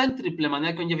 ¿sabes qué va a pasar en Triple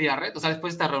Manía con Jeff Jarrett? O sea,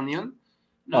 después de esta reunión,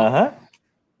 ¿no?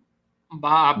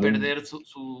 Va a perder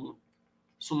su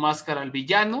máscara al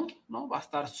villano, ¿no? Va a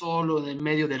estar solo en el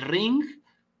medio del ring,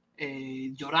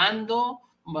 llorando.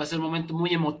 Va a ser un momento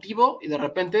muy emotivo y de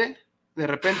repente...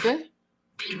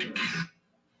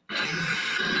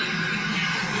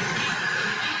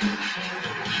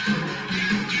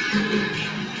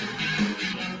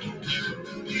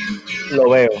 Lo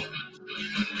veo.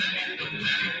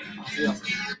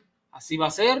 Así va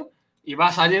a ser. Y va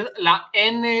a salir la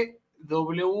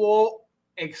NWO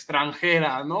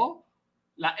extranjera, ¿no?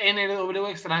 La NWO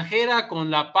extranjera con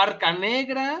la Parca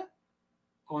Negra,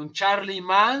 con Charlie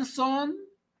Manson,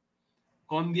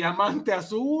 con Diamante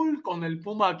Azul, con el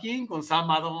Puma King, con Sam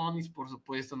Adonis, por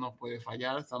supuesto, no puede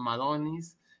fallar, Sam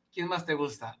Adonis. ¿Quién más te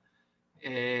gusta?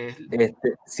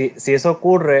 Si eso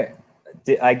ocurre,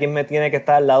 alguien me tiene que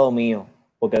estar al lado mío,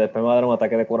 porque después me va a dar un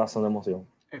ataque de corazón de emoción.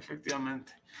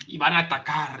 Efectivamente. Y van a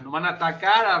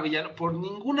atacar a villano por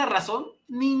ninguna razón,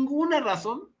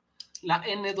 la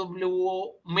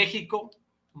NWO México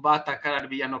va a atacar al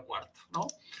villano cuarto, ¿no?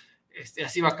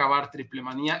 Así va a acabar Triple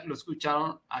Manía. Lo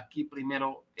escucharon aquí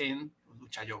primero en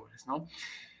Lucha Jóvenes, ¿no?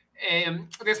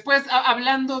 Después,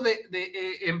 hablando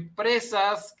de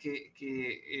empresas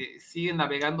que siguen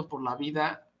navegando por la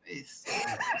vida,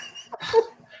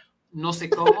 no sé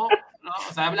cómo, ¿no?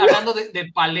 O sea, hablando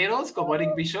de paleros como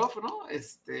Eric Bischoff, ¿no?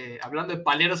 Hablando de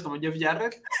paleros como Jeff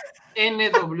Jarrett,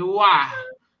 NWA,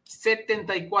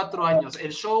 74 años,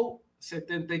 el show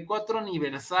 74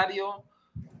 aniversario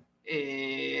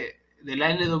de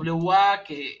la NWA,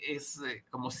 que es,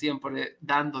 como siempre,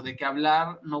 dando de qué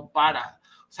hablar, no para.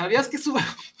 ¿Sabías que su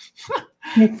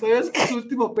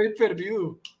último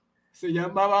pay-per-view Se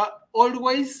llamaba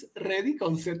Always Ready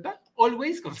con Z.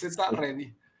 Always con Z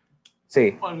Ready.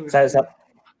 Sí,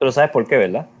 pero ¿sabes por qué,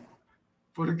 verdad?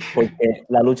 ¿Por qué? Porque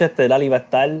la lucha estelar iba a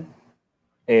estar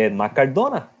Matt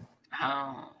Cardona.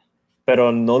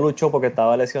 Pero no luchó porque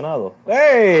estaba lesionado.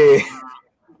 ¡Hey!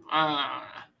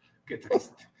 Qué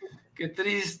triste. Qué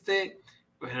triste.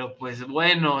 Pero pues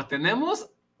bueno, tenemos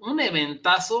un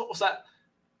eventazo, o sea,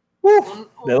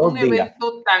 un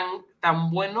evento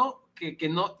tan bueno que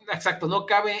no, exacto, no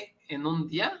cabe en un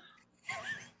día.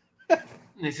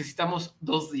 Necesitamos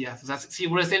 2 días. O sea, si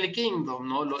Wrestle Kingdom,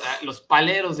 ¿no? Los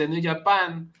paleros de New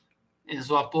Japan en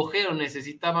su apogeo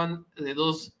necesitaban de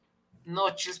 2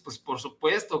 noches, pues por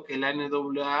supuesto que la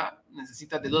NWA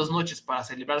necesita de 2 noches para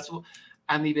celebrar su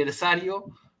aniversario,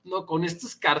 ¿no? Con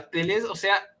estos carteles, o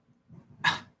sea,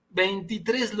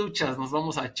 23 luchas nos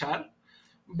vamos a echar,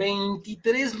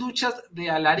 23 luchas de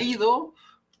alarido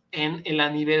en el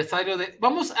aniversario de...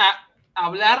 Vamos a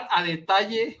hablar a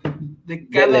detalle de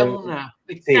cada una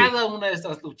de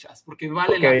estas luchas, porque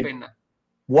vale la pena.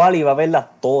 Wally va a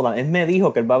verlas todas. Él me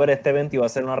dijo que él va a ver este evento y va a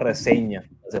hacer una reseña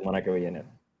la semana que viene.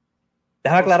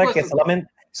 Déjame aclarar que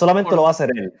solamente lo va a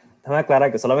hacer él. Déjame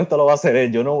aclarar que solamente lo va a hacer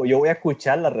él. Yo voy a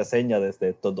escuchar la reseña de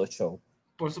estos 2 shows.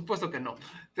 Por supuesto que no.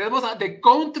 Tenemos a The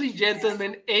Country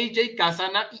Gentlemen, AJ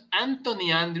Casana y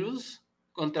Anthony Andrews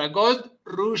contra Gold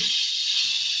Rush.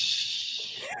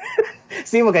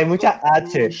 Sí, porque hay muchas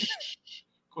H.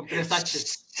 Con 3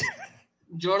 H's.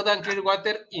 Jordan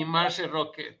Clearwater y Marshall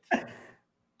Rocket.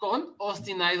 Con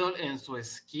Austin Idol en su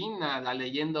esquina. La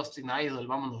leyenda Austin Idol.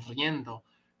 Vámonos riendo.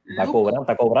 Está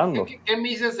cobrando. ¿Qué me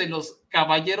dices de los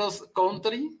Caballeros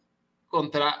Country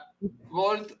contra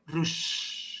Gold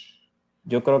Rush?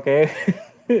 Yo creo que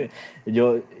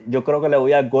yo creo que le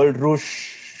voy a Gold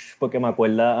Rush porque me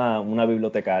acuerda a una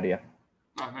bibliotecaria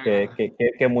que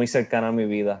es muy cercana a mi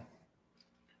vida.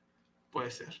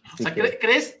 Puede ser. O sea,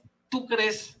 ¿tú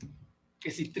crees que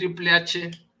si Triple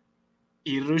H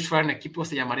y Rush fueran equipos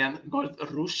se llamarían Gold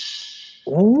Rush?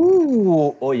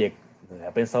 Oye, no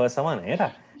había pensado de esa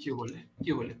manera. ¿Qué huele?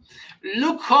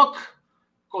 Luke Hawk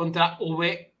contra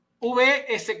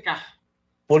VSK.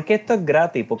 ¿Por qué esto es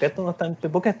gratis? ¿Por qué esto no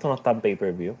está en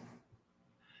pay-per-view?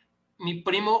 Mi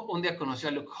primo un día conoció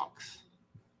a Luke Hawks.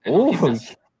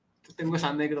 Tengo esa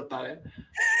anécdota,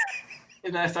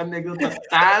 esa anécdota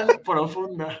tan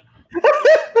profunda.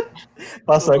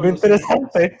 ¿Pasó algo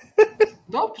interesante?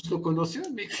 No, pues lo conocí a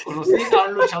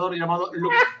un luchador llamado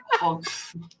Luke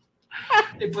Hawks.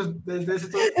 Y pues desde ese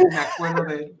entonces me acuerdo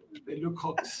de Luke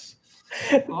Hawks,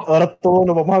 ¿no? Ahora todos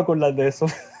nos vamos a acordar de eso.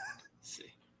 Sí.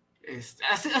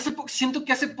 Hace poco, siento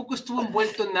que hace poco estuvo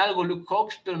envuelto en algo Luke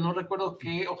Hawks, pero no recuerdo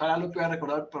qué. Ojalá lo pueda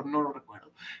recordar, pero no lo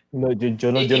recuerdo. No,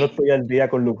 yo no estoy al día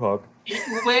con Luke Hawk. Y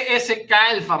VSK,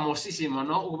 el famosísimo,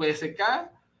 ¿no? VSK,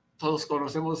 todos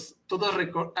conocemos, todos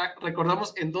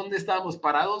recordamos en dónde estábamos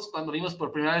parados cuando vimos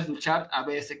por primera vez luchar a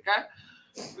VSK.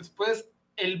 Después,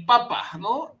 el Papa,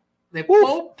 ¿no? De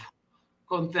Pope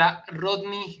contra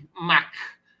Rodney Mack,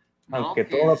 ¿no? Aunque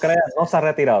todo lo creas, no se ha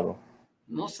retirado.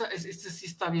 No, este sí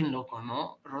está bien loco,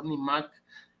 ¿no? Rodney Mack,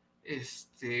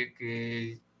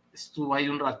 que estuvo ahí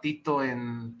un ratito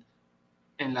en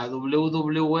la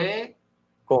WWE.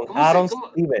 Con Aaron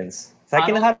Stevens. ¿Sabes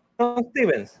quién es Aaron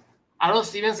Stevens? Aaron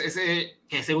Stevens, ese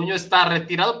que según yo está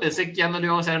retirado, pensé que ya no lo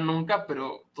íbamos a ver nunca,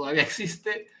 pero todavía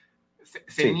existe.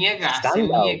 Se niega.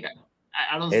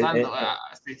 Aaron Sandow.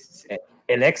 Sí.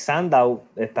 El ex Sandow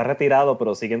está retirado,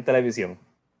 pero sigue en televisión.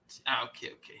 Ok.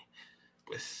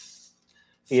 Pues.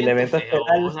 Y el evento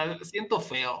estelar. O sea, siento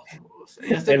feo. O sea,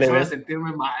 ya estoy empezando a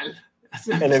sentirme mal.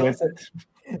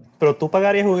 Pero tú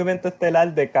pagarías un evento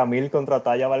estelar de Camille contra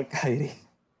Taya Valkyrie.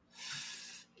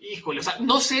 Híjole, o sea,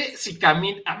 no sé si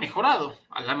Camille ha mejorado.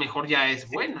 A lo mejor ya es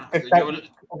buena.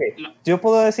 Yo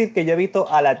puedo decir que yo he visto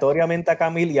aleatoriamente a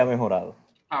Camille y ha mejorado.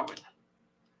 Bueno.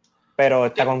 Pero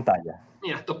está con Taya.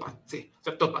 Mira, topa.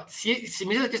 Si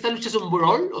me dices que esta lucha es un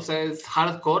brawl, o sea, es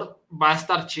hardcore, va a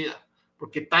estar chida.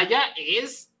 Porque Taya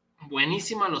es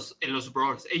buenísima en los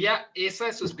brawls. Esa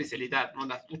es su especialidad, ¿no?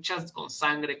 Las luchas con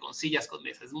sangre, con sillas, con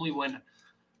mesas. Es muy buena.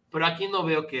 Pero aquí no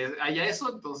veo que haya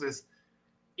eso, entonces...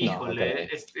 Híjole,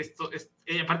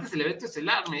 aparte es el evento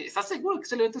estelar. ¿Estás seguro que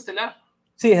es el evento estelar?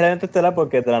 Sí, es el evento estelar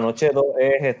porque de la noche 2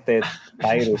 es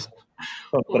Tyrus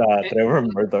contra Trevor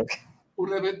Murdoch.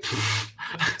 Un evento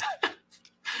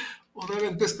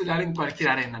estelar en cualquier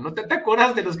arena, ¿no? ¿Te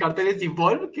acuerdas de los carteles de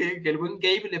Evolve? Que el buen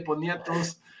Gabe le ponía a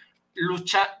todos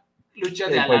lucha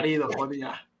de alarido,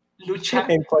 ponía. Lucha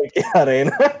en cualquier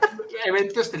arena.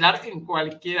 Evento estelar en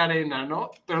cualquier arena,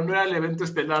 ¿no? Pero no era el evento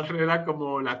estelar, era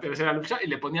como la tercera lucha y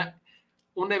le ponía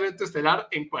un evento estelar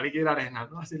en cualquier arena,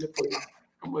 ¿no? Así le ponía.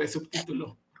 como de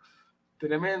subtítulo.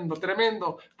 Tremendo,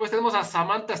 tremendo. Pues tenemos a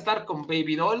Samantha Starr con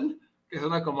Baby Doll, que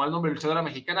suena como al nombre de luchadora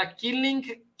mexicana. Killing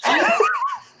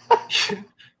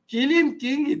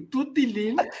King y Tutti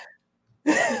Lin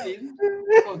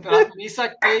contra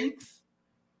Misa Kate,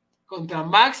 contra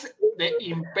Max de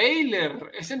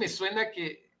Impaler. Ese me suena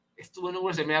que estuvo en un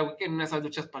WrestleMania Weekend en una de esas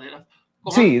luchas paleras.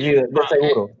 Sí, de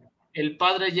seguro. El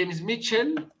padre James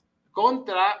Mitchell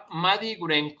contra Maddie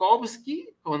Grenkowski,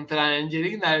 contra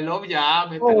Angelina Love, ya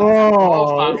mete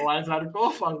al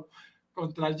sarcófago,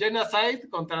 contra Jenna Said,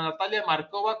 contra Natalia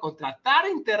Markova, contra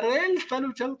Taryn Terrell. Está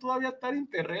luchando todavía Taryn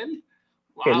Terrell.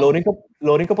 Wow.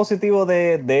 Lo único positivo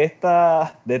de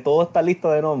toda esta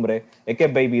lista de nombres es que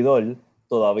Baby Doll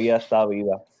todavía está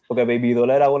viva, porque Baby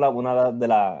Doll era una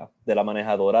de la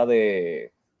manejadora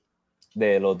de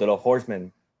los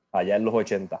Horsemen allá en los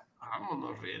 80.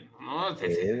 Vámonos riendo, ¿no?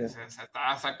 Se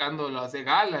estaba sacando las de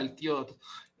gala el tío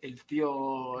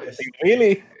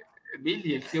Billy.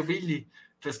 El tío Billy.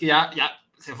 Pues que ya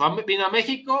se vino a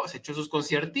México, se echó sus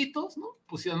conciertitos, ¿no?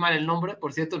 Pusieron mal el nombre,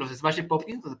 por cierto, los Smashing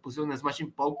Pumpkins, pusieron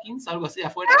Smashing Pumpkins, algo así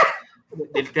afuera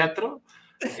del teatro.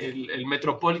 El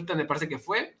Metropolitan me parece que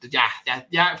fue. Entonces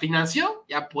ya financió,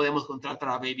 ya podemos contratar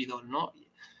a Baby Doll, ¿no?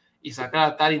 Y sacar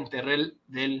a Taryn Terrell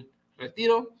del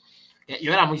retiro.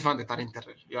 Yo era muy fan de Taryn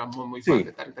Terrell. Yo era muy fan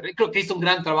de Taryn Terrell. Creo que hizo un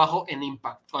gran trabajo en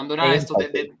Impact. Cuando era esto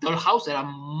de Dollhouse, era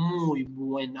muy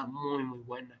buena, muy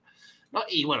buena, ¿no?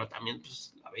 Y bueno, también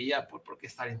pues la veía porque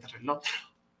es Taryn Terrell, ¿no?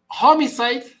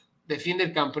 Homicide defiende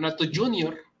el campeonato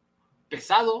junior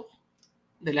pesado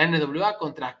de la NWA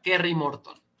contra Kerry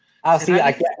Morton. Sí,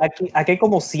 aquí hay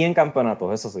como 100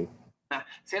 campeonatos, eso sí.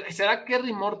 ¿Será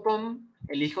Kerry Morton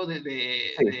el hijo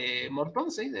de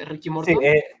Morton? ¿Sí? ¿De Ricky Morton?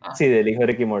 Sí, del hijo de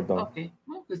Ricky Morton. Ok,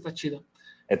 no, está chido.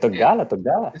 Esto es gala.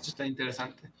 Esto está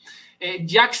interesante.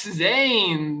 Jax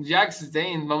Zane,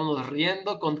 vámonos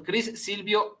riendo, con Chris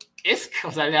Silvio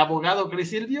o sea, el abogado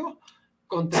Chris Silvio,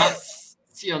 contra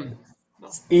Sion, ¿no?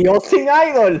 Y Austin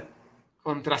Idol.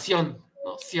 Contra Sion,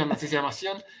 ¿no? Sion, así se llama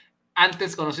Sion,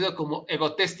 antes conocido como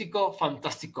Egotéstico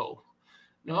Fantástico,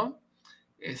 ¿no?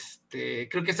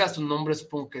 Creo que ese es su nombre,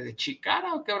 supongo que de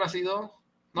Chikara, ¿o qué habrá sido?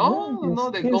 No,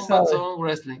 de Combat Zone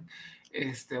Wrestling.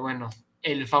 Bueno,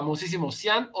 el famosísimo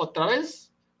Sion, otra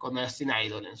vez, con Austin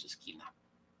Idol en su esquina.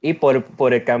 Y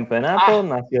por el campeonato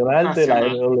nacional de la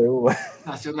AEW.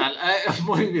 Nacional,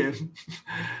 muy bien.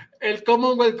 El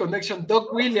Commonwealth Connection,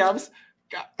 Doc Williams.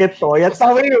 Que todavía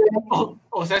está vivo.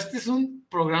 O sea, este es un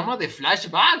programa de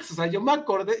flashbacks. O sea, yo me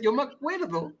acuerdo,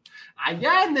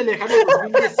 allá en el lejano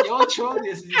 2018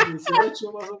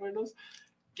 más o menos,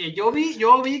 que yo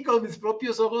vi con mis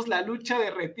propios ojos la lucha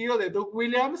de retiro de Doug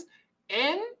Williams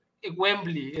en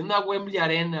Wembley, en una Wembley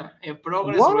Arena, en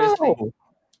Progress Wrestling,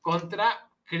 contra,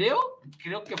 creo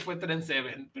que fue Trent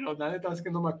Seven, pero la neta es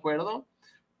que no me acuerdo.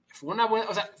 Fue una buena,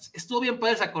 o sea, estuvo bien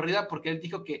padre esa corrida porque él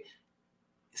dijo que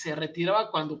se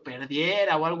retiraba cuando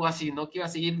perdiera o algo así, ¿no? Que iba a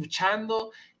seguir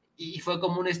luchando y fue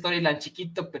como una storyline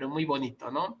chiquito, pero muy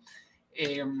bonito, ¿no?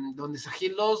 Donde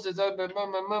Sagilos,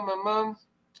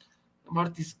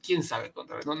 Martis, quién sabe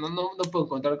no puedo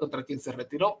encontrar contra quién se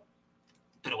retiró,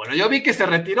 pero bueno, yo vi que se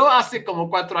retiró hace como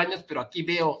 4 años, pero aquí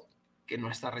veo que no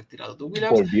está retirado Doug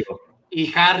Williams.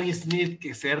 Y Harry Smith,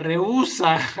 que se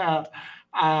rehúsa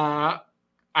a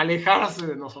alejarse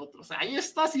de nosotros. Ahí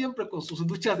está siempre con sus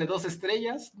luchas de 2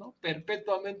 estrellas, ¿no?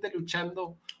 Perpetuamente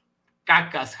luchando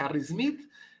cacas. Harry Smith,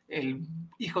 el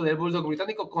hijo del Bulldog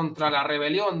británico, contra la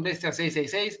rebelión Bestia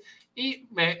 666, y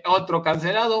otro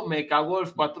cancelado,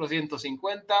 Mecawolf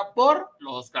 450, por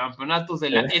los campeonatos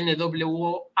de la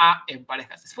NWA en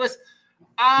parejas. Después,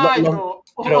 pero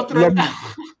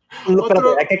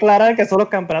hay que aclarar que son los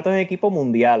campeonatos en equipo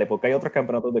mundiales, porque hay otros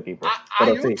campeonatos de equipo.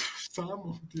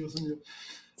 Dios mío.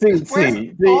 Sí, después,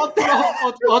 sí.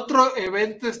 Otro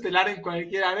evento estelar en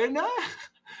cualquier arena.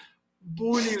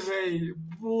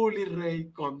 Bully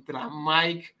Ray contra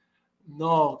Mike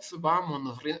Knox.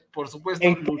 Vámonos. Por supuesto,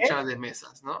 lucha de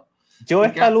mesas, ¿no?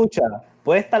 Esta lucha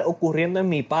puede estar ocurriendo en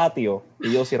mi patio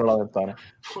y yo cierro la ventana.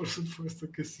 Por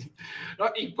supuesto que sí. ¿No?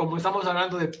 Y como estamos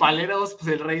hablando de paleros,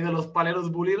 pues el rey de los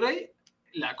paleros, Bully Ray,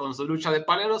 con su lucha de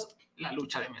paleros, la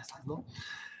lucha de mesas, ¿no?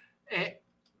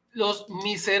 Los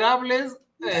miserables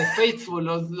Faithful,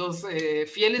 los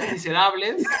fieles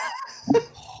miserables,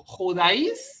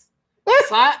 Judáis,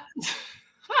 sal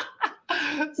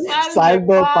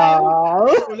de pal.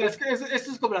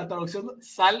 Esto es como la traducción,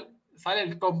 sale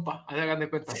el compa, hagan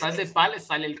de cuenta, sal de pal,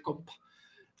 sale el compa,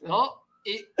 ¿no?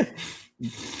 Y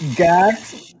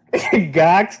Gags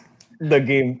the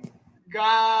Gimp.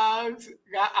 Gags,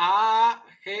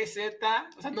 A-G-Z,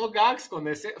 o sea, no gags con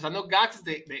ese, o sea, no gags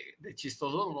de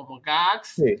chistoso, como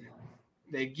gags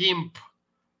de Gimp,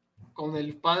 con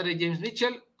el padre James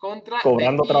Mitchell contra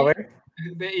cobrando otra vez.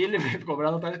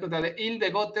 cobrando otra vez contra de Il de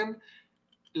Goten,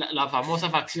 la famosa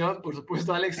facción, por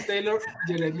supuesto, Alex Taylor,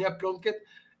 Jeremiah Plunkett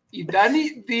y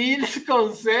Danny Deals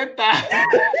con Z.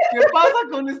 ¿Qué pasa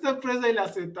con esta empresa y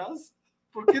las Zetas?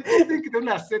 ¿Por qué tiene que tener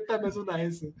una Z, no es una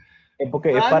S?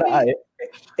 Porque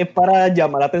es para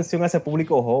llamar la atención a ese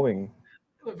público joven.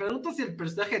 Me pregunto si el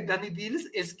personaje de Danny Deals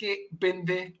es que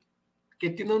vende,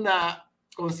 que tiene una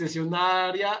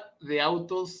concesionaria de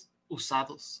autos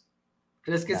usados.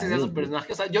 ¿Crees que ese sea su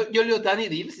personaje? O sea, yo leo Danny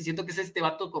Deals y siento que es este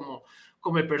vato como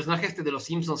el personaje de los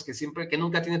Simpsons, que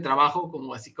nunca tiene trabajo,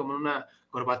 como así como una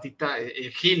corbatita,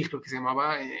 Hill creo que se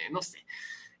llamaba, no sé.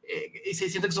 Y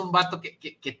siento que es un vato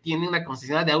que tiene una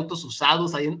concesionaria de autos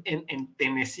usados ahí en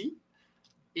Tennessee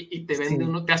y te vende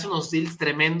te hace unos deals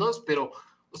tremendos, pero,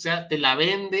 o sea, te la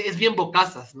vende, es bien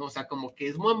bocazas, ¿no? O sea, como que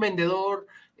es buen vendedor,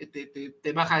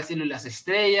 te baja al cielo y las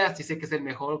estrellas, dice que es el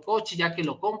mejor coche, ya que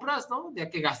lo compras, ¿no? Ya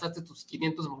que gastaste tus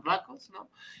 500 morlacos, ¿no?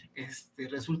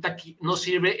 Resulta que no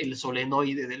sirve el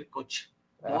solenoide del coche,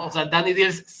 ¿no? O sea, Danny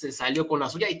Deals se salió con la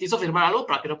suya y te hizo firmar algo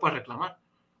para que no puedas reclamar.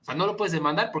 O sea, no lo puedes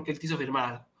demandar porque él te hizo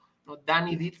firmar algo, ¿no?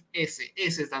 Danny Deals, ese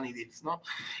es Danny Deals, ¿no?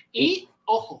 Y,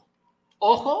 ojo,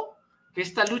 que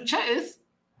esta lucha es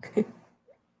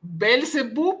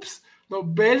Beelzebub's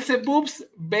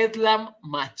Bedlam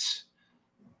Match.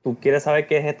 ¿Tú quieres saber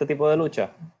qué es este tipo de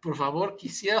lucha? Por favor,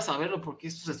 quisiera saberlo porque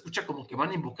esto se escucha como que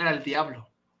van a invocar al diablo.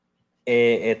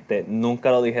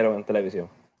 Nunca lo dijeron en televisión.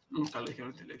 Nunca lo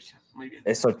dijeron en televisión. Muy bien.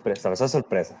 Es sorpresa, esa es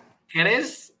sorpresa.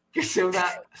 ¿Crees que sea una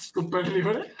super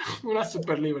libre? Una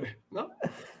super libre, ¿no?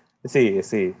 Sí.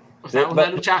 O sea,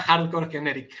 una lucha hardcore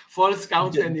genérica. False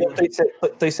Count Anywhere.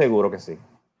 Estoy seguro que sí.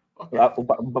 Okay.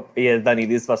 Y el Danny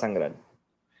Deals va a sangrar.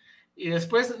 Y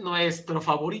después nuestro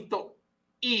favorito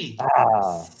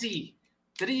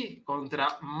EC3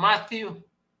 contra Matthew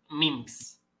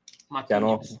Mims. Ya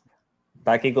no.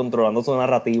 Está aquí controlando su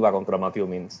narrativa contra Matthew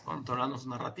Mims. Controlando su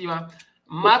narrativa.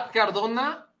 Matt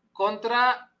Cardona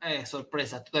contra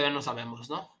sorpresa. Todavía no sabemos,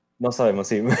 ¿no? No sabemos,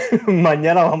 sí.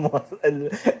 Mañana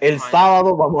el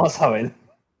sábado vamos a saber.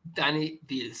 Danny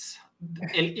Deals.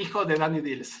 El hijo de Danny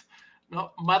Deals,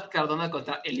 ¿no? Matt Cardona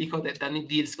contra el hijo de Danny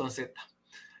Deals con Z.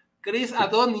 Chris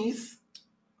Adonis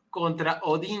contra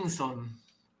Odinson.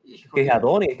 Que es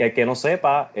Adonis, que el que no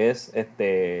sepa es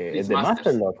de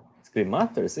Masterlock. Screen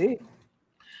Master, sí.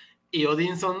 Y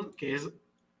Odinson, que es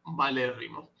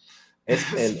valérrimo. Es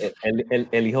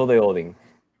el hijo de Odin.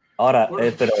 Ahora,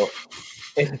 pero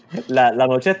la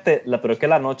noche pero es que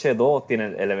la noche 2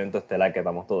 tiene el evento estelar que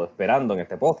estamos todos esperando en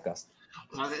este podcast.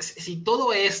 O sea, si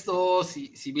todo esto,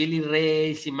 si Billy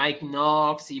Ray, si Mike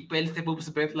Knox, si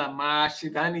Beelzebub's Bedlam Match, si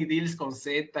Danny Deals con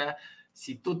Z,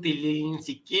 si Tutti Lin,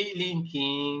 si Killing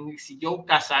King, si Joe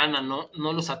Casana no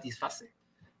lo satisface,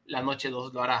 la noche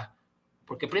 2 lo hará.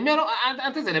 Porque primero,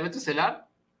 antes del evento estelar,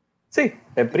 sí,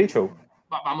 el pre-show.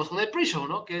 Vamos con el pre-show,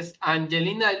 ¿no? Que es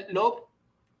Angelina Love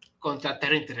contra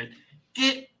Terry Terrell.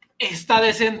 Que está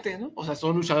decente, ¿no? O sea,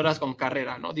 son luchadoras con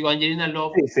carrera, ¿no? Digo, Angelina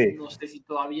Love, sí. No sé si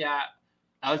todavía,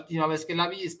 la última vez que la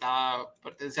vi,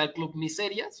 pertenecía al club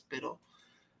Miserias, pero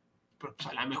pues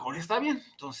a lo mejor está bien.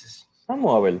 Entonces,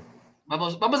 vamos a ver.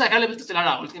 Vamos a dejar el evento estelar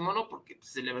a último, ¿no? Porque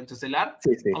es el evento estelar.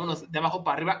 Sí. Vámonos de abajo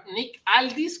para arriba. Nick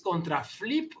Aldis contra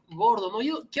Flip Gordon. ¿No?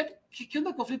 ¿Qué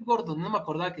onda con Flip Gordon? No me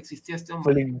acordaba que existía este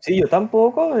hombre. Sí, yo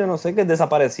tampoco. Yo no sé, que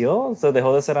desapareció. Se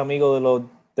dejó de ser amigo de los...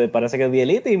 Parece que es de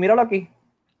Elite y míralo aquí.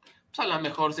 Pues a lo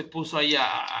mejor se puso ahí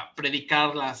a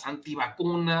predicar las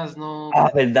antivacunas, ¿no?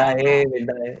 Verdad es.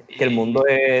 Que el mundo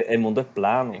es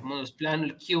plano. El mundo es plano.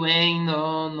 El QA,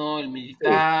 no, el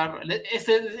militar. Sí.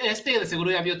 Este de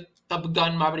seguro ya vio Top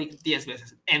Gun Maverick 10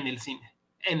 veces en el cine,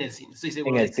 estoy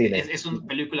seguro. En el cine. Es una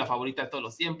película favorita de todos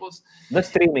los tiempos. No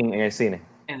streaming, en el cine.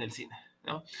 En el cine,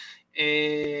 ¿no?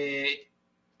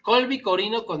 Colby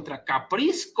Corino contra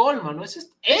Caprice Coleman, ¿no?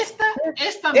 Esta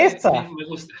me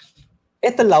gusta.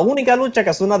 Esta es la única lucha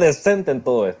que suena decente en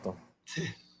todo esto. Sí.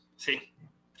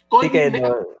 Así que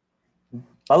va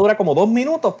a durar como 2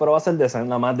 minutos, pero va a ser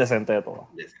la más decente de todas.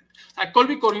 O sea,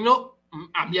 Colby Corino,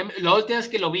 la última vez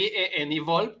que lo vi en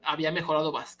Evolve, había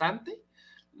mejorado bastante,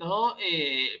 ¿no?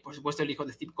 Por supuesto, el hijo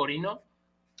de Steve Corino.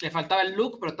 Le faltaba el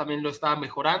look, pero también lo estaba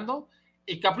mejorando.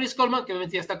 Y Caprice Coleman, que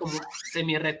obviamente ya está como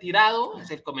semi-retirado,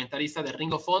 es el comentarista de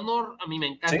Ring of Honor. A mí me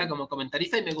encanta como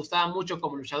comentarista y me gustaba mucho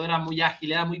como luchador, era muy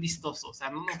ágil, era muy vistoso. O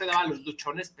sea, no te daba los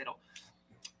luchones, pero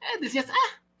decías,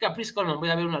 Caprice Coleman, voy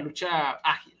a ver una lucha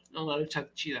ágil, ¿no? Una lucha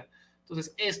chida.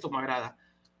 Entonces, esto me agrada.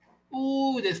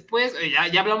 Después,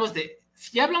 ya hablamos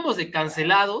si ya hablamos de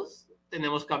cancelados,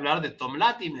 tenemos que hablar de Tom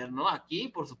Latimer, ¿no? Aquí,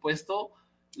 por supuesto,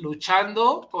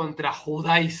 luchando contra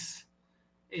Judáis,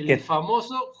 el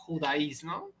famoso Judáis,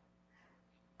 ¿no?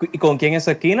 ¿Y con quién es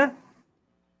su esquina?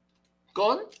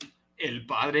 Con el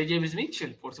padre James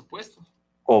Mitchell, por supuesto.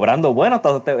 Cobrando bueno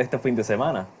hasta este fin de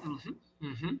semana.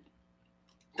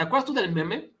 ¿Te acuerdas tú del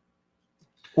meme?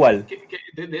 ¿Cuál?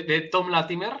 De Tom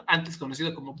Latimer, antes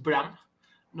conocido como Bram,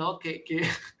 ¿no? Que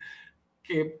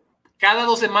cada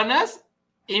 2 semanas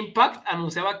Impact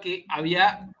anunciaba que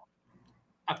había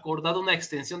acordado una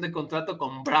extensión de contrato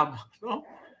con Bram, ¿no?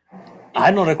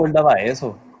 No recordaba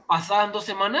eso. Pasaban 2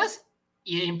 semanas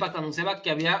y Impact anunciaba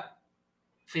que había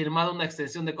firmado una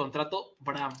extensión de contrato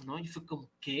Bram, ¿no? Y fue como,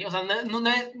 ¿qué? O sea,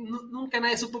 nunca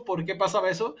nadie supo por qué pasaba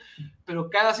eso, pero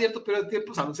cada cierto periodo de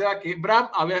tiempo se anunciaba que Bram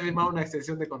había firmado una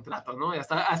extensión de contrato, ¿no? Y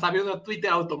hasta había un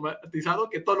Twitter automatizado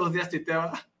que todos los días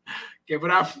tuiteaba que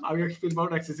Bram había firmado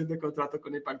una extensión de contrato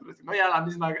con Impact Wrestling, ¿no? Y era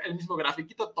el mismo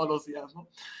grafiquito todos los días, ¿no?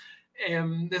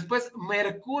 Después,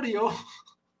 Mercurio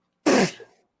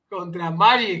contra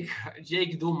Magic,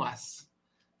 Jake Dumas.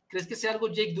 ¿Crees que sea algo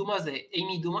Jake Dumas de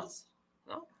Amy Dumas?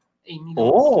 ¿No? Amy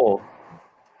Dumas.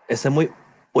 Ese es muy...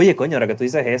 Oye, coño, ahora que tú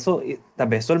dices eso, tal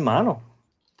vez su hermano.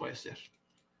 Puede ser.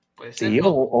 Sí, no.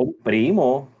 o un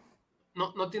primo.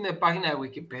 No tiene página de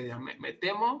Wikipedia, me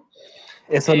temo.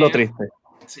 Eso es lo triste.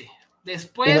 Sí.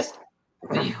 Después,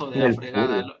 hijo de la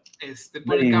fregada,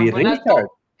 por el campeonato Richard.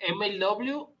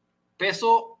 MLW,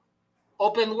 peso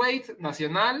Openweight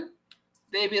nacional,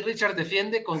 David Richards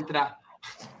defiende contra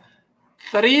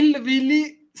Thrill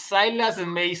Billy Silas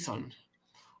Mason.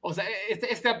 O sea,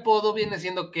 este apodo viene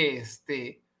siendo que Es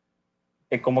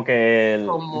como que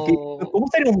 ¿cómo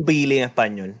sería un Billy en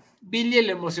español? Billy el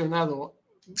emocionado.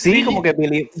 Sí, Billy, como que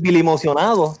Billy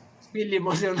emocionado. Billy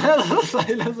emocionado,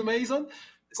 Silas Mason,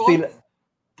 con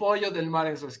Pollo del Mar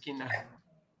en su esquina.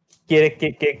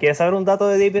 ¿Quieres saber un dato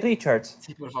de David Richards?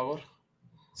 Sí, por favor.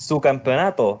 Su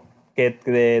campeonato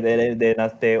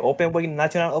de Openweight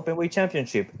National Openweight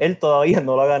Championship, él todavía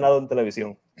no lo ha ganado en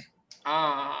televisión.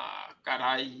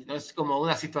 Caray, no es como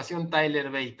una situación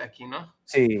Tyler Bate aquí, ¿no?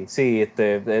 Sí,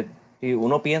 y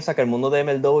uno piensa que el mundo de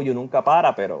MLW nunca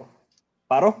para, pero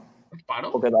paró.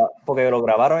 ¿Paró? Porque lo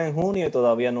grabaron en junio y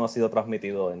todavía no ha sido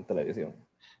transmitido en televisión.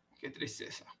 Qué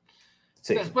tristeza.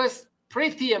 Sí. Después,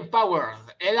 Pretty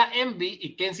Empowered, Ella Envy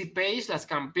y Kenzie Page, las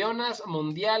campeonas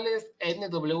mundiales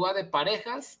NWA de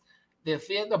parejas,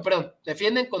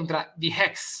 defienden contra The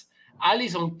Hex.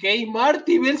 Allison Kay,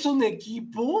 Marty, ¿ves un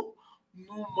equipo?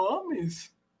 No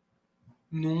mames.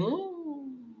 No.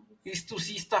 Esto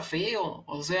sí está feo.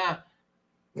 O sea,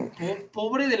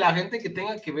 pobre de la gente que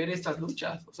tenga que ver estas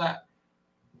luchas. O sea,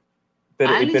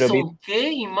 Allison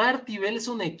Kay y Marty Bell es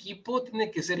un equipo,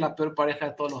 tiene que ser la peor pareja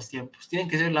de todos los tiempos. Tienen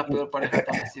que ser la peor pareja de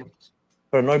todos los tiempos.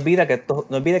 Pero no olvide que esto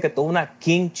es una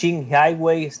King Ching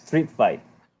Highway Street Fight.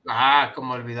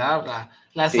 Como olvidar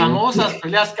las famosas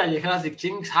peleas callejeras de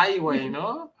King's Highway,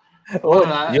 ¿no?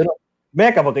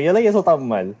 Porque yo leí eso tan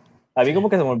mal. A mí como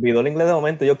que se me olvidó el inglés de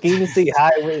momento. Yo King's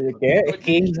Highway, ¿de qué?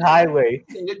 King's Highway.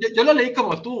 Yo lo leí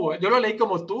como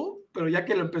tú, pero ya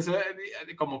que lo empecé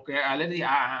como que a leer,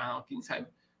 King's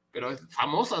Highway. Pero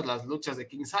famosas las luchas de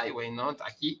King's Highway, ¿no?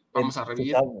 Aquí vamos a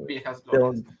revivir viejas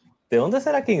glorias. ¿De dónde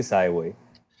será King's Highway?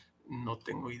 No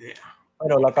tengo idea.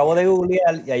 Bueno, lo acabo de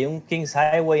googlear y hay un King's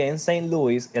Highway en St.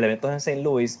 Louis, el evento es en St.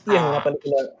 Louis y es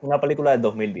una película del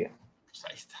 2010. Pues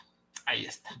ahí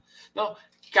está. No,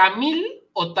 Camille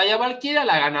Otaya Valkyria,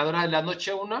 la ganadora de la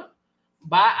noche 1,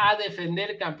 va a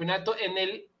defender el campeonato en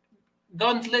el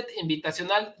Gauntlet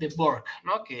Invitacional de Burke,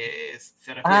 ¿no? Que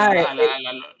se refiere a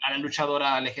la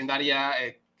luchadora legendaria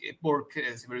Burke,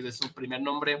 es su primer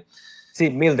nombre.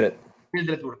 Sí, Mildred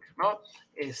Burke, ¿no?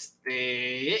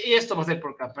 Y esto va a ser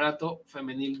por el campeonato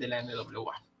femenil de la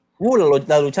NWA.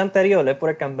 La lucha anterior es por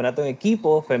el campeonato en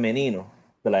equipo femenino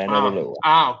de la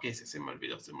NWA. Ok, se me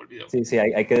olvidó. Sí,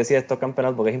 hay que decir estos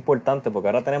campeonatos porque es importante, porque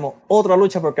ahora tenemos otra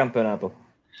lucha por campeonato.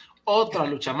 Otra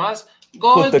lucha más.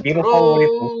 Gold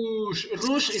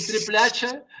Rush y Triple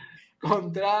H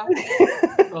contra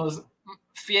los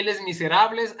fieles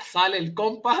miserables. Sale el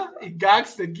compa y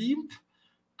Gags de Gimp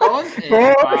con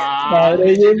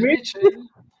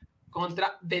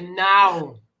contra The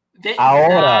Now.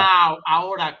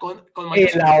 Ahora con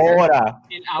el ahora.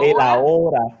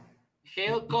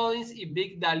 Hale Collins y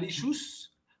Big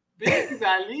Dalicious. Big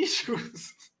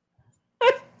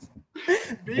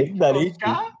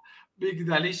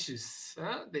Dalicious,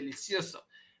 delicioso.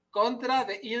 Contra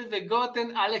The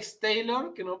Ill-Begotten Alex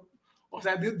Taylor, que no, o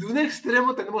sea, de un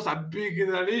extremo tenemos a Big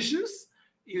Dalicious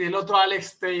y del otro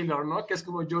Alex Taylor, ¿no? Que es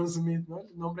como John Smith, ¿no?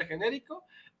 El nombre genérico,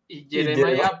 y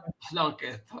Jeremiah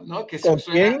Plunkett, ¿no? Que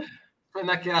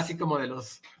suena que era así como de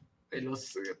los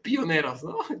pioneros,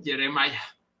 ¿no? Jeremiah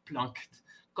Plunkett.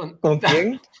 ¿Con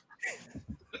quién?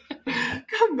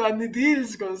 Con Danny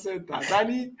Deals con Z,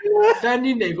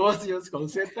 Danny Negocios con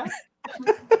Z,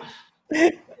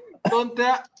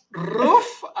 contra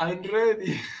Rough and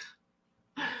Ready.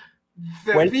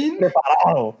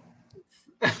 Preparado.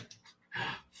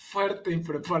 Fuerte y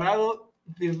preparado,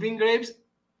 Devin Graves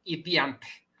y Piante,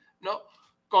 ¿no?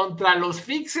 Contra los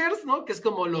Fixers, ¿no? Que es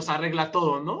como los arregla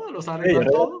todo, ¿no? Los arregla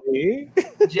todo. Sí.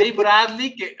 Jay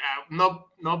Bradley, que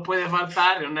no puede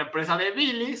faltar en una empresa de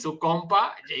Billy, su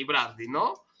compa, Jay Bradley,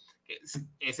 ¿no?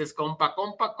 Ese es compa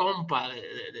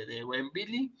de buen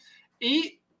Billy.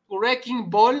 Y Wrecking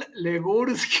Ball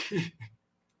Legursky.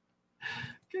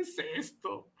 ¿Qué es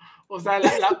esto? O sea,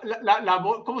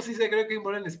 ¿cómo se dice Wrecking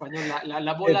Ball en español?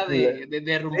 La bola de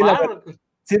derrumbar.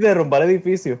 Sí, derrumbar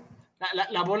edificios.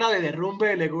 La bola de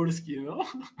derrumbe Legursky, ¿no?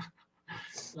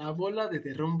 La bola de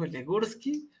derrumbe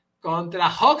Legursky contra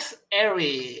Hawks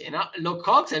Airy, ¿no? Luke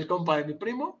Hawks, el compa de mi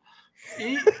primo,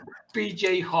 y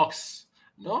PJ Hawks,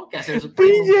 ¿no? Que hace su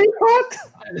primo. PJ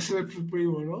Hawks. Es su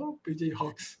primo, ¿no? PJ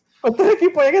Hawks. ¿Cuántos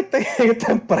equipos hay en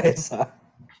esta empresa?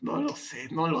 No lo sé.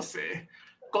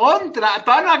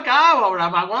 Todavía no acaba,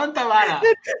 Abraham, aguanta, vara.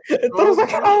 Esto no se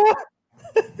acaba.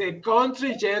 The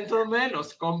Country Gentlemen,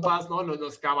 los compas, ¿no?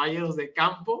 Los caballeros de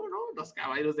campo, ¿no? Los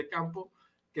caballeros de campo,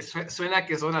 que suena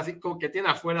que son así, como que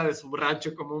tienen afuera de su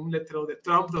rancho como un letrero de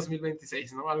Trump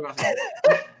 2026, ¿no? Algo así.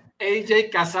 AJ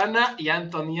Casana y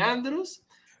Anthony Andrews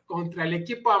contra el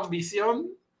equipo Ambición,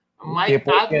 Mike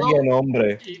Adno,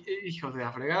 hijo de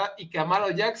la fregada, y Camaro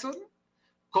Jackson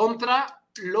contra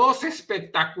los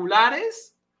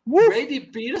espectaculares Brady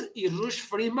Pierce y Rush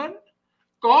Freeman,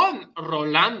 con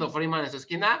Rolando Freeman en su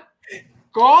esquina,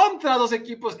 contra dos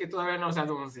equipos que todavía no se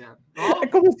anuncian, ¿no?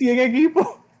 Es como 100 equipos.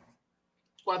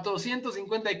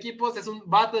 450 equipos, es un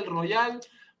Battle Royale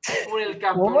por el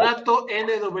campeonato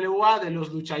NWA de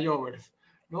los Luchayovers,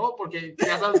 ¿no? Porque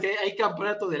ya sabes que hay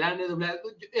campeonato de la NWA.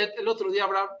 El otro día,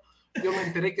 Abraham, yo me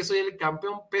enteré que soy el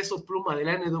campeón peso pluma de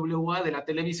la NWA, de la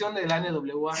televisión de la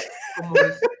NWA. ¿Cómo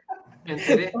ves? Me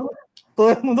enteré. Todo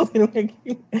el mundo tiene un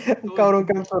equipo, un cabrón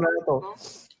campeonato. ¿No?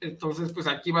 Entonces, pues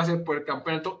aquí va a ser por el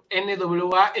campeonato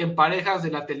NWA en parejas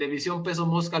de la televisión peso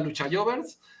mosca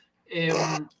Luchayovers. Y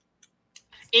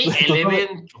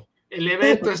el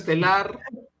evento estelar.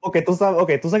 Tú sabes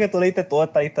que tú leíste toda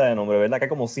esta lista de nombres, ¿verdad? Que hay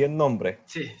como 100 nombres.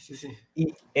 Sí.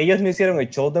 Y ellos no hicieron el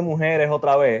show de mujeres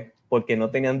otra vez porque no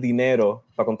tenían dinero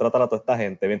para contratar a toda esta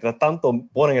gente. Mientras tanto,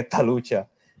 ponen esta lucha.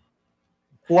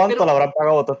 ¿Cuánto le habrán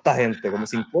pagado a toda esta gente? ¿Como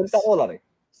 $50?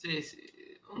 Sí.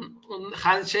 Un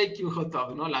handshake y un hot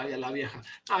dog, ¿no? La vieja.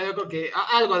 No, yo creo que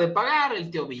algo de pagar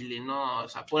el tío Billy, ¿no? O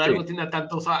sea, por algo tiene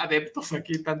tantos adeptos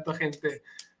aquí, tanta gente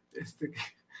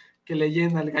que le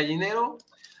llena el gallinero.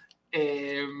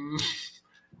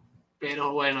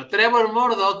 Pero bueno, Trevor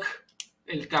Murdoch,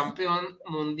 el campeón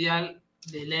mundial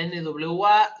de la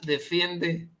NWA,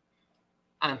 defiende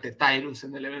ante Tyrus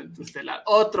en el evento estelar.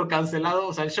 Otro cancelado,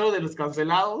 o sea, el show de los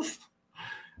cancelados.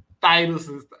 Tyrus,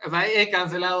 o sea, hay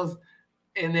cancelados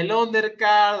en el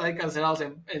undercard, hay cancelados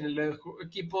en los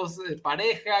equipos de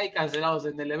pareja, hay cancelados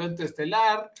en el evento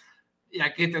estelar, y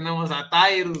aquí tenemos a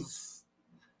Tyrus,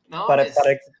 ¿no?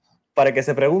 Para que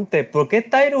se pregunte, ¿por qué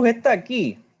Tyrus está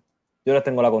aquí? Yo les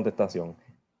tengo la contestación.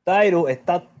 Tyrus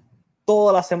está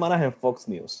todas las semanas en Fox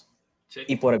News. Sí.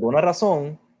 Y por alguna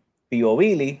razón, tío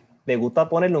Billy le gusta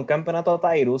ponerle un campeonato a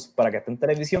Tyrus para que esté en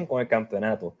televisión con el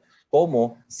campeonato.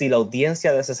 Como si la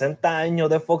audiencia de 60 años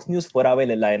de Fox News fuera a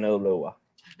ver en la NWA.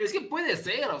 Es que puede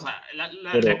ser, o sea,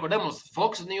 recordemos,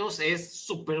 Fox News es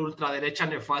súper ultraderecha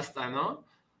nefasta, ¿no?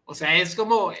 O sea, es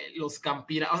como los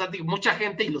campiranos, o sea, mucha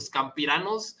gente y los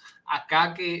campiranos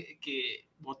acá que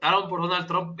votaron por Donald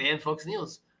Trump ven Fox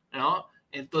News, ¿no?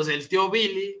 Entonces el tío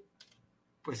Billy,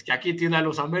 pues que aquí tiene a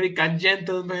los American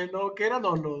Gentlemen, ¿no? Que eran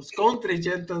los Country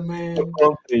Gentlemen.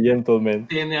 Country Gentlemen.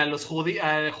 Tiene a los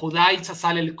Judites,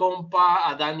 sale el compa,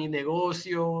 a Danny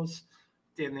Negocios,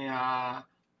 tiene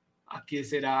aquí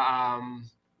será,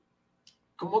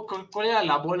 ¿cuál era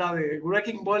la bola de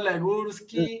Wrecking Ball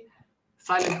Legursky?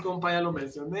 Sale el compa, ya lo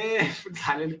mencioné,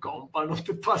 sale el compa, no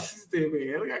te pases de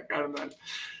verga, carnal.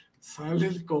 Sale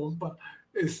el compa,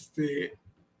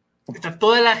 está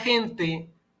toda la gente.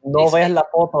 No veas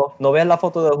la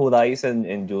foto de Judáis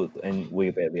en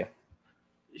Wikipedia.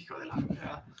 Hijo de la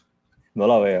verdad. No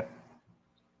la veas.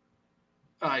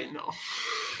 Ay, no.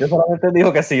 Yo solamente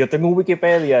digo que si yo tengo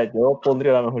Wikipedia, yo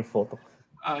pondría la mejor foto.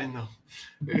 Ay, no.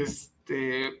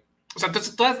 O sea,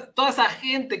 entonces toda esa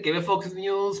gente que ve Fox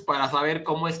News para saber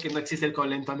cómo es que no existe el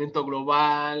calentamiento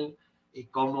global y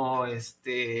cómo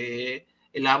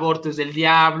el aborto es del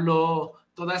diablo,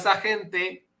 toda esa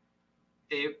gente,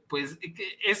 pues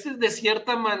es de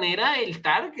cierta manera el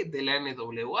target de la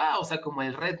NWA, o sea, como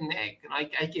el redneck, ¿no? Hay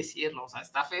que decirlo, o sea,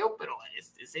 está feo, pero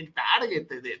es el target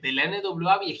de la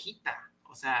NWA viejita,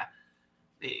 o sea,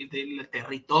 del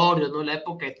territorio, ¿no? La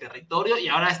época de territorio, y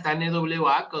ahora está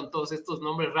NWA con todos estos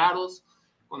nombres raros,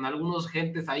 con algunos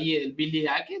gentes ahí, el Billy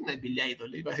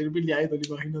Idol, iba a decir Billy Idol,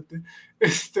 imagínate,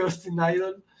 Austin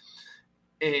Idol,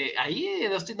 ahí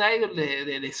el Austin Idol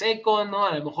de seco, ¿no?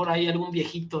 A lo mejor hay algún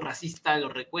viejito racista lo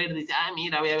recuerda y dice,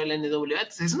 mira, voy a ver la NWA.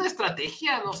 Entonces, es una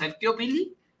estrategia, ¿no? O sea, el tío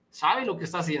Billy sabe lo que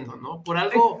está haciendo, ¿no? Por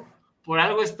algo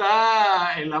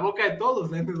está en la boca de todos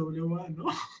la NWA, ¿no?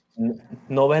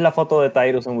 No ves la foto de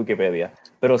Tyrus en Wikipedia,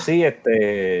 pero sí,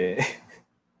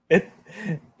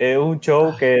 es un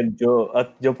show que yo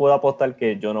puedo apostar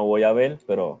que yo no voy a ver,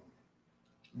 pero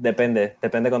depende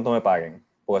cuánto me paguen,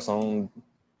 porque son...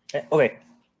 ok,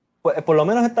 pues, por lo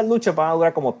menos estas luchas van a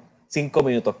durar como 5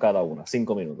 minutos cada una,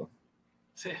 5 minutos.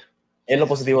 Sí. Es lo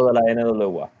positivo de la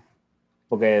NWA,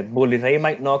 porque Bully Ray y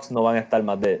Mike Knox no van a estar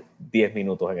más de 10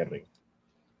 minutos en el ring.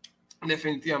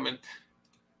 Definitivamente.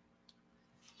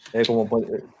 Yo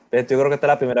creo que esta es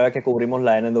la primera vez que cubrimos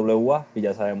la NWA y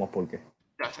ya sabemos por qué.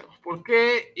 Ya sabemos por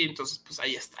qué, y entonces pues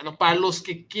ahí está, ¿no? Para los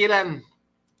que quieran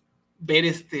ver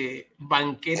este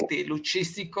banquete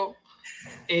luchístico,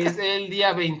 es el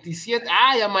día 27,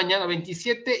 ya mañana,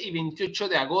 27 y 28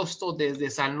 de agosto, desde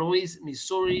San Luis,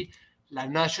 Missouri, la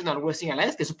National Wrestling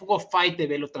Alliance, que supongo Fight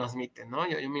TV lo transmite, ¿no?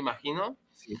 Yo me imagino.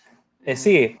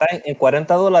 Sí, está en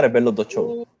 $40 ver los dos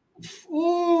shows.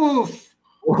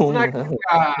 Una ganga.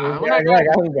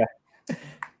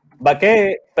 Va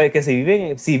que si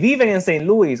viven en St.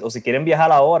 Louis o si quieren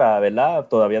viajar ahora, ¿verdad?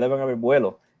 Todavía deben haber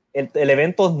vuelos. El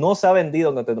evento no se ha vendido,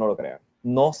 aunque ustedes no lo crean.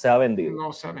 No se ha vendido.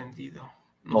 No se ha vendido.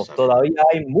 Todavía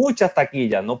hay muchas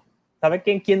taquillas. ¿No? ¿Sabe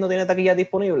quién no tiene taquillas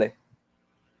disponibles?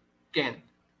 ¿Quién?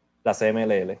 La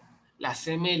CMLL. La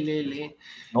CMLL.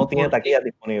 No tiene taquillas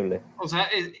disponibles. O sea,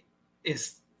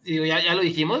 digo, ya lo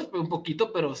dijimos un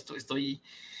poquito, pero estoy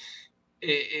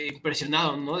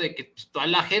impresionado, ¿no? De que pues, toda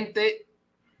la gente,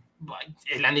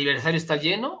 el aniversario está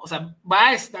lleno, o sea, va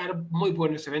a estar muy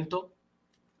bueno ese evento,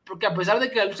 porque a pesar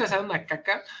de que la lucha sea una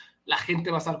caca, la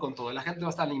gente va a estar con todo, la gente va a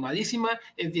estar animadísima,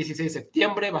 es 16 de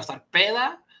septiembre, va a estar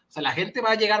peda, o sea, la gente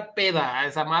va a llegar peda a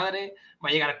esa madre, va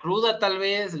a llegar cruda tal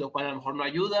vez, lo cual a lo mejor no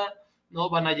ayuda,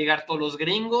 ¿no? Van a llegar todos los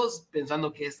gringos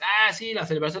pensando que es, sí, la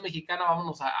celebración mexicana,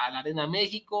 vámonos a la Arena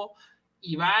México,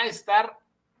 y va a estar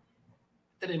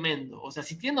tremendo. O sea,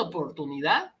 si tiene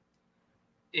oportunidad,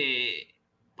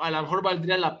 a lo mejor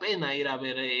valdría la pena ir a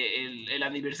ver el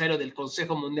aniversario del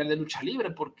Consejo Mundial de Lucha Libre,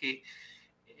 porque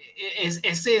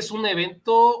ese es un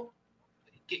evento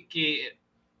que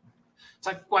o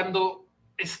sea, cuando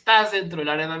estás dentro de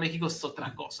la Arena México es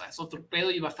otra cosa, es otro pedo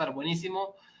y va a estar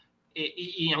buenísimo.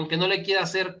 Y aunque no le quiera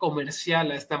hacer comercial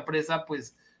a esta empresa,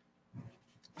 pues,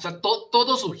 o sea,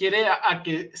 todo sugiere a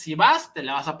que si vas, te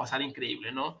la vas a pasar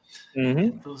increíble, ¿no?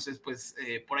 Entonces, pues,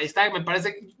 por ahí está, me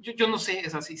parece, yo no sé,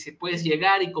 es así, si puedes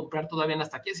llegar y comprar todavía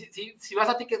hasta aquí, si vas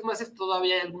a Ticketmaster,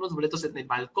 todavía hay algunos boletos en el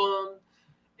balcón,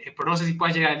 pero no sé si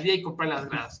puedes llegar al día y comprar las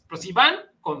gradas, pero si van,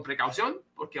 con precaución,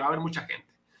 porque va a haber mucha gente,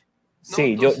 ¿no?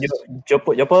 Sí, entonces, yo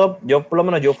por lo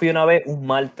menos yo fui una vez un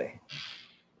martes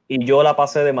y yo la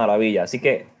pasé de maravilla, así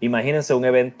que imagínense un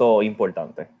evento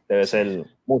importante, debe ser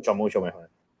mucho, mucho mejor.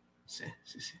 Sí.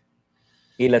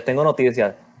 Y les tengo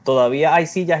noticias, todavía hay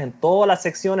sillas en todas las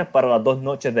secciones para las 2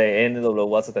 noches de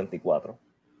NWA 74.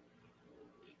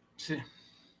 Sí.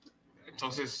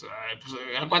 Entonces, pues,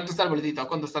 ¿a cuánto está el boletito? ¿A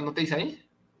cuánto está? ¿No te dice ahí?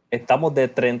 Estamos de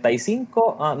de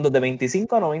 25 a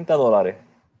 $90.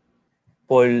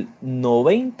 Por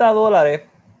 $90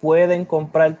 pueden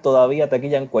comprar todavía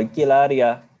taquilla en cualquier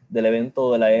área del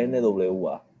evento de la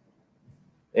NWA.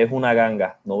 Es una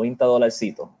ganga,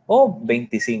 $90 o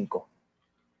 25.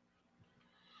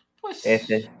 Pues,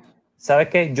 ¿Sabes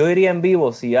qué? Yo iría en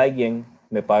vivo si alguien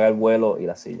me paga el vuelo y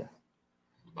la silla.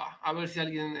 va, a ver si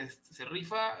alguien se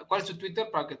rifa. ¿Cuál es tu Twitter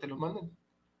para que te lo manden?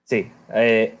 Sí,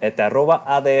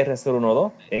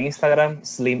 @ADR012, en Instagram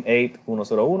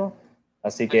Slim8101.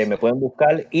 Así que me pueden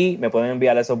buscar y me pueden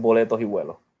enviar esos boletos y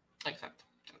vuelos. Exacto,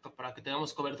 para que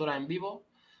tengamos cobertura en vivo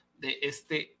de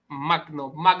este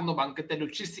magno banquete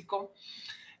luchístico.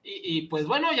 Y pues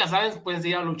bueno, ya saben, pueden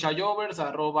seguir a LuchaJovers,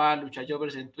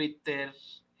 @LuchaJovers en Twitter,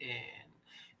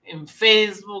 en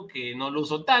Facebook, que no lo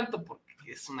uso tanto porque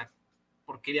es una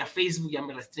porquería Facebook, ya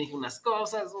me restringe unas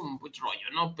cosas, un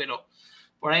rollo, ¿no? Pero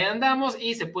Por ahí andamos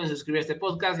y se pueden suscribir a este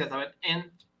podcast, ya saben,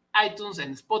 en iTunes,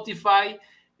 en Spotify.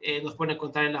 Nos pueden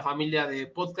encontrar en la familia de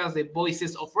podcast de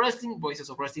Voices of Wrestling,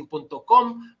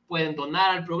 voicesofwrestling.com. Pueden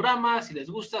donar al programa si les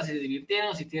gusta, si se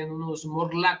divirtieron, si tienen unos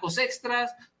morlacos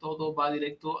extras. Todo va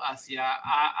directo hacia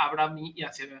Abraham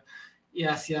y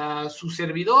hacia su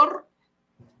servidor.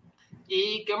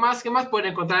 ¿Y qué más?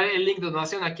 Pueden encontrar el link de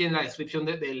donación aquí en la descripción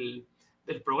del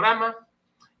programa.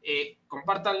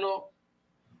 Compártanlo,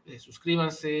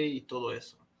 suscríbanse y todo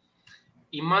eso.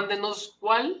 Y mándenos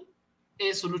cuál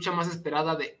es su lucha más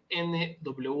esperada de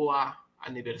NWA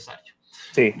aniversario.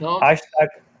 Sí, ¿no?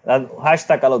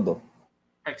 hashtag a los dos.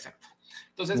 Exacto.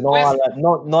 Entonces, no, pues,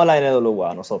 no a la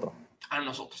NWA, a nosotros. A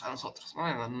nosotros.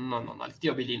 No, al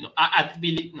tío Billy no. A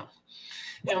Billy no.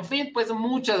 En fin, pues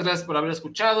muchas gracias por haber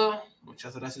escuchado.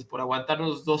 Muchas gracias por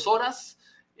aguantarnos 2 horas.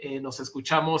 Nos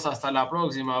escuchamos hasta la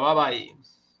próxima. Bye bye.